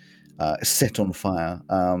 set on fire,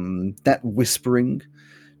 that whispering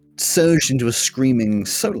surged into a screaming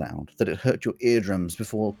so loud that it hurt your eardrums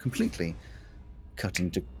before completely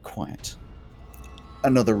cutting to quiet.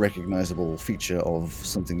 Another recognizable feature of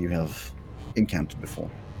something you have encountered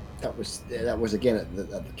before. That was again at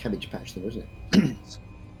the cabbage patch, though, wasn't it?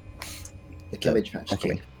 The cabbage patch.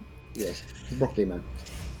 Okay. Yes, the broccoli man.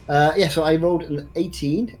 So I rolled an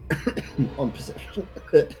 18 on perception.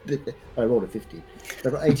 I rolled a 15. So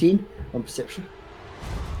I got 18 on perception.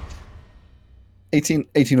 18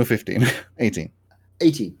 or 15? 18.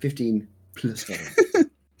 18, 15 plus 7.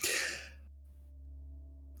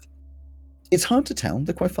 It's hard to tell.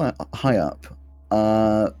 They're quite high up.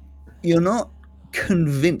 You're not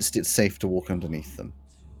convinced it's safe to walk underneath them.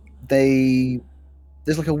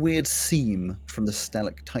 There's like a weird seam from the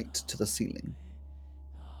stalactite to the ceiling.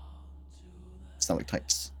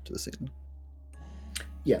 Stalactites to the ceiling.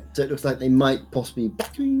 Yeah, so it looks like they might possibly.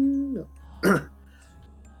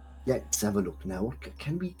 Let's have a look now.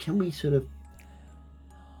 Can we sort of?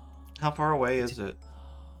 How far away is it?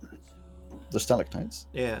 The stalactites?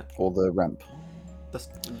 Yeah. Or the ramp?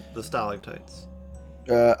 The stalactites.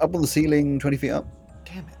 Up on the ceiling, 20 feet up.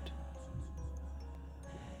 Damn it.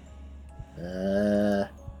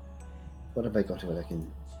 What have I got here?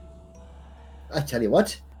 I tell you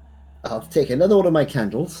what. I'll take another one of my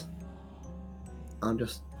candles and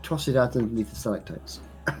just toss it out underneath the stalactites.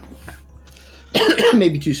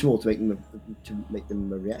 Maybe too small to make them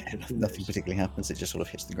react. Nothing particularly happens. It just sort of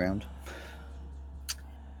hits the ground.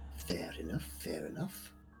 Fair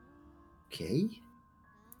enough. Okay.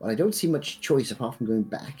 Well, I don't see much choice apart from going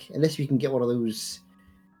back, unless we can get one of those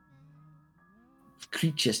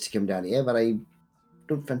creatures to come down here, but I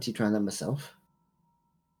don't fancy trying that myself.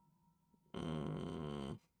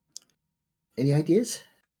 Any ideas?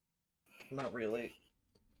 Not really.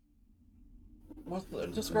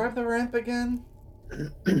 Describe the ramp again?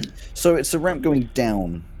 So it's a ramp going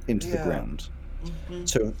down into the Yeah. ground. Mhm.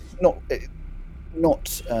 So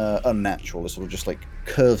not unnatural. It sort of just like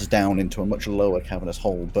curves down into a much lower cavernous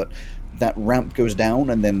hole, but that ramp goes down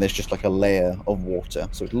and then there's just like a layer of water.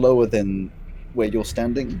 So it's lower than where you're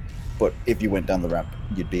standing, but if you went down the ramp,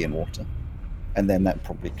 you'd be in water. And then that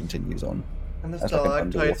probably continues on. And the That's like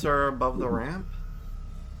an stalactites underwater are above the movement. ramp?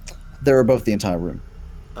 They're above the entire room.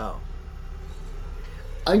 Oh.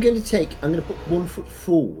 I'm going to put 1 foot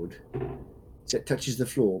forward so it touches the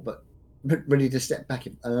floor, but ready to step back.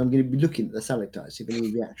 And I'm going to be looking at the stalactites, see if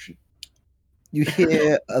any reaction. You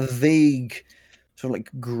hear a vague sort of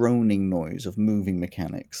like groaning noise of moving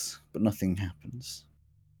mechanics, but nothing happens.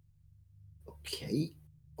 Okay.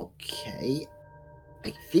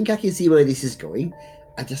 I think I can see where this is going.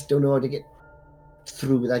 I just don't know how to get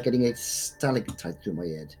through without getting a stalactite through my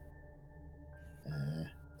head.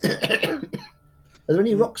 Are there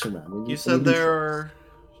any rocks around? You said there are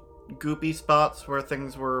goopy spots where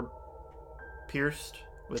things were pierced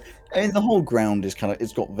with. And the whole ground is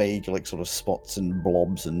it's got vague like sort of spots and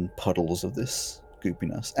blobs and puddles of this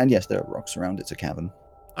goopiness. And yes, there are rocks around. It's a cavern.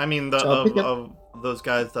 I mean, of those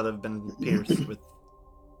guys that have been pierced with.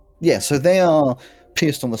 Yeah, so they are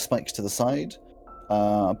pierced on the spikes to the side,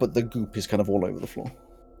 but the goop is kind of all over the floor.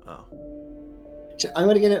 Oh. So I'm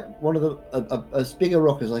going to get one of the as big a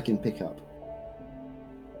rock as I can pick up,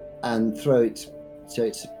 and throw it so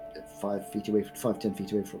it's 5 feet away, 5-10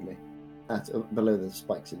 feet away from me, below the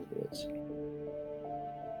spikes. In other words.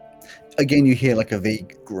 Again, you hear like a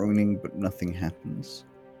vague groaning, but nothing happens.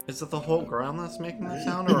 Is it the whole ground that's making that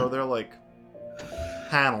sound, or are there like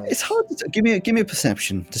panels? It's hard to give me a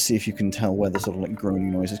perception to see if you can tell where the sort of like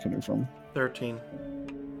groaning noise is coming from. 13.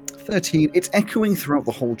 13. It's echoing throughout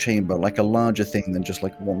the whole chamber like a larger thing than just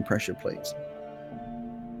like one pressure plate.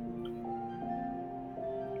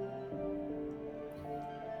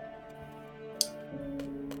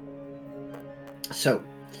 So,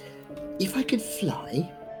 if I could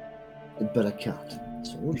fly, but I can't.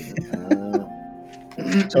 So,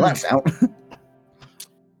 So that's out.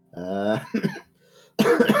 I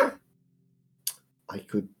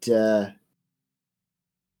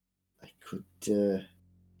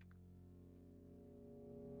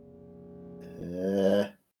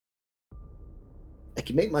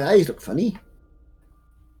could make my eyes look funny.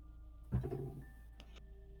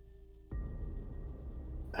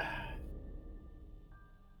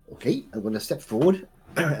 Okay, I'm going to step forward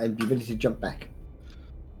and be ready to jump back.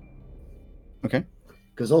 Okay.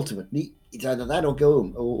 Because ultimately, it's either that or go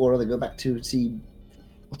home, or either go back to see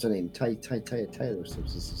what's her name, Taylor or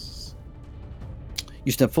something.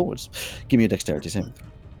 You step forwards. Give me a dexterity save.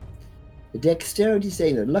 The dexterity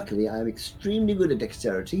saving. Luckily, I am extremely good at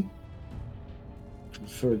dexterity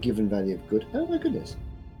for a given value of good. Oh my goodness,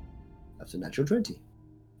 that's a natural 20.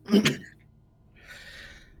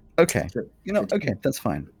 Okay. Okay, that's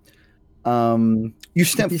fine. You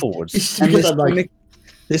step forwards, and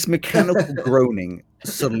this mechanical groaning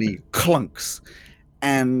suddenly clunks,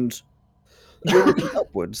 and you're looking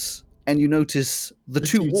upwards, and you notice the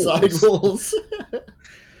two side walls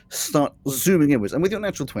start zooming inwards. And with your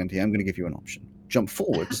natural 20, I'm going to give you an option: jump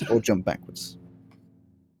forwards or jump backwards.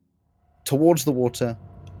 Towards the water,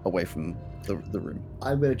 away from the room.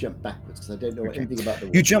 I'm going to jump backwards because I don't know anything about the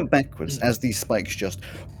water. You jump backwards as these spikes just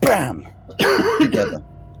BAM! Together.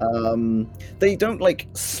 They don't like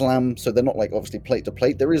slam, so they're not like obviously plate to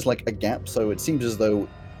plate. There is like a gap, so it seems as though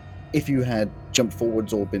if you had jumped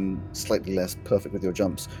forwards or been slightly less perfect with your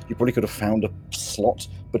jumps, you probably could have found a slot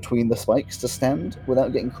between the spikes to stand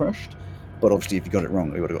without getting crushed. But obviously, if you got it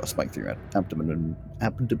wrong, you would have got a spike through your abdomen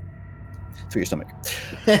and through your stomach.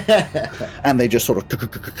 And they just sort of...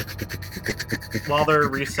 While they're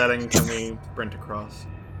resetting, can we sprint across?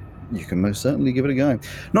 You can most certainly give it a go.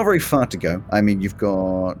 Not very far to go. I mean, you've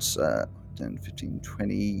got 10, 15,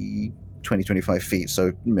 20, 25 feet,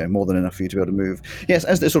 so more than enough for you to be able to move. Yes,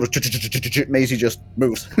 as they're sort of... Maisie just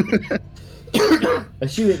moves.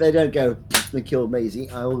 Assuming they don't go and kill Maisie,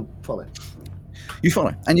 I will follow. You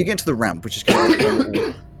follow, and you get to the ramp, which is kind of a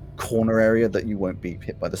little corner area that you won't be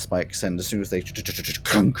hit by the spikes, and as soon as they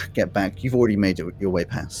get back, you've already made your way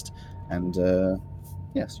past. And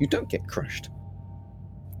yes, you don't get crushed.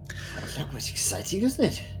 That was exciting, isn't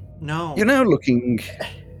it? No. You're now looking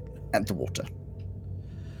at the water.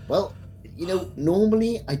 Well,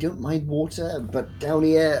 normally I don't mind water, but down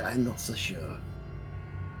here I'm not so sure.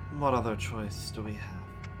 What other choice do we have?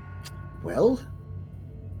 Well,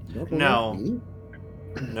 no.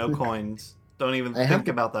 No coins. Don't even think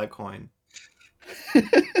about that coin.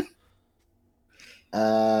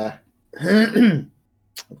 Okay.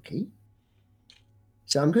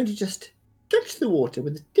 So I'm going to just touch the water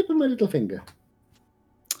with the tip of my little finger.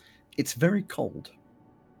 It's very cold.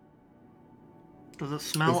 Does it Is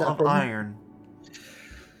smell that a of problem? iron?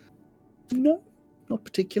 No, not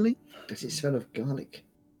particularly. Does it smell of garlic?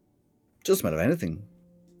 Doesn't matter anything.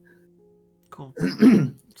 Cool.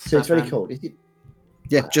 So it's very Step in. cold. Is it?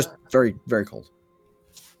 Yeah, just very, very cold.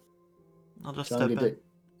 I'll just So I'm step going in. to.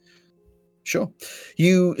 Sure.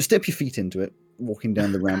 You step your feet into it, walking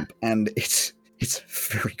down the ramp, and it's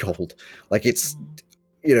very cold. Like it's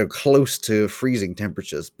close to freezing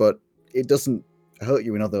temperatures, but it doesn't hurt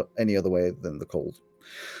you in any other way than the cold.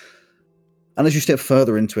 And as you step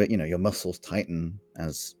further into it, your muscles tighten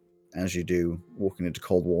as you do, walking into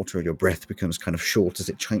cold water, and your breath becomes kind of short as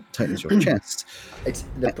it tightens your chest. It's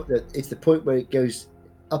the point where it goes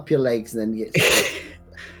up your legs and then gets.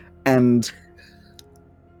 And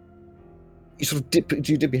you sort of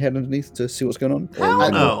do you dip your head underneath to see what's going on?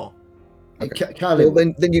 Hell no. Okay. Carly,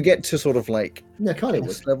 Well, then you get to sort of like no, Carly would.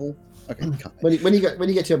 chest level. Okay. When you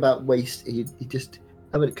get to about waist, he just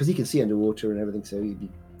because he can see underwater and everything, so he'd be.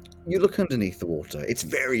 You look underneath the water. It's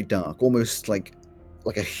very dark, almost like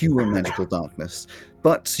a hue of magical darkness.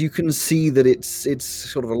 But you can see that it's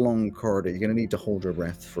sort of a long corridor. You're going to need to hold your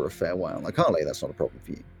breath for a fair while. Like Harley, that's not a problem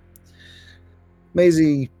for you.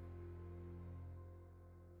 Maisie,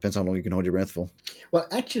 depends how long you can hold your breath for. Well,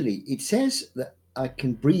 actually, it says that I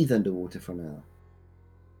can breathe underwater for an hour.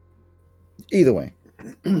 Either way.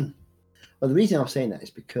 Well, the reason I'm saying that is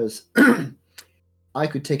because I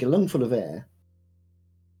could take a lungful of air,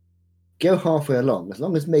 go halfway along, as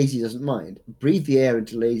long as Maisie doesn't mind, breathe the air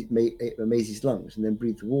into Maisie's lungs, and then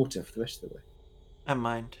breathe the water for the rest of the way. I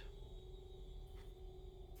mind.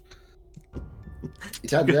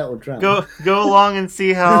 It's either that or drown. Go along and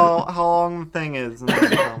see how long the thing is, and then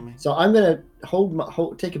tell me. So I'm gonna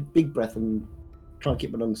take a big breath and try and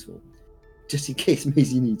keep my lungs full, just in case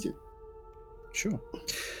Maisie needs it. Sure.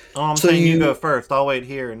 Oh, I'm So saying you you- go first. I'll wait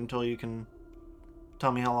here until you can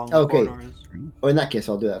tell me how long the Okay. corridor is. Oh, in that case,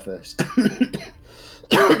 I'll do that first.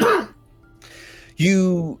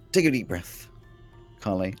 You take a deep breath,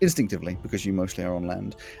 Carly, instinctively, because you mostly are on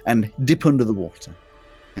land, and dip under the water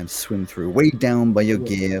and swim through, weighed down by your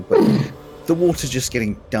gear, but the water's just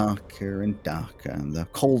getting darker and darker, and the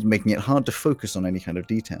cold making it hard to focus on any kind of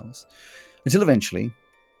details. Until eventually,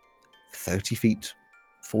 30 feet,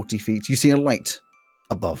 40 feet, you see a light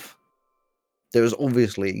above. There is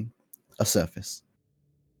obviously a surface.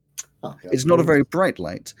 It's not a very bright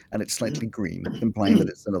light, and it's slightly green, implying that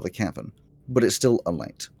it's another cavern, but it's still a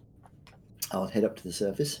light. I'll head up to the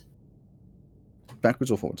surface. Backwards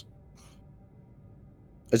or forwards?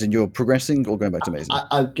 As in, you're progressing or going back to Maisie?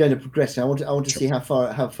 I'm going to progress. I want to see how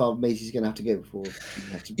far Maisie's going to have to go before.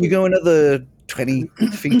 You go another 20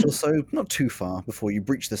 feet or so, not too far, before you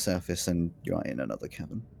breach the surface and you are in another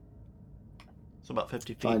cavern. It's about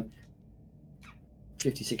 50 feet. Fine.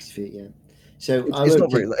 50, 60 feet, yeah. So It's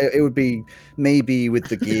not really. It would be maybe with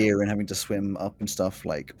the gear and having to swim up and stuff,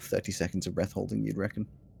 like 30 seconds of breath holding, you'd reckon.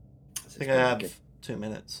 I think I have 2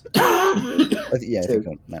 minutes. Yeah, I So-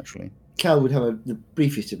 think naturally. Cal would have the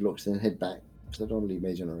briefest of looks and then head back because I don't want to leave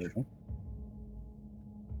Maisie on her own.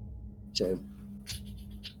 So,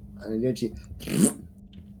 and I'm going to.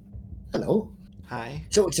 Hello. Hi.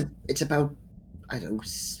 So it's about, I don't know,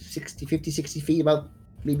 60 feet, about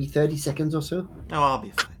maybe 30 seconds or so. Oh, I'll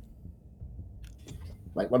be fine.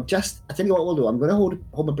 Right, well, I tell you what we'll do. I'm going to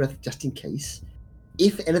hold my breath just in case.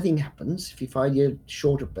 If anything happens, if you find you're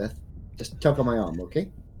short of breath, just tug on my arm,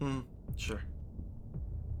 okay? Sure.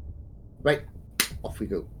 Right, off we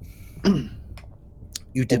go. You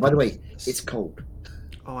Oh, dip by the under way, this. it's cold.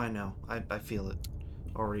 Oh, I know. I feel it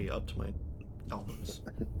already up to my elbows.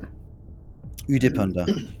 You dip under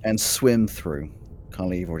and swim through.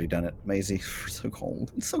 Carly, you've already done it. Maisie, it's so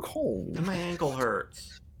cold. It's so cold. And my ankle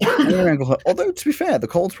hurts. And your ankle hurt. Although, to be fair, the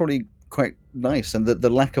cold's probably quite nice, and the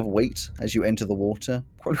lack of weight as you enter the water,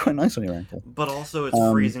 quite nice on your ankle. But also it's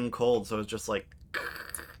freezing cold, so it's just like...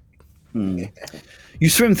 You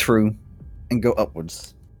swim through and go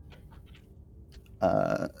upwards.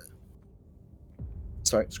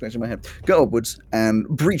 Sorry, scratching my head. Go upwards and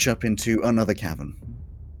breach up into another cavern,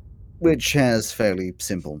 which has fairly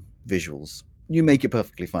simple visuals. You make it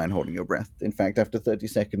perfectly fine holding your breath. In fact, after 30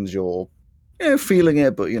 seconds, you're feeling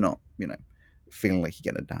it, but you're not, feeling like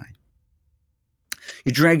you're going to die.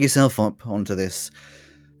 You drag yourself up onto this,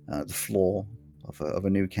 the floor of a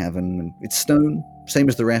new cavern, and it's stone, same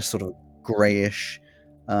as the rest, sort of greyish,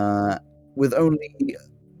 with only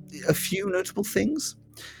a few notable things.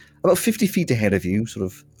 About 50 feet ahead of you, sort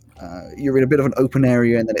of You're in a bit of an open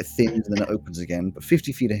area, and then it thins, and then it opens again. But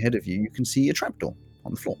 50 feet ahead of you, you can see a trapdoor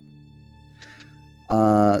on the floor.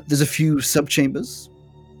 There's a few sub-chambers,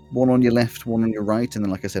 one on your left, one on your right, and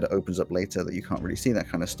then, like I said, it opens up later that you can't really see that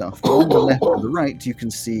kind of stuff. But on the left and the right, you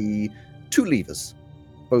can see 2 levers,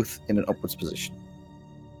 both in an upwards position.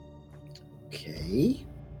 Okay.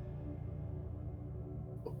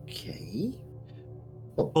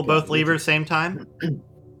 Pull both levers same time?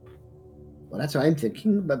 Well, that's what I'm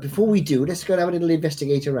thinking. But before we do, let's go and have a little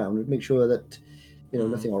investigate around and make sure that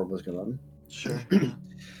nothing horrible is going on. Sure.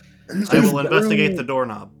 I will investigate the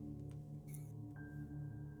doorknob.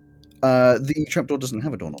 The trapdoor doesn't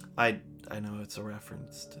have a doorknob. I know it's a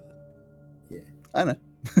reference to the... Yeah. I know.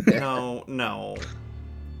 No.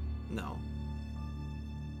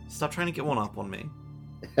 Stop trying to get one up on me.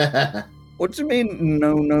 What do you mean,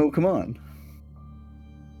 no, come on?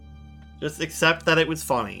 Just accept that it was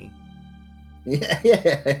funny. Yeah.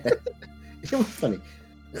 It was funny.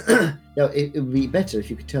 Now, it would be better if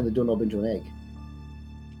you could turn the doorknob into an egg.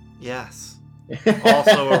 Yes.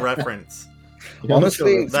 Also a reference.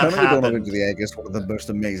 Honestly, that turning the doorknob happened. into the egg is one of the most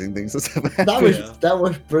amazing things that's ever happened. That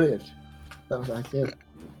was brilliant. That was ideal.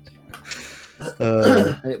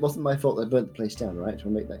 And it wasn't my fault that I burnt the place down, right?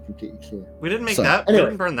 I'll make that completely clear. We didn't make So, that. anyway. We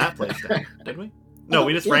didn't burn that place down, did we? No,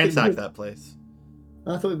 we just Yeah, ransacked that place.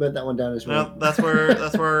 I thought we burnt that one down as well. No, that's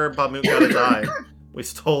where Bahamut got his eye. We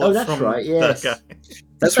stole it that's from right, yes. that guy.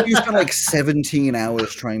 That's when you spent like 17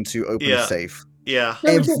 hours trying to open Yeah. a safe. Yeah.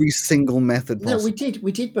 No, we did. Every single method No, possible.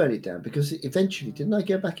 we did burn it down because eventually, didn't I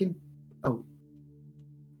go back in? Oh,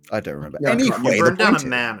 I don't remember. No, I can't Anyway, You the burned down point a is,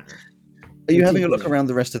 manor. are you We having did, a look yeah. around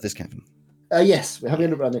the rest of this cavern? Yes, we're having a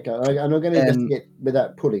look around the car. I'm not going to investigate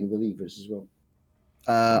without pulling the levers as well.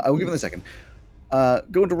 I will give it a second.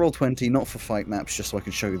 Go into roll 20, not for fight maps, just so I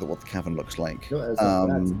can show you what the cavern looks like. No, that's not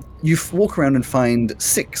bad. You walk around and find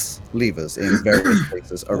 6 levers in various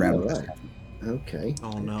places around this right. cavern. Okay.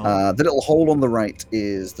 Oh no. The little hole on the right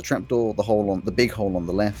is the trapdoor. The big hole on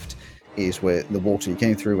the left is where the water you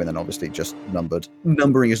came through, and then obviously just numbered.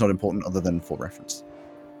 Numbering is not important other than for reference.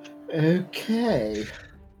 Okay.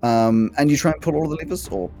 And you try and pull all of the levers,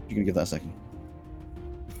 or you can give that a second.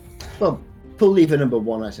 Well, pull lever number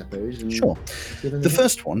 1, I suppose. And Sure. The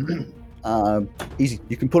first one, easy.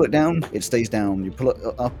 You can pull it down, it stays down. You pull it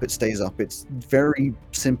up, it stays up. It's very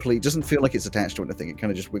simply, doesn't feel like it's attached to anything. It kind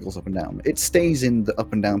of just wiggles up and down. It stays in the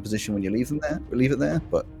up and down position when you leave it there,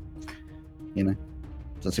 but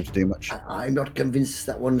doesn't seem to do much. I'm not convinced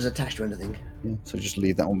that one's attached to anything. Yeah, so just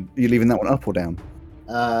leave that one. Are you leaving that one up or down?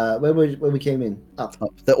 When we came in, up. Up.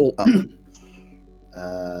 They're all up.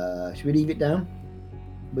 Should we leave it down?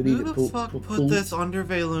 We leave Who it the fuck put pull? this under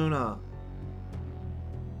Veluna?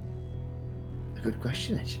 A good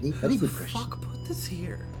question, actually. Who Very the good question. fuck put this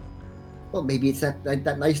here? Well, maybe it's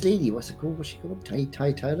that nice lady. What's it called? What's she called?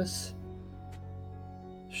 Tyrus?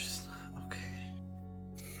 She's not okay.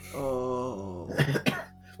 Oh.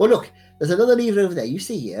 Well, look, there's another lever over there. You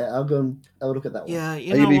see here. I'll go and I'll look at that one. Yeah, Are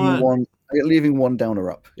you you know leaving what? one? Are you leaving one down or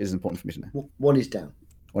up? Is important for me to know. One is down.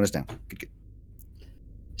 One is down. Good.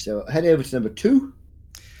 So head over to number 2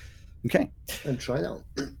 Okay. and try that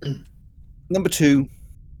one. Number 2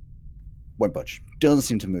 won't budge. Doesn't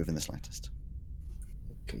seem to move in the slightest.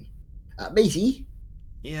 Okay. Maisie,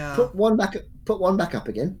 Yeah, put one back up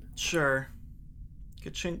again. sure.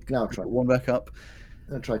 Good chink. Now try. One back up.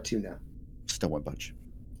 I'll try 2 now. Still won't budge.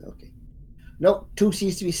 Okay. No, 2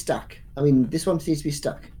 seems to be stuck. I mean, this one seems to be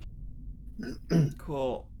stuck.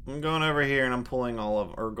 Cool. I'm going over here and I'm pulling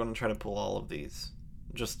going to try to pull all of these.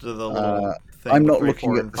 Just to the little thing. I'm with not 3, looking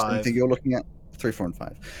 4, at and the same 5. thing you're looking at. 3, 4, and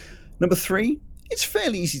 5. Number 3, it's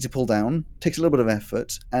fairly easy to pull down. Takes a little bit of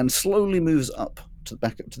effort and slowly moves up to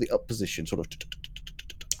the up position, sort of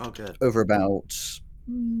Oh, good. over about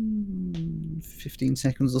 15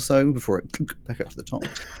 seconds or so before it back up to the top.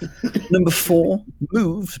 Number 4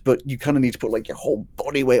 moves, but you kind of need to put like your whole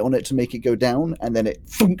body weight on it to make it go down, and then it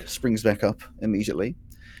springs back up immediately.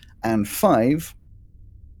 And 5,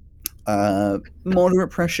 moderate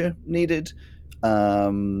pressure needed,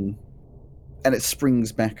 and it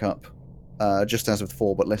springs back up just as with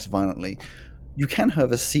 4, but less violently. You can,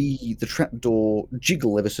 however, see the trapdoor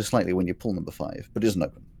jiggle ever so slightly when you pull number 5, but it isn't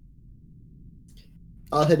open.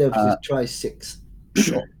 I'll head over to try 6.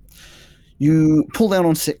 Sure. You pull down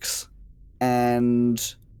on 6,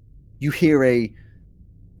 and you hear a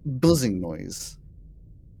buzzing noise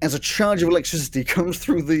as a charge of electricity comes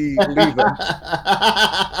through the lever.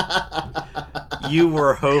 You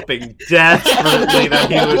were hoping desperately that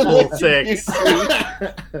he would pull 6.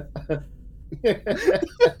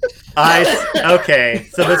 Okay,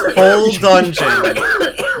 so this whole dungeon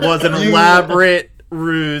was an elaborate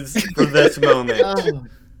ruse for this moment. Oh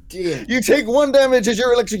dear. You take 1 damage as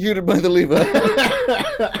you're electrocuted by the lever.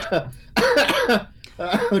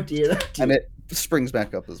 Oh dear. And it springs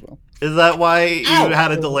back up as well. Is that why you Ow!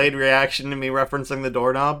 had a delayed reaction to me referencing the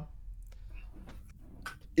doorknob?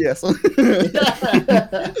 Yes.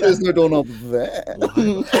 There's no doorknob there.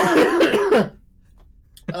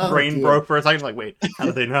 Oh, Brain dear. broke for a second. Like, wait, how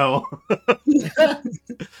did they know?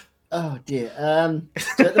 Oh dear.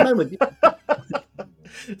 So at the moment,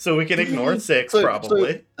 So we can ignore 6, So-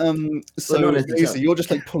 probably. So not as basically, the you're just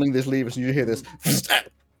like pulling this lever, and you hear this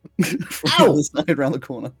from Ow! the side around the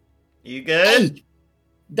corner. You good?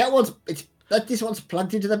 hey, this one's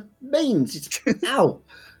plugged into the mains. It's ow.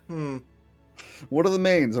 Hmm. What are the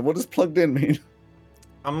mains, and what does plugged in mean?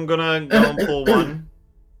 I'm gonna go and pull 1.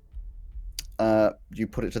 You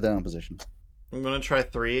put it to down position. I'm gonna try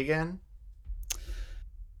 3 again.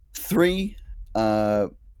 3,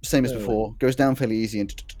 same as before, goes down fairly easy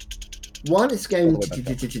and One is going. Well, I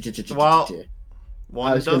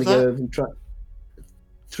 1 was going does to go that? over and try.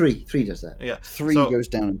 Three does that. Yeah. 3 So- goes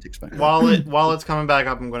down and ticks back. While it's coming back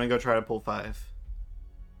up, I'm gonna go try to pull 5.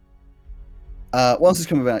 Once it's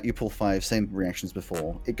coming back, you pull 5, same reaction as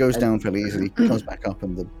before. It goes down fairly easily, comes back up,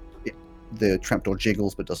 and the trapdoor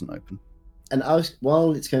jiggles but doesn't open. And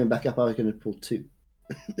while it's coming back up, I was going to pull 2.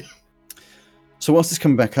 So whilst it's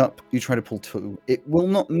coming back up, you try to pull 2. It will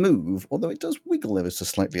not move, although it does wiggle ever so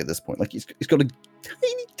slightly at this point. Like it's got a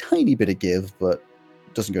tiny bit of give, but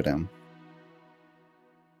it doesn't go down.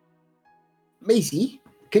 Maisie,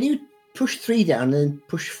 can you push 3 down and then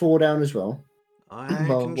push 4 down as well? I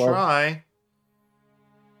Well, can well. try.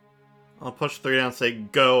 I'll push 3 down, say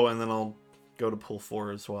go, and then I'll go to pull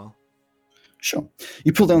 4 as well. Sure.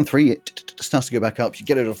 You pull down 3, it starts to go back up. You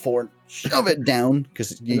get it to 4, and shove it down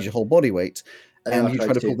because it needs your whole body weight. then And you I'll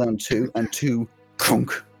try to 2. pull down 2, and 2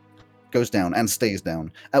 crunk, goes down and stays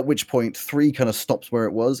down. At which point 3 kind of stops where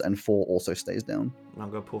it was, and 4 also stays down. And I'll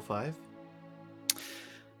go pull 5.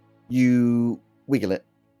 You wiggle it.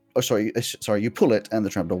 Oh, sorry, you pull it, and the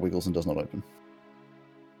trapdoor wiggles and does not open.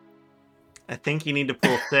 I think you need to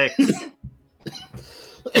pull 6.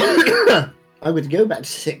 I'm going to go back to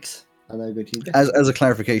 6. And I'm going to As a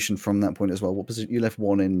clarification from that point as well, what position you left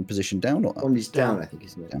 1 in position down or up? 1 is down, Down. I think,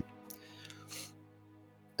 isn't it?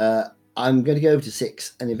 Down. I'm going to go over to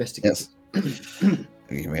 6 and investigate. Yes. Give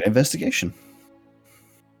me an investigation.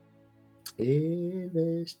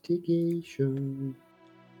 Investigation.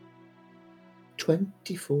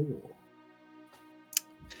 24.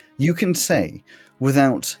 You can say,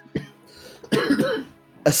 without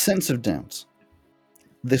a sense of doubt,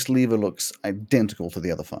 this lever looks identical to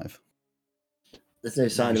the other 5. There's no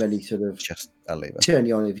sign of any sort of Just a lever. turn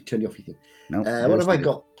you on if you turn you off, you think. No. What have I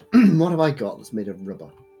got? What have I got that's made of rubber?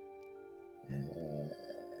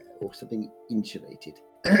 Or something insulated.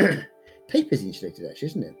 Paper's insulated, actually,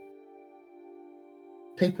 isn't it?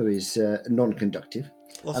 Paper is non-conductive.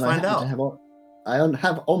 Let's and find out. I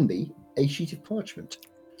have on me a sheet of parchment.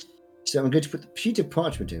 So I'm going to put the sheet of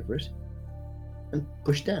parchment over it and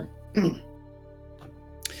push down.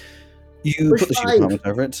 You Push put the sheet 5. of parchment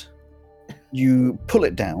over it. You pull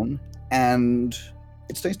it down, and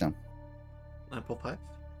it stays down. I pull 5.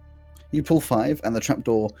 You pull 5, and the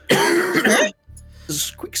trapdoor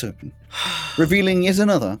squeaks open, revealing yet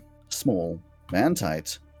another small and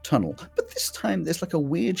tight tunnel. But this time, there's like a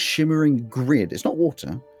weird shimmering grid. It's not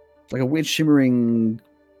water. It's like a weird shimmering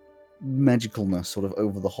magicalness sort of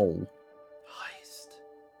over the hole. Heist.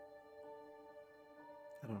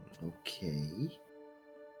 I don't know. Okay.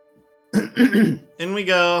 In we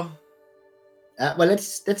go. Well,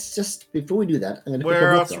 let's just before we do that, I'm going to pick a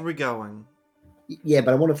Where rock else up. are we going? Yeah,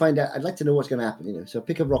 but I want to find out. I'd like to know what's going to happen. So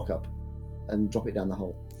pick a rock up and drop it down the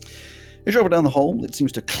hole. You drop it down the hole. It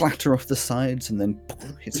seems to clatter off the sides and then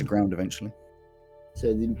hits the ground eventually.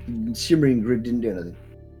 So the shimmering grid didn't do anything.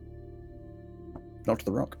 Not to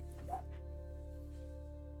the rock.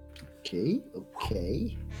 Okay.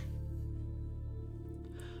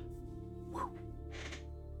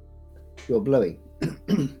 You're blowing.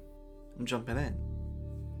 I'm jumping in.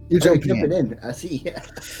 You're Oh, jumping in. in. I see.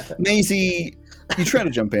 Maisie, you try to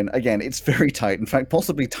jump in. Again, it's very tight. In fact,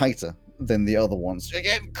 possibly tighter than the other ones.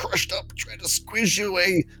 Again, crushed up, trying to squish your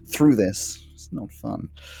way through this. It's not fun.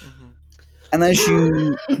 Mm-hmm. And as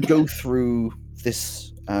you go through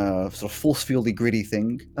this sort of force fieldy, gritty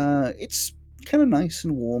thing, it's kind of nice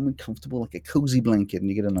and warm and comfortable, like a cozy blanket, and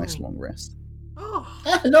you get a nice long rest. Oh,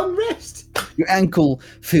 Long rest. Your ankle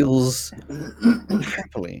feels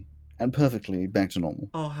happily and perfectly back to normal.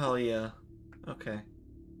 oh hell yeah. Okay.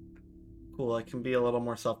 Cool. I can be a little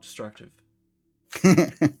more self-destructive.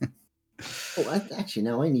 Actually,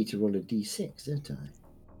 now I need to roll a d6, don't I?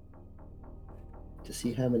 To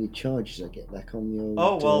see how many charges I get back on the old...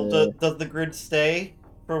 Oh, well, does the grid stay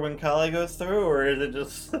for when Kali goes through, or is it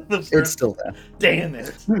just the first... It's still there. Damn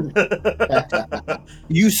it!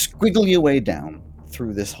 You squiggle your way down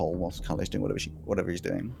through this hole whilst Kali's doing whatever he's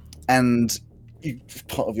doing. And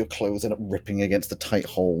part of your clothes end up ripping against the tight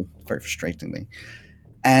hole, very frustratingly.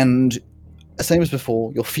 And same as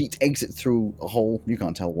before, your feet exit through a hole. You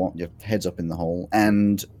can't tell what. Your head's up in the hole.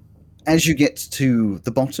 And as you get to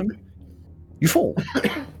the bottom, you fall.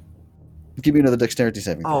 Give me another dexterity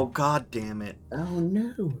saving throw. Oh, god damn it. Oh,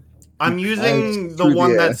 no. I'm using the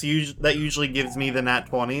one that usually gives me the nat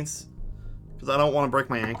 20s. Because I don't want to break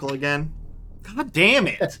my ankle again. God damn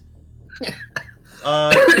it!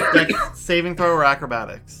 Dex saving throw or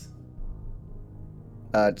acrobatics?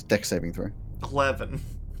 Dex saving throw. 11.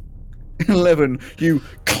 11. You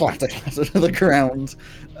clatter to the ground.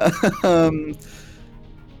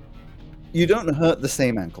 You don't hurt the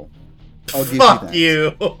same ankle. I'll give Fuck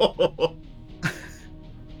you. you!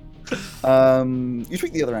 You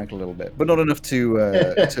tweak the other ankle a little bit, but not enough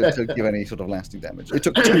to give any sort of lasting damage. It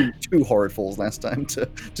took two horrid falls last time to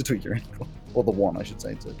tweak your ankle. Or the one, I should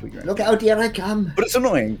say, to tweak your ankle. Look out, here I come. But it's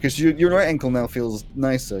annoying, because your right ankle now feels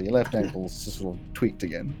nicer. Your left ankle's just sort of tweaked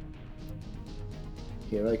again.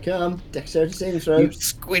 Here I come. Dexterity saving throw. You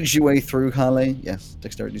squidge your way through, Harley. Yes,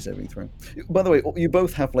 dexterity saving throw. By the way, you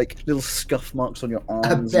both have like little scuff marks on your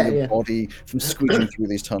arms and your body from squidging through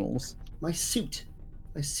these tunnels. My suit's...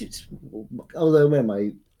 Although I wear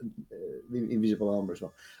my invisible armor as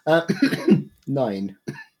well. 9.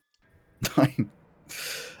 9.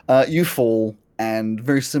 You fall, and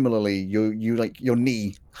very similarly, you like your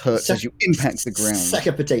knee hurts as you impact the ground. Sack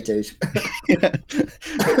of potatoes. Yeah.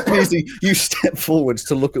 Basically, you step forwards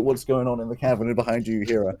to look at what's going on in the cavern, and behind you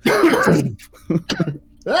hear a...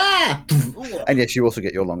 Ah! And yes, you also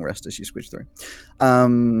get your long rest as you squidge through.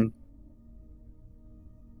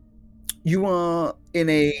 You are in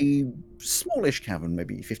a smallish cavern,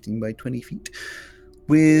 maybe 15 by 20 feet,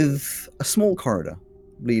 with a small corridor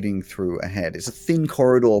leading through ahead. It's a thin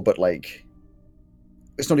corridor, but like...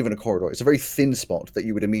 It's not even a corridor. It's a very thin spot that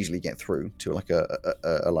you would immediately get through to like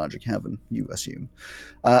a larger cavern, you assume.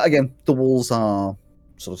 Again, the walls are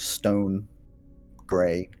sort of stone,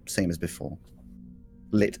 grey, same as before.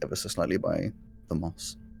 Lit ever so slightly by the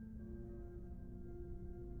moss.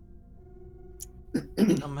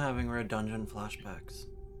 I'm having Red Dungeon flashbacks.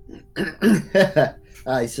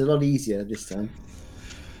 It's a lot easier this time.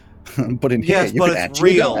 But in here, Yes, you but could it's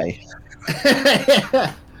actually real.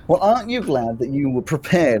 die. Well, aren't you glad that you were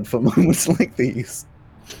prepared for moments like these?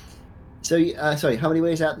 So, sorry, how many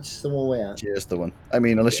ways out? Just the one way out? Just the one. I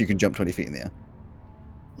mean, unless you can jump 20 feet in the air.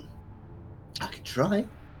 I could try.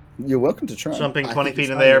 You're welcome to try. Jumping I 20 think feet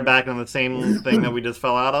it's in the air fine. back on the same thing that we just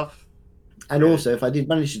fell out of. And also, if I did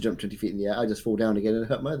manage to jump 20 feet in the air, I just fall down again and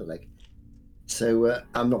hurt my other leg. So,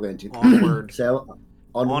 I'm not going to. Onward. So,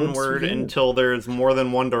 Onward we go. until there's more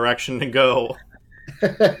than one direction to go.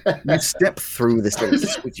 You step through this little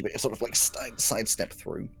squidgy bit, sort of like side step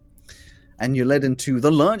through, and you're led into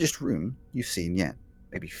the largest room you've seen yet.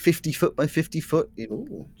 Maybe 50 foot by 50 foot.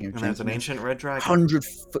 Ooh. And there's an ancient red dragon. 100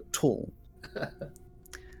 foot tall.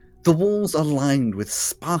 The walls are lined with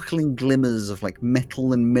sparkling glimmers of like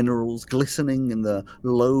metal and minerals glistening in the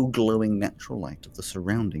low glowing natural light of the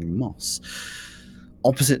surrounding moss.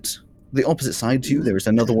 The opposite side to you, there is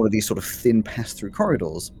another one of these sort of thin pass-through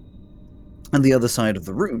corridors. And the other side of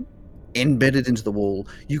the room, embedded into the wall,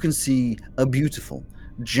 you can see a beautiful,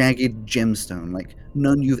 jagged gemstone like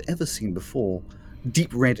none you've ever seen before,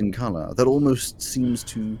 deep red in color, that almost seems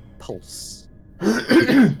to pulse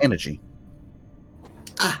energy.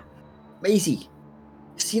 Ah, Maisie,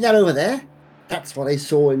 see that over there? That's what I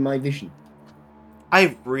saw in my vision.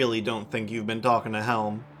 I really don't think you've been talking to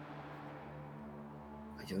Helm.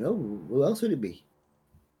 I don't know. Who else would it be?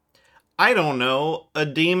 I don't know. A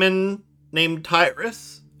demon named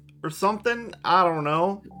Tyrus? Or something? I don't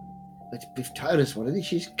know. But if Tyrus wanted it,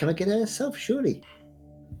 she's gonna get it herself, surely.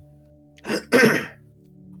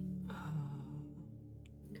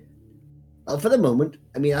 Well, for the moment,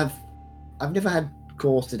 I mean, I've never had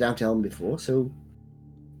cause to doubt Elm before, so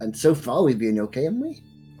far we've been okay, haven't we?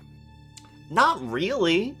 Not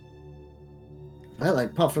really. Well,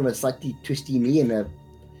 apart from a slightly twisty knee and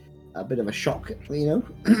a bit of a shock, you know.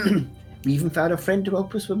 We even found a friend to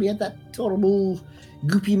help us when we had that horrible,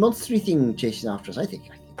 goopy, monstery thing chasing after us. I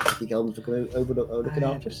think Elm's looking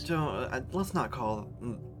after us. Let's not call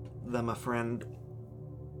them a friend.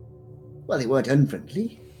 Well, they weren't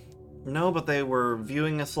unfriendly. No, but they were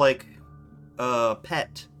viewing us like a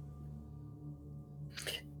pet.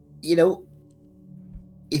 You know,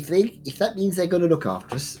 if that means they're going to look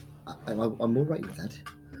after us, I'm all right with that.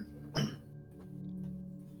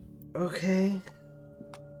 Okay.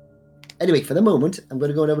 Anyway, for the moment, I'm going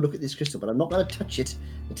to go and have a look at this crystal, but I'm not going to touch it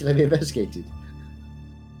until I've investigated.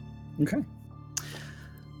 Okay.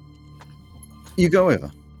 You go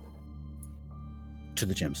over to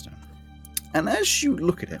the gemstone. And as you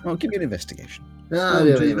look at it, well, give me an investigation.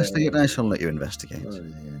 Investigate, I shall let you investigate. Oh,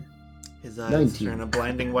 yeah. His eyes 19. turn a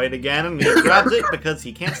blinding white again, and he grabs it because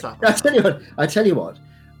he can't stop I himself. tell you what.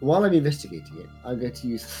 While I'm investigating it, I'm going to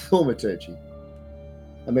use thaumaturgy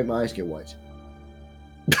and make my eyes go white.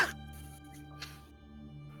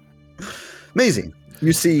 Maisie,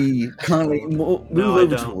 you see Carly move No, I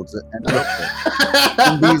over don't. towards it and look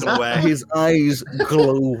at it. No way. His eyes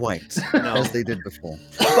glow white No. as they did before.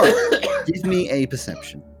 But give me a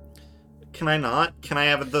perception. Can I not? Can I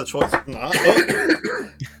have the choice of not? Oh,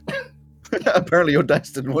 Apparently your dice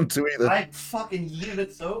didn't want to either. I fucking yeeted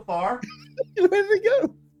it so far. Where did it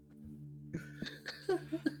go?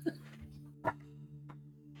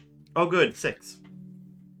 Oh, good. 6.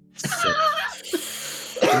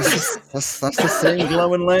 That's the same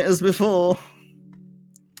glowing light as before.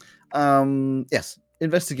 Yes.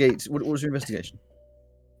 Investigate. What was your investigation?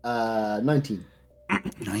 19.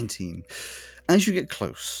 19. As you get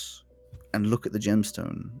close and look at the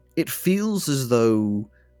gemstone, it feels as though...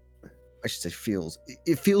 I should say feels.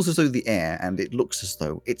 It feels as though the air, and it looks as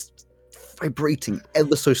though it's vibrating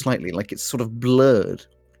ever so slightly, like it's sort of blurred,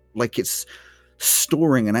 like it's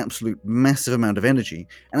storing an absolute massive amount of energy.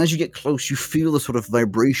 And as you get close, you feel the sort of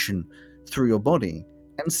vibration through your body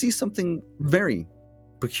and see something very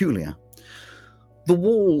peculiar. The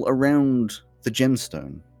wall around the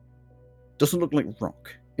gemstone doesn't look like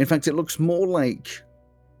rock. In fact, it looks more like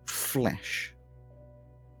flesh.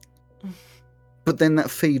 But then that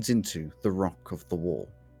fades into the rock of the wall.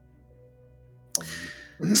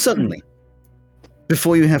 Suddenly,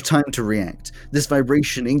 before you have time to react, this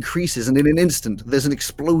vibration increases, and in an instant, there's an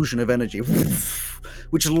explosion of energy,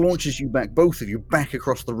 which launches you back, both of you, back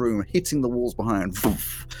across the room, hitting the walls behind,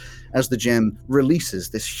 as the gem releases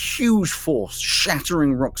this huge force,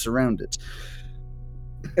 shattering rocks around it.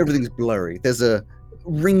 Everything's blurry. There's a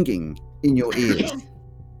ringing in your ears.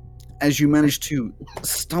 As you manage to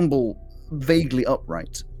stumble vaguely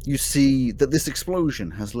upright, you see that this explosion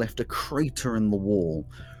has left a crater in the wall,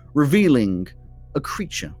 revealing a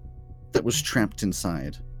creature that was trapped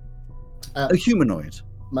inside. A humanoid.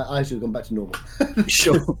 My eyes have gone back to normal.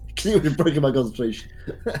 Sure. Because it would have broken my concentration.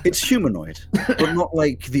 It's humanoid, but not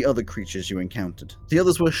like the other creatures you encountered. The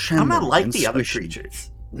others were I'm shambling. not like and the other squishy.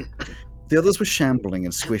 creatures. The others were shambling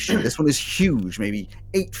and squishy. This one is huge, maybe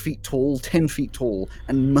 8 feet tall, 10 feet tall,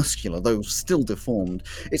 and muscular, though still deformed.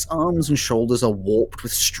 Its arms and shoulders are warped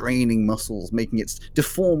with straining muscles, making its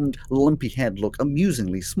deformed, lumpy head look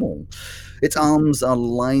amusingly small. Its arms are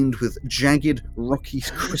lined with jagged, rocky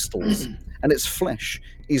crystals, and its flesh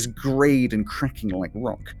is greyed and cracking like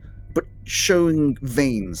rock, but showing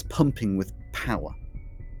veins pumping with power.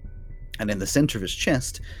 And in the center of its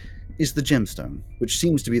chest is the gemstone, which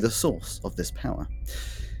seems to be the source of this power.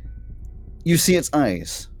 You see its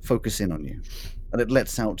eyes focus in on you, and it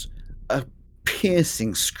lets out a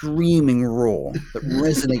piercing, screaming roar that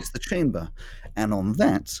resonates the chamber. And on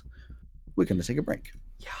that, we're going to take a break.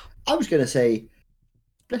 I was going to say,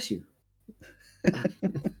 bless you.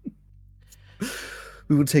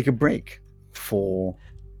 We will take a break for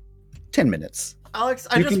 10 minutes. Alex,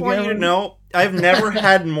 I You just can want you go. to know I've never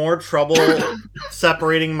had more trouble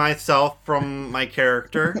separating myself from my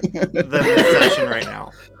character than this session right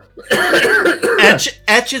now.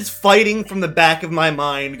 Etch is fighting from the back of my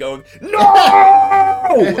mind, going, "No!"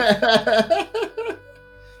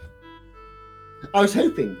 I was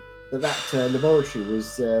hoping that laboratory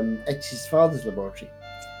was Etch's father's laboratory.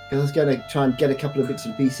 Because I was going to try and get a couple of bits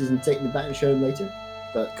and pieces and take them back and show him later.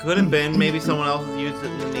 But Could have been. Maybe someone else has used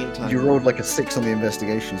it in the meantime. You rolled like a 6 on the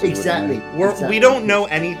investigation. so you wouldn't exactly. know. We exactly. don't know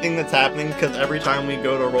anything that's happening because every time we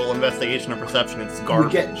go to roll investigation or perception, it's You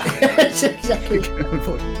garbage. get exactly.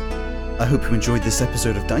 I hope you enjoyed this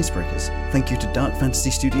episode of Dicebreakers. Thank you to Dark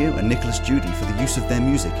Fantasy Studio and Nicholas Judy for the use of their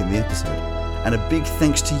music in the episode. And a big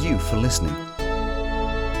thanks to you for listening.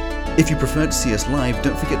 If you prefer to see us live,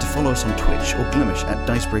 don't forget to follow us on Twitch or Glimish at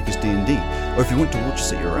Dicebreakers D&D, or if you want to watch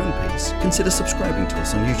us at your own pace, consider subscribing to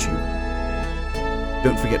us on YouTube.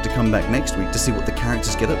 Don't forget to come back next week to see what the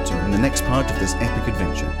characters get up to in the next part of this epic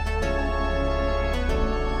adventure.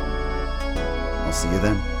 I'll see you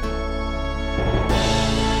then.